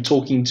 Like I'd be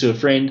talking to a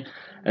friend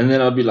and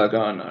then I'd be like,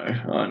 oh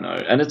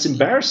no. And it's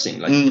embarrassing.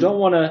 Like you don't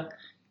want to,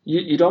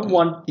 you don't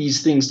want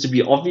these things to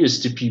be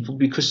obvious to people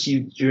because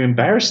you're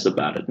embarrassed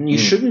about it, and you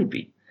shouldn't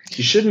be.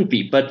 You shouldn't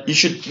be. But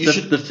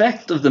the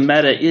fact of the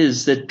matter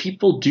is that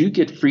people do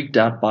get freaked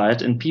out by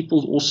it, and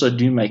people also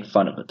do make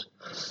fun of it.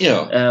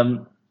 Yeah.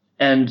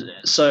 And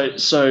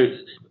so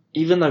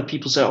even though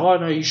people say, oh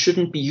no, you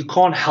shouldn't be, you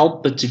can't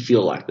help but to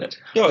feel like that.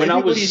 Yeah,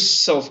 everybody's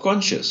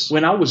self-conscious.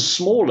 When I was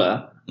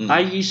smaller, I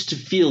used to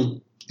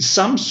feel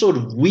some sort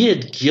of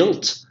weird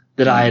guilt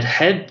that I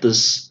had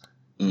this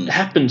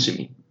happen to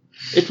me.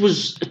 It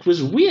was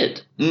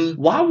weird.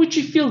 Why would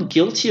you feel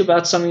guilty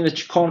about something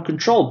that you can't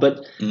control?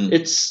 But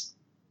it's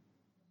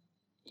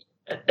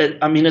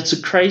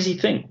a crazy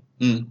thing.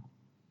 I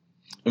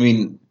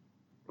mean,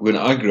 when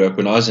I grew up,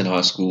 when I was in high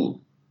school,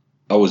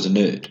 I was a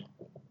nerd.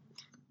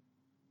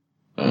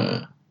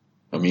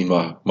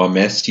 My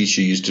maths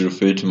teacher used to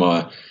refer to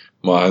my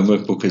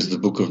homework book as the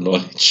book of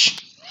knowledge.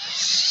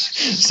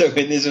 So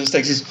when there's a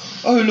mistake, he says,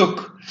 oh,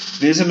 look,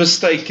 there's a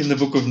mistake in the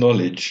book of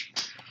knowledge.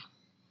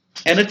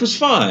 And it was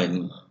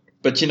fine.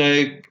 But,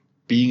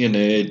 being a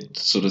nerd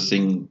sort of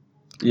thing.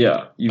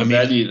 Yeah,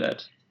 value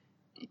that.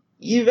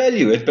 You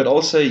value it, but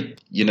also,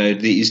 there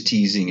is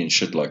teasing and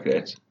shit like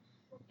that.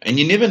 And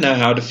you never know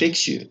how it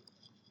affects you.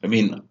 I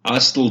mean, I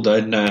still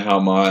don't know how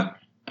my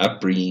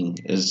upbringing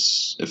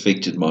has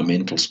affected my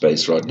mental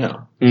space right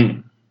now.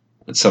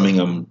 It's something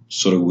I'm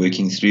sort of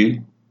working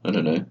through. I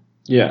don't know.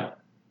 Yeah.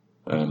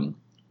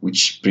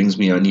 Which brings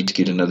me, I need to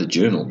get another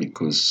journal,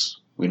 because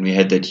when we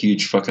had that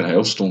huge fucking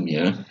hailstorm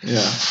here,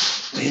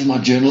 there's my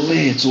journal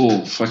there. It's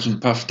all fucking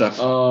puffed up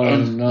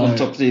on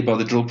top there by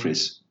the drill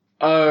press.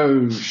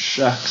 Oh,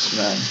 shucks,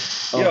 man.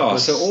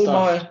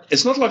 So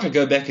it's not like I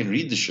go back and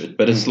read the shit,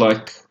 but it's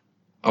like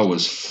I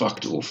was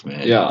fucked off,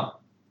 man. Yeah.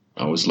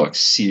 I was like,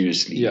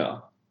 seriously. Yeah.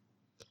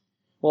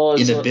 Well,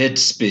 in a bad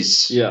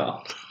space. Yeah.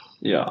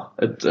 Yeah.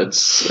 But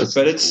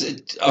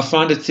I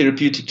find it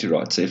therapeutic to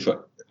write. So if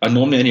I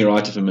normally only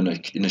write if I'm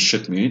in a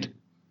shit mood,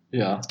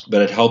 Yeah.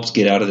 But it helps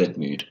get out of that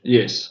mood.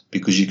 Yes.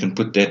 Because you can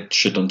put that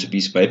shit onto a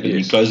piece of paper and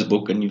you close the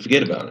book and you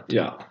forget about it.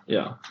 Yeah.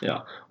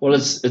 Well,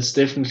 it's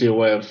definitely a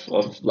way of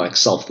like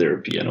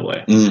self-therapy in a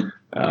way.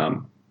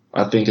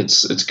 I think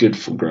it's good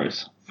for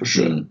growth, for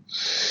sure.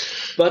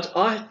 But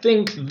I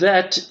think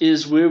that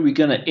is where we're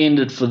going to end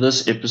it for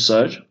this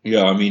episode.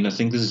 Yeah, I mean, I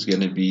think this is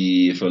going to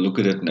be, if I look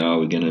at it now,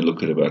 we're going to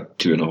look at about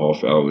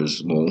 2.5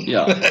 hours more.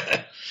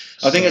 Yeah.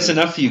 I think it's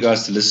enough for you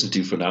guys to listen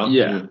to for now.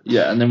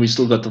 Yeah, and then we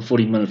still got the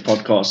 40-minute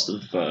podcast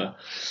of...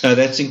 no,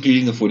 that's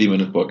including the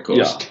 40-minute podcast.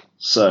 Yeah,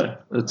 so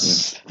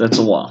that's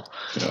a while.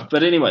 Yeah.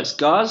 But anyways,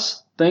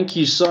 guys, thank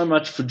you so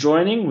much for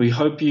joining. We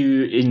hope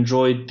you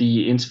enjoyed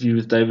the interview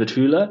with David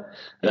Hula.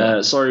 Yeah.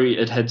 Sorry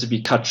it had to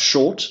be cut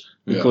short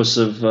because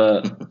of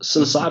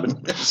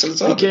psilocybin.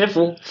 Be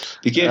careful.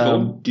 Be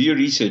careful. Do your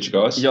research,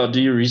 guys. Yeah,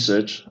 do your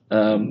research.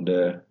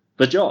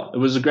 But yeah, it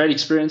was a great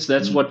experience.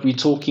 That's what we're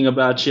talking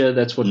about here.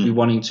 That's what we're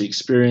wanting to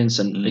experience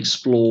and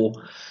explore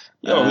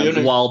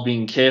while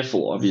being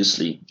careful,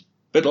 obviously.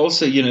 But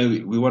also,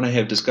 we want to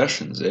have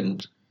discussions,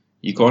 and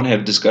you can't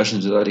have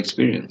discussions without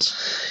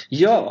experience.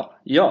 Yeah.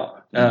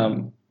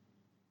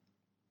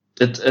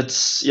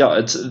 There's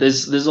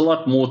a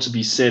lot more to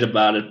be said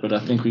about it, but I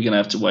think we're gonna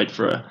have to wait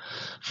for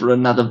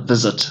another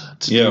visit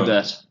to do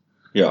that.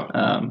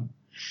 Yeah.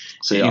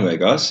 Anyway,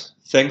 guys,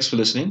 thanks for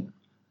listening.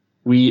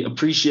 We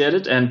appreciate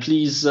it, and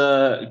please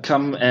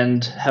come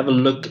and have a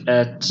look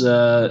at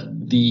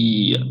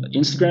the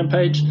Instagram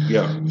page.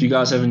 Yeah. If you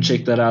guys haven't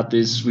checked that out,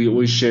 we're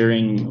always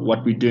sharing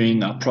what we're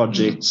doing, our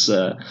projects.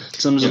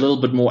 Tim's a little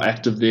bit more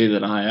active there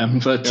than I am,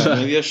 but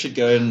maybe I should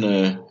go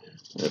and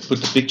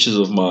put the pictures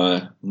of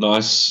my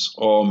nice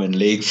arm and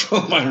leg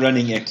from my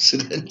running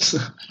accident.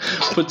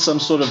 Put some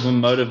sort of a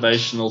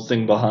motivational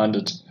thing behind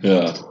it.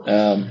 Yeah.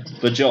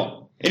 But yeah.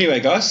 Anyway,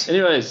 guys.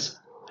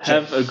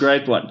 Have a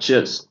great one.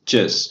 Cheers.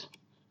 Cheers.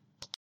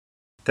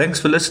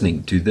 Thanks for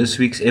listening to this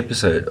week's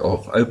episode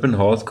of Open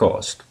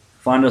Hearthcast.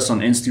 Find us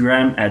on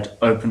Instagram at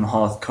Open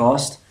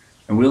Hearthcast,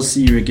 and we'll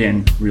see you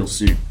again real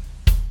soon.